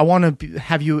to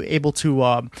have you able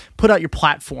to put out your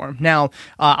platform. Now,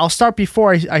 I'll start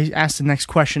before I ask the next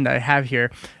question that I have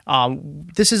here.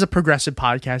 This is a progressive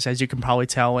podcast, as you can probably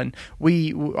tell, and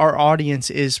our audience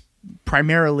is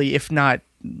primarily, if not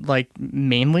like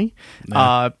mainly,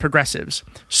 progressives.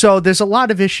 So there's a lot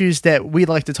of issues that we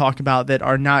like to talk about that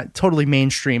are not totally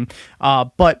mainstream,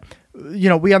 but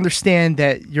we understand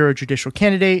that you're a judicial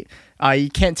candidate. You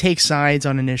can't take sides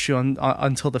on an issue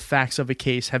until the facts of a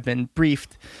case have been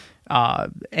briefed,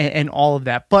 and all of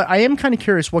that. But I am kind of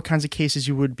curious what kinds of cases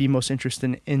you would be most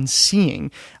interested in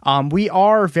seeing. We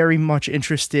are very much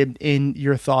interested in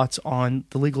your thoughts on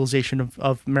the legalization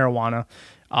of marijuana,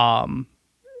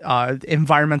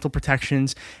 environmental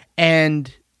protections,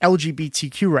 and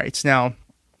LGBTQ rights. Now,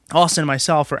 Austin and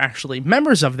myself are actually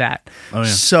members of that. Oh, yeah.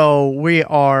 So we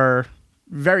are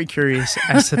very curious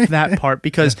as to that part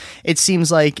because it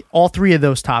seems like all three of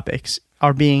those topics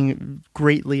are being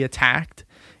greatly attacked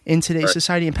in today's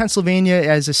society. In Pennsylvania,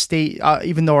 as a state,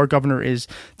 even though our governor is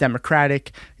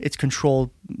Democratic, it's controlled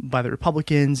by the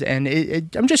Republicans. And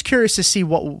I'm just curious to see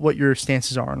what your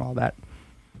stances are on all that.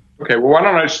 Okay, well, why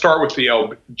don't I start with the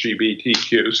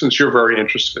LGBTQ, since you're very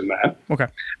interested in that. Okay.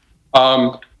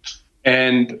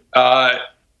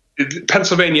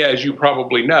 Pennsylvania, as you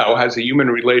probably know, has a Human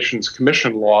Relations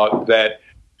Commission law that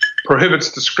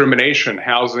prohibits discrimination,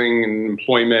 housing and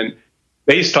employment,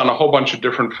 based on a whole bunch of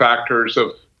different factors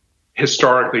of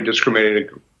historically discriminated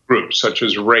groups, such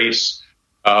as race,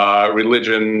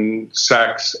 religion,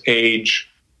 sex, age,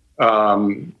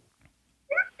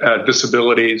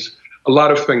 disabilities, a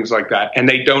lot of things like that. And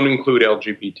they don't include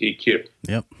LGBTQ.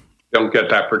 Yep. Don't get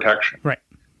that protection. Right.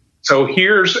 So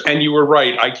and you were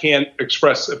right, I can't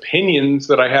express opinions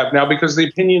that I have now because the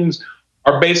opinions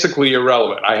are basically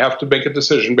irrelevant. I have to make a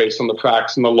decision based on the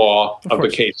facts and the law of the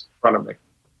case in front of me.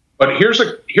 But here's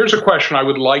a question I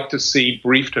would like to see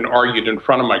briefed and argued in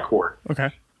front of my court.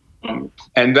 Okay.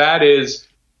 And that is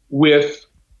with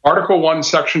Article 1,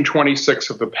 Section 26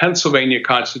 of the Pennsylvania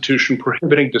Constitution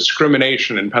prohibiting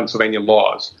discrimination in Pennsylvania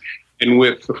laws. And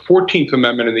with the 14th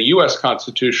Amendment in the U.S.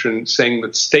 Constitution saying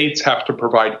that states have to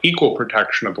provide equal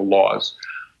protection of the laws,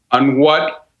 on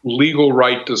what legal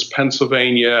right does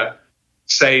Pennsylvania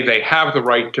say they have the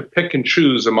right to pick and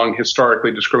choose among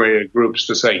historically discriminated groups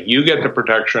to say, you get the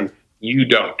protection, you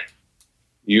don't.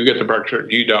 You get the protection,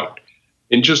 you don't.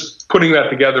 And just putting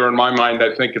that together in my mind,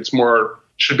 I think it's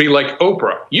should be like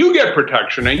Oprah. You get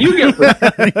protection and you get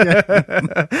protection.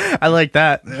 I like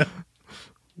that.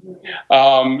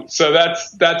 So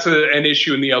that's an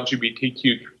issue in the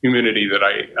LGBTQ community that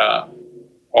I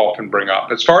often bring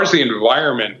up. As far as the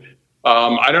environment,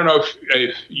 I don't know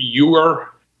if you are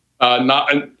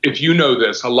if you know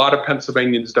this. A lot of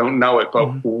Pennsylvanians don't know it,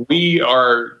 but we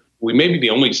may be the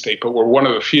only state, but we're one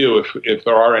of the few, if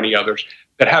there are any others,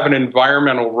 that have an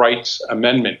environmental rights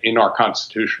amendment in our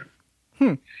Constitution.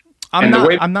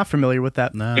 I'm not familiar with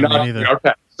that. No, me neither.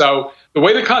 Okay. So the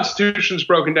way the Constitution is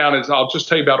broken down is, I'll just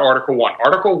tell you about Article 1.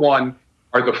 Article 1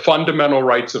 are the fundamental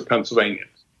rights of Pennsylvanians.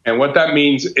 And what that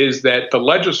means is that the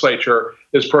legislature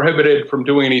is prohibited from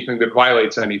doing anything that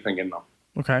violates anything in them.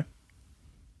 Okay.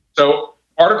 So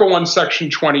Article 1, Section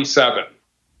 27.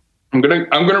 I'm going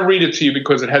to read it to you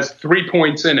because it has 3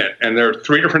 points in it, and there are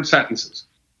 3 different sentences.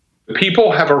 The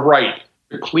people have a right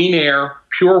to clean air,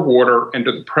 pure water, and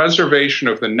to the preservation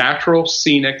of the natural,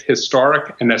 scenic,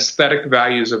 historic, and aesthetic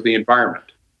values of the environment.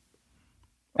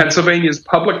 Pennsylvania's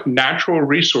public natural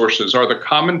resources are the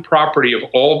common property of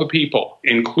all the people,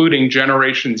 including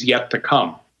generations yet to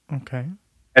come. Okay.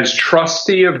 As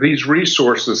trustee of these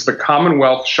resources, the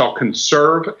Commonwealth shall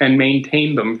conserve and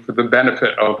maintain them for the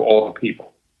benefit of all the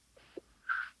people.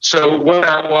 So what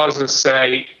that was is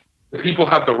say the people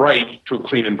have the right to a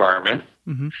clean environment,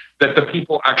 that the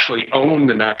people actually own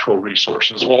the natural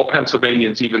resources. All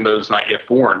Pennsylvanians, even those not yet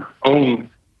born, own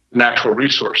natural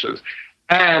resources.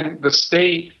 And the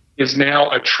state is now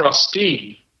a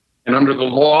trustee. And under the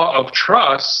law of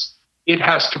trust, it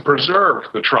has to preserve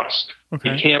the trust. Okay.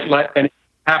 It can't let anything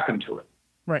happen to it.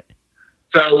 Right.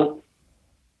 So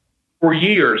for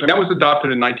years, and that was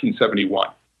adopted in 1971.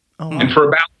 And for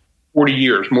about 40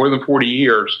 years, more than 40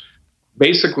 years,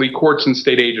 basically courts and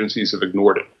state agencies have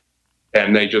ignored it.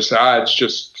 And they just, it's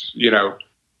just,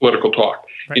 political talk.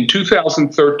 Right. In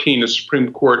 2013, a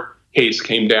Supreme Court case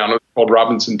came down called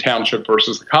Robinson Township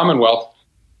versus the Commonwealth,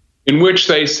 in which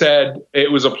they said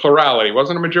it was a plurality. It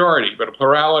wasn't a majority, but a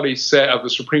plurality of the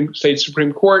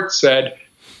Supreme Court said,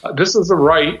 this is a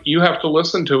right. You have to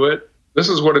listen to it. This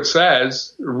is what it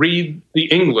says. Read the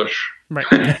English. Right.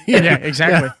 Yeah,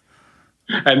 exactly.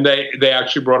 And they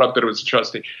actually brought up that it was a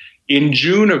trustee. In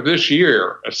June of this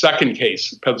year, a second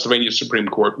case, Pennsylvania Supreme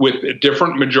Court, with a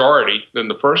different majority than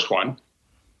the first one,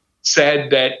 said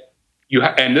that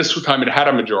and this time it had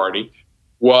a majority,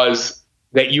 was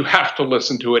that you have to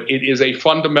listen to it. It is a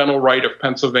fundamental right of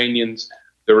Pennsylvanians.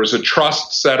 There is a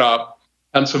trust set up.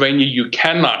 Pennsylvania, you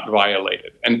cannot violate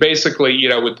it. And basically,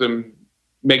 with them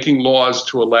making laws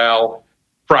to allow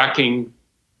fracking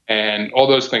and all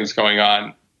those things going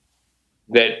on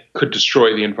that could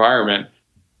destroy the environment,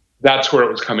 that's where it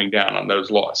was coming down on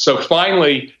those laws. So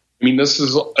finally, this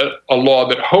is a law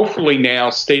that hopefully now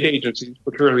state agencies,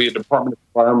 particularly the Department of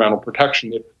Environmental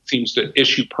Protection, that seems to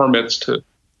issue permits to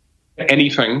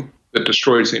anything that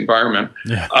destroys the environment,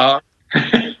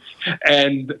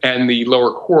 and the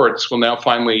lower courts will now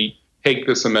finally take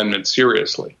this amendment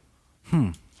seriously.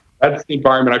 That's the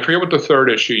environment. I forget what the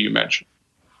third issue you mentioned.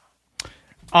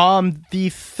 The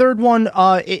third one,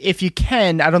 if you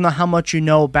can, I don't know how much you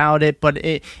know about it, but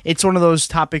it's one of those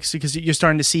topics because you're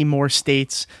starting to see more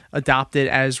states adopt it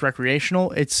as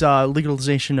recreational. It's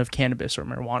legalization of cannabis or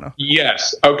marijuana.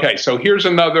 Yes. Okay. So here's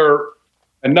another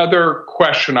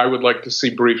question I would like to see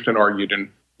briefed and argued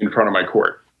in front of my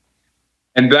court.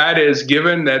 And that is,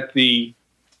 given that the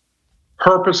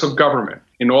purpose of government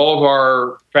in all of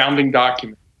our founding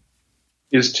documents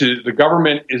the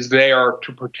government is there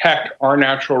to protect our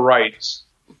natural rights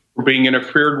from being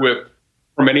interfered with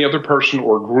from any other person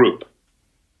or group.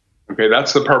 Okay,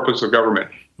 that's the purpose of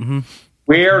government.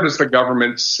 Where does the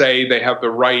government say they have the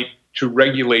right to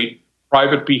regulate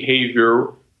private behavior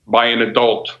by an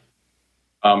adult?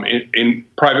 In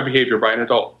private behavior by an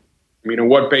adult, on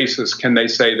what basis can they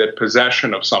say that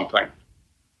possession of something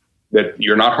that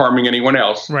you're not harming anyone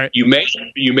else? Right. You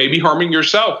may be harming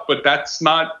yourself, but that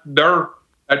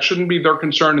shouldn't be their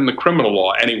concern in the criminal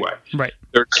law anyway. Right.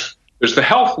 There's the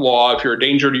health law. If you're a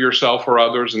danger to yourself or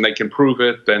others and they can prove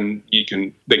it, then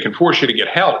they can force you to get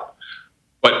help.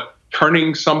 But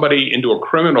turning somebody into a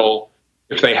criminal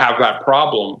if they have that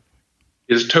problem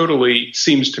is totally,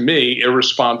 seems to me,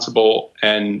 irresponsible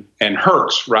and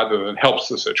hurts rather than helps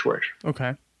the situation.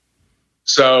 Okay.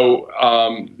 So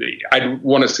I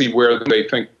want to see where they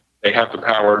think they have the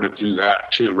power to do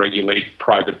that, to regulate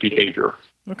private behavior.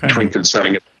 Okay. Between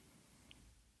consenting it.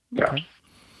 Yeah. Okay.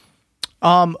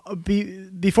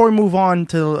 Before we move on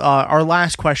to our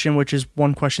last question, which is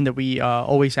one question that we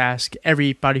always ask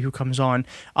everybody who comes on,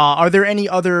 are there any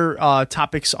other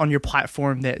topics on your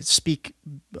platform that speak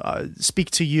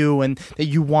to you and that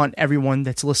you want everyone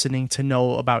that's listening to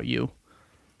know about you?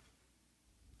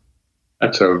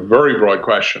 That's a very broad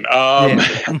question. I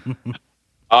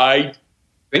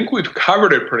think we've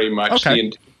covered it pretty much. Okay. The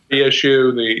integrity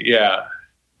issue,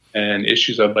 and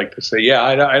issues I'd like to say. Yeah,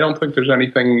 I don't think there's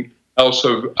anything else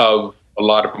of a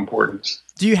lot of importance.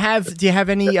 Do you have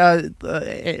any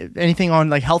anything on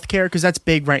like healthcare? Because that's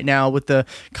big right now with the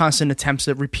constant attempts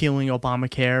at repealing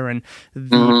Obamacare and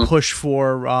the push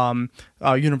for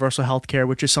universal healthcare,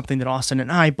 which is something that Austin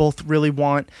and I both really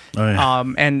want. Oh, yeah.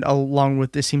 And along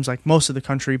with, it seems like most of the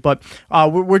country, but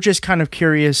we're just kind of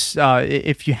curious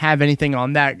if you have anything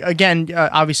on that. Again,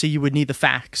 obviously you would need the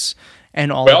facts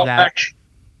and all of that.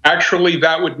 Actually,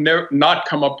 that would not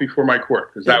come up before my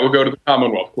court, because that would go to the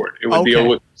Commonwealth Court. It would deal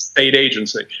with state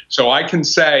agency. So I can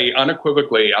say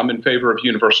unequivocally, I'm in favor of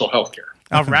universal health care.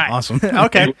 All right. Awesome.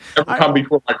 Okay. It would never come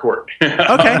before my court. Okay.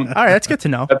 All right. That's good to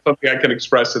know. That's something I can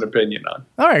express an opinion on.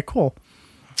 All right. Cool.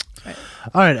 All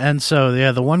right. And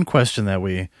so, the one question that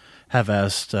we have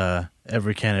asked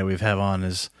every candidate we've had on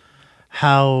is,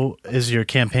 how is your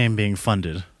campaign being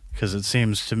funded? Because it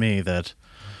seems to me that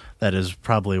is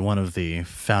probably one of the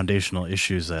foundational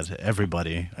issues that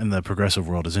everybody in the progressive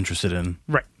world is interested in.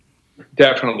 Right.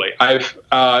 Definitely. I've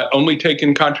only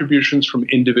taken contributions from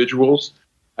individuals.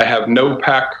 I have no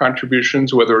PAC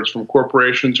contributions, whether it's from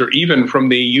corporations or even from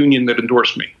the union that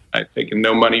endorsed me. I've taken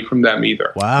no money from them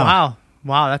either. Wow.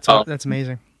 That's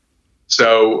amazing.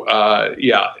 So,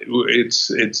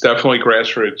 it's definitely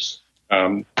grassroots,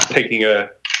 taking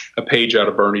a page out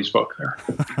of Bernie's book there.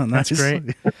 That's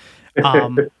great.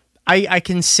 I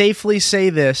can safely say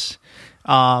this.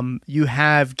 You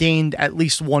have gained at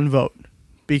least one vote,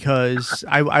 because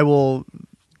I will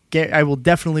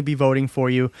definitely be voting for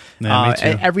you. Yeah, me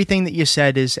too. Everything that you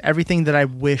said is everything that I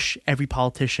wish every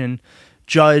politician,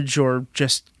 judge, or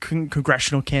just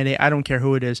congressional candidate, I don't care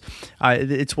who it is,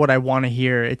 it's what I want to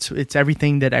hear. It's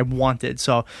everything that I wanted.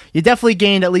 So you definitely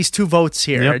gained at least 2 votes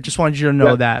here. Yep. I just wanted you to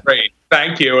know that. Great.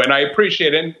 Thank you, and I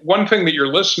appreciate it. And one thing that your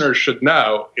listeners should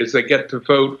know is they get to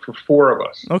vote for 4 of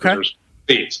us. Okay. There's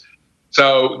seats.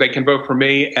 So they can vote for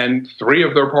me and 3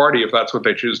 of their party if that's what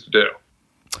they choose to do.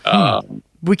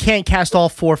 We can't cast all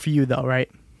 4 for you, though, right?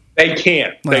 They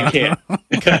can't. They can't.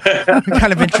 I'm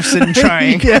kind of interested in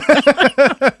trying.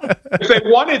 If they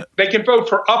wanted, they can vote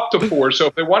for up to 4. So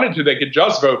if they wanted to, they could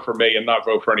just vote for me and not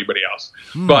vote for anybody else.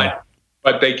 But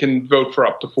they can vote for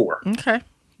up to 4. Okay.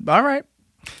 All right.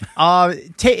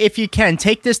 If you can,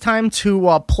 take this time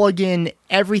to plug in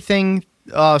everything,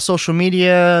 social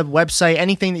media, website,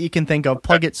 anything that you can think of.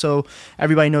 Plug it so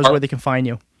everybody knows where they can find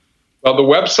you. Well, the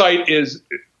website is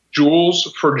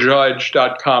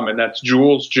julesforjudge.com, and that's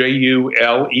Jules,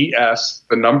 Jules,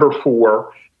 the number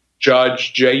 4,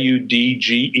 Judge,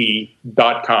 JUDGE.com.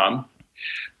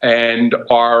 And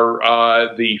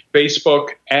the Facebook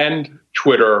and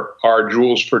Twitter are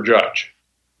Jules for Judge.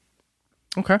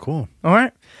 Okay. Cool. All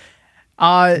right.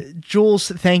 Jules,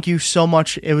 thank you so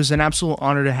much. It was an absolute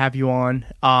honor to have you on.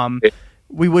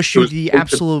 We wish you the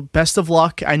absolute best of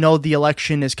luck. I know the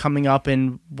election is coming up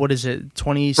in,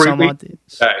 20 some odd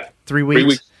days? 3 weeks. 3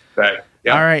 weeks today.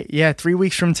 Yeah. All right. Yeah. 3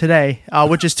 weeks from today,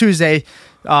 which is Tuesday.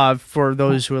 For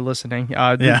those who are listening,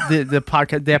 the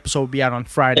podcast, the episode will be out on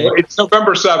Friday. It's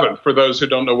November 7th for those who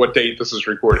don't know what date this is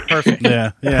recorded. Perfect.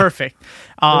 Yeah. Perfect.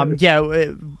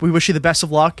 We wish you the best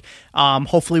of luck.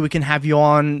 Hopefully we can have you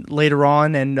on later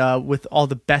on and with all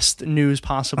the best news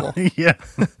possible. Yeah.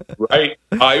 Right.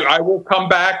 I will come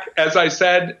back, as I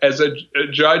said, as a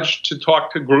judge to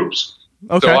talk to groups.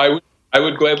 Okay. So I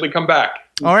would gladly come back.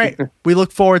 All right. We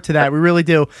look forward to that. We really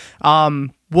do.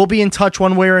 We'll be in touch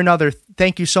one way or another.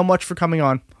 Thank you so much for coming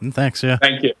on. Thanks. Yeah.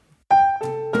 Thank you.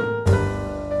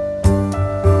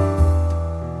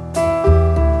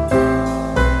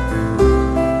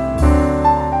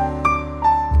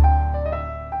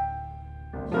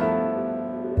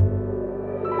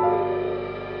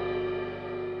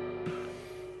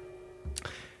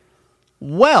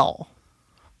 Well,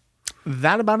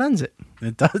 that about ends it.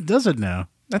 It does it now.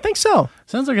 I think so.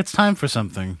 Sounds like it's time for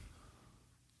something.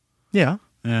 Yeah.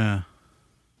 Yeah.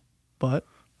 But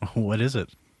what is it?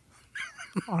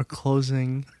 Our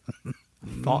closing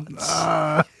thoughts.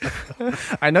 I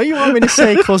know you want me to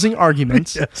say closing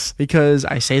arguments, yes, because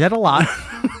I say that a lot,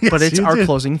 but it's our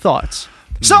closing thoughts.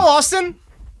 So, Austin,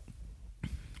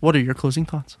 what are your closing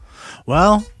thoughts?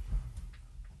 Well,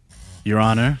 Your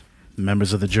Honor,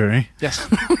 members of the jury. Yes.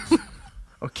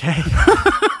 Okay.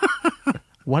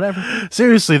 Whatever.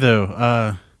 Seriously,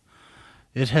 though,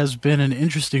 it has been an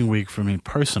interesting week for me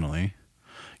personally,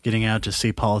 getting out to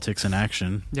see politics in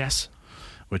action. Yes.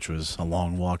 Which was a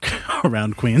long walk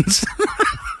around Queens.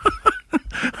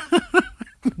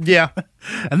 Yeah.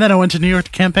 And then I went to New York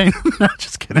to campaign. No,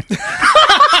 just kidding.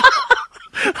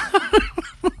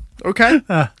 Okay,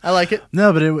 I like it.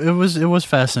 No, but it was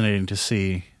fascinating to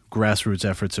see grassroots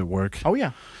efforts at work. Oh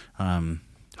yeah.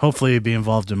 Hopefully, be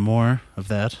involved in more of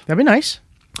that. That'd be nice.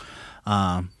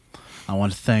 I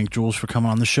want to thank Jules for coming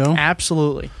on the show.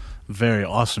 Absolutely. Very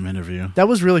awesome interview. That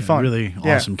was really fun. Really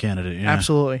awesome candidate. Yeah.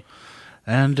 Absolutely.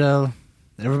 And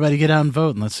everybody get out and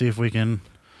vote, and let's see if we can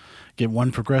get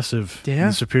one progressive in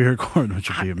the Superior Court, which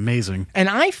would be amazing. And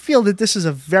I feel that this is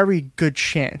a very good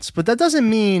chance, but that doesn't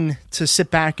mean to sit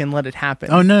back and let it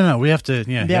happen. Oh, no. We have to,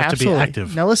 you have to be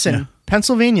active. Now listen,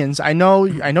 Pennsylvanians, I know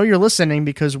you're listening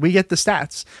because we get the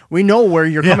stats. We know where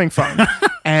you're coming from.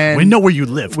 And we know where you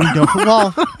live. We know,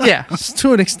 well, yeah,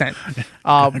 to an extent.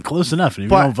 Close enough. If you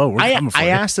don't vote, we're coming for I you.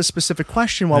 asked a specific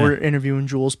question while we were interviewing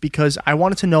Jules because I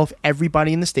wanted to know if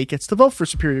everybody in the state gets to vote for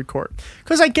Superior Court.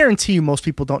 Because I guarantee you most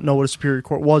people don't know what a Superior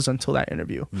Court was until that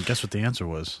interview. And guess what the answer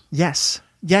was? Yes.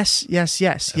 Yes, you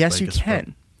gets to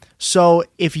can. So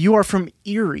if you are from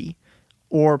Erie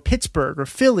or Pittsburgh or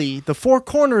Philly, the four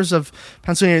corners of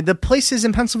Pennsylvania, the places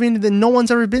in Pennsylvania that no one's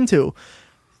ever been to,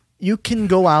 you can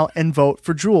go out and vote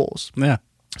for Jules. Yeah.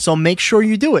 So make sure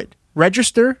you do it.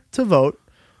 Register to vote.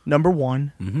 Number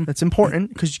one. That's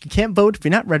important because you can't vote if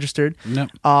you're not registered. No.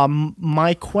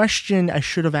 My question I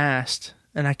should have asked,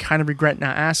 and I kind of regret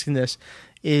not asking this,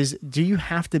 is do you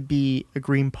have to be a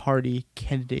Green Party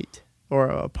candidate or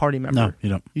a party member? No, you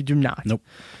don't. You do not. Nope.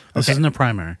 This isn't a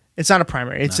primary. It's not a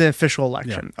primary. It's an official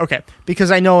election. Yeah. Okay. Because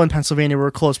I know in Pennsylvania we're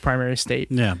a close primary state.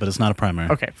 Yeah, but it's not a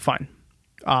primary. Okay, fine.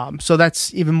 So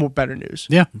that's even more better news.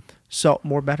 Yeah. So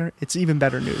more better? It's even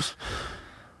better news.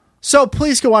 So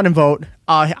please go out and vote.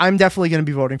 I'm definitely going to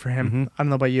be voting for him. I don't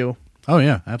know about you. Oh,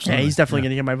 yeah, absolutely. Yeah, he's definitely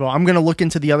going to get my vote. I'm going to look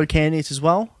into the other candidates as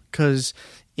well because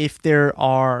if there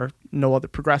are no other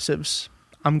progressives,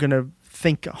 I'm going to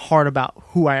think hard about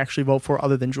who I actually vote for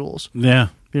other than Jules. Yeah.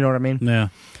 You know what I mean? Yeah.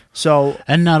 So,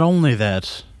 and not only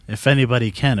that, if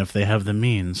anybody can, if they have the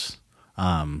means,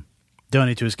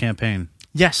 donate to his campaign.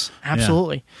 Yes,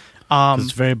 absolutely.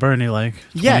 It's very Bernie-like.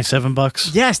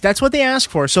 $27. Yes, that's what they ask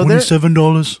for. So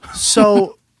 $27.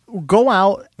 So go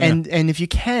out and if you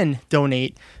can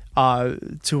donate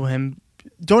to him,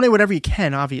 donate whatever you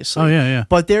can, obviously. Oh yeah.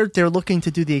 But they're looking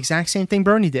to do the exact same thing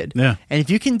Bernie did. Yeah. And if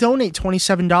you can donate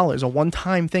 $27, a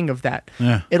one-time thing of that,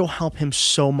 it'll help him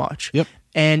so much. Yep.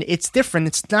 And it's different.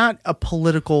 It's not a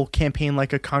political campaign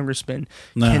like a congressman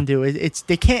can do.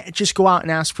 They can't just go out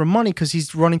and ask for money because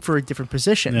he's running for a different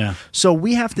position. Yeah. So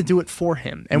we have to do it for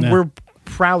him, and we're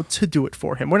proud to do it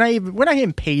for him. We're not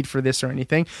even paid for this or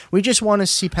anything. We just want to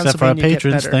see Pennsylvania Except for our patrons.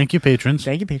 get better. Thank you, patrons.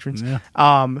 Thank you, patrons. Yeah.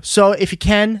 So if you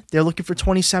can, they're looking for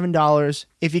 $27.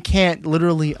 If you can't,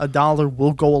 literally $1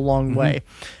 will go a long way.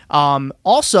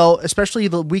 Also, especially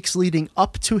the weeks leading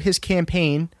up to his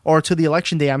campaign or to the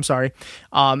election day, I'm sorry,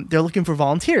 they're looking for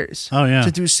volunteers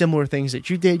to do similar things that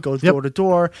you did, go door to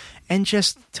door and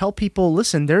just tell people,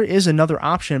 listen, there is another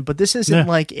option, but this isn't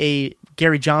like a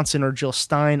Gary Johnson or Jill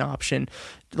Stein option,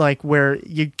 like where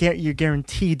you're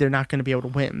guaranteed they're not going to be able to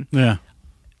win. Yeah.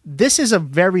 This is a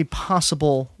very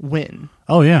possible win.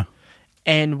 Oh, yeah.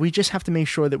 And we just have to make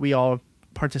sure that we all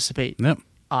participate. Yep.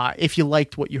 If you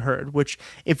liked what you heard, which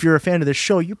if you're a fan of this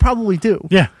show, you probably do.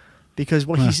 Yeah. Because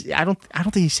I don't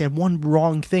think he said one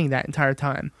wrong thing that entire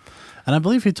time. And I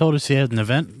believe he told us he had an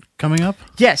event coming up.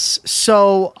 Yes.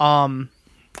 So,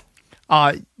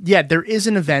 there is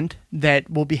an event that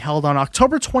will be held on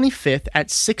October 25th at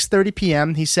 6:30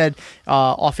 p.m. He said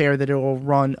off air that it will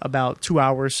run about 2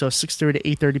 hours, so 6:30 to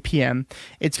 8:30 p.m.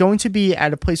 It's going to be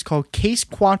at a place called Case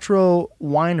Quattro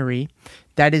Winery.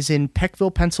 That is in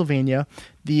Peckville, Pennsylvania.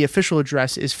 The official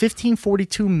address is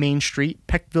 1542 Main Street,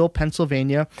 Peckville,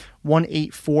 Pennsylvania,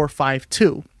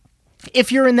 18452.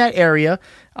 If you're in that area,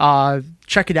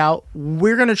 check it out.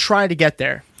 We're going to try to get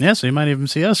there. Yeah, so you might even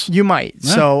see us. You might.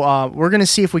 Yeah. So we're going to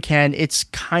see if we can. It's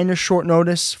kind of short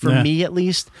notice for me, at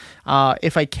least.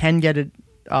 If I can get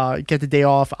the day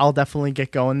off, I'll definitely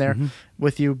get going there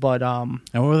with you. But and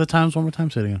what were the times? One more time,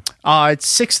 say it again.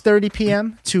 It's 6:30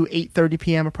 p.m. to 8:30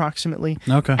 p.m. approximately.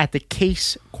 Okay. At the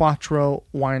Case Quattro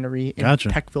Winery in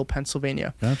Peckville,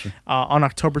 Pennsylvania. Gotcha. On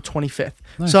October 25th.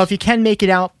 Nice. So if you can make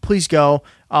it out, please go.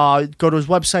 Go to his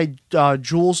website,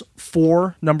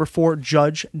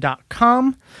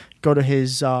 jules4judge.com. Go to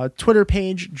his Twitter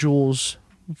page,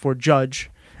 Jules4Judge,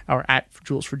 or at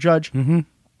Jules4Judge,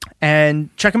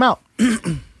 and check him out.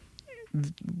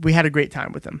 We had a great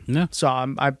time with him. Yeah. So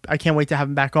I can't wait to have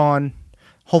him back on.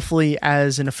 Hopefully,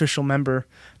 as an official member,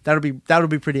 that'll be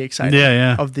pretty exciting.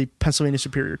 Yeah. Of the Pennsylvania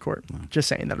Superior Court. Just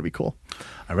saying, that'll be cool.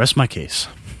 I rest my case.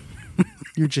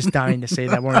 You're just dying to say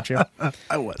that, weren't you?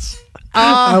 I was.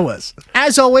 I was.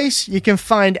 As always, you can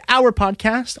find our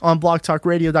podcast on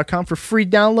blogtalkradio.com for free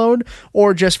download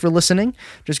or just for listening.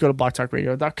 Just go to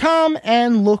blogtalkradio.com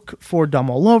and look for Dumb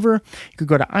All Over. You could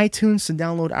go to iTunes to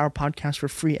download our podcast for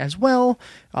free as well.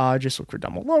 Just look for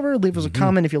Dumb All Over. Leave us a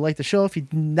comment if you like the show. If you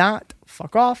do not,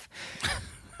 fuck off.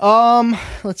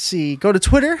 Let's see. Go to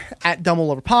Twitter at Dumb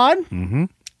All Over Pod.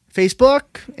 Facebook,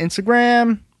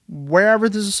 Instagram, wherever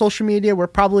there's a social media, we're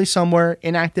probably somewhere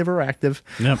inactive or active.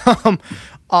 Yep.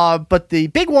 But the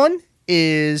big one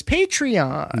is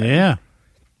Patreon. Yeah.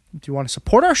 If you want to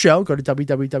support our show, go to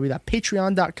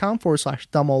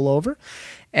www.patreon.com/dumballover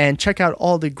and check out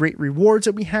all the great rewards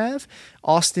that we have.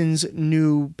 Austin's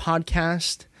new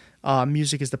podcast,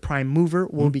 Music is the Prime Mover,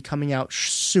 will be coming out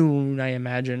soon, I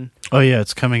imagine. Oh, yeah,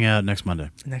 it's coming out next Monday.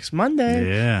 Next Monday.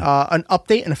 Yeah. An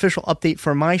official update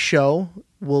for my show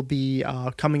will be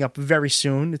coming up very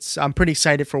soon. I'm pretty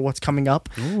excited for what's coming up.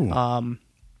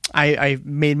 I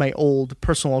made my old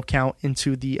personal account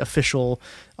into the official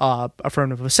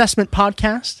Affirmative Assessment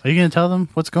podcast. Are you going to tell them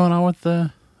what's going on with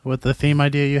the theme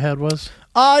idea you had was?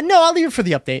 No, I'll leave it for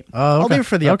the update. Oh, okay. I'll leave it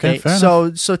for the Okay, update.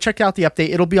 fair So check out the update.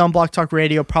 It'll be on Blog Talk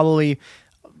Radio probably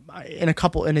in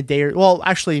a day or, well,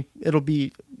 actually it'll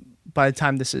be by the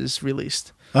time this is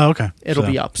released. Oh, okay. It'll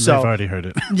be up. So they've already heard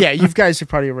it. Yeah, you guys have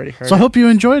probably already heard it. So I hope you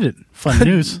enjoyed it. Fun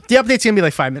news. The update's going to be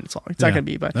like 5 minutes long. It's not Yeah. going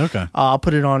to be, but Okay. I'll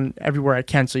put it on everywhere I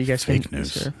can so you guys Fake can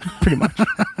news. Pretty much.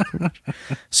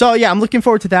 So yeah, I'm looking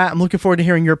forward to that. I'm looking forward to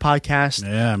hearing your podcast.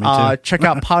 Yeah, me too. Check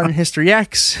out Pod and History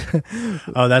X.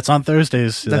 Oh, that's on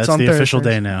Thursdays. That's on the official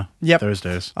Thursdays. day now. Yep.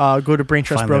 Thursdays. Go to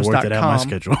braintrustbros.com. Finally worked it out my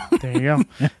schedule. There you go.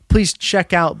 Please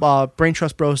check out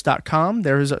braintrustbros.com.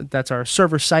 That's our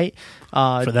server site.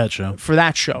 For that show. For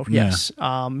that show, Yeah. yes.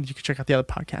 You can check out the other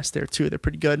podcasts there too. They're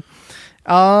pretty good.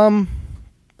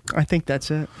 I think that's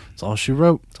it. That's all she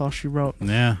wrote. That's all she wrote.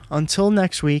 Yeah. Until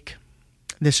next week,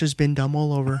 this has been Dumb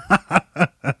All Over.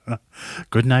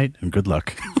 Good night and good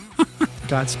luck.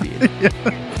 Godspeed. All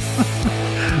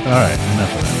right,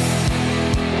 enough of that.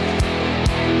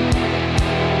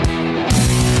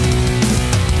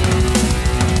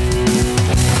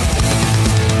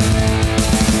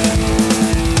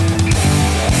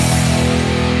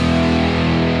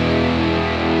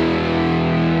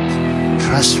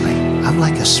 Trust me, I'm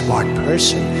like a smart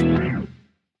person.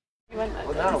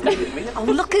 Oh,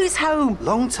 look who's home.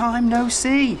 Long time no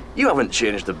see. You haven't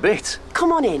changed a bit.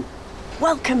 Come on in.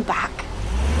 Welcome back.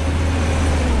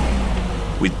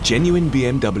 With genuine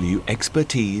BMW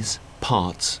expertise,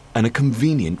 parts, and a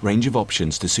convenient range of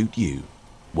options to suit you,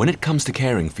 when it comes to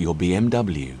caring for your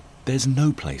BMW, there's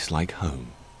no place like home.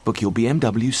 Book your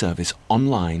BMW service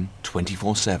online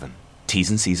 24/7. T's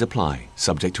and C's apply,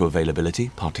 subject to availability,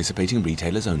 participating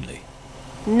retailers only.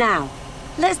 Now,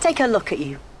 let's take a look at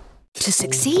you. To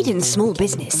succeed in small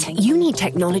business, you need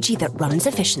technology that runs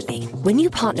efficiently. When you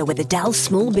partner with a Dell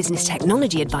Small Business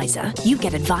Technology Advisor, you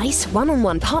get advice,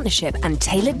 one-on-one partnership, and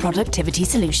tailored productivity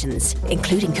solutions,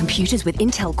 including computers with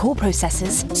Intel Core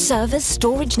processors, servers,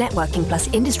 storage, networking, plus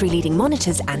industry-leading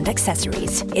monitors and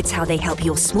accessories. It's how they help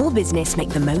your small business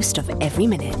make the most of every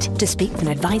minute. To speak with an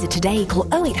advisor today,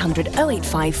 call 0800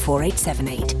 085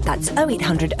 4878. That's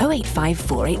 0800 085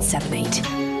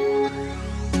 4878.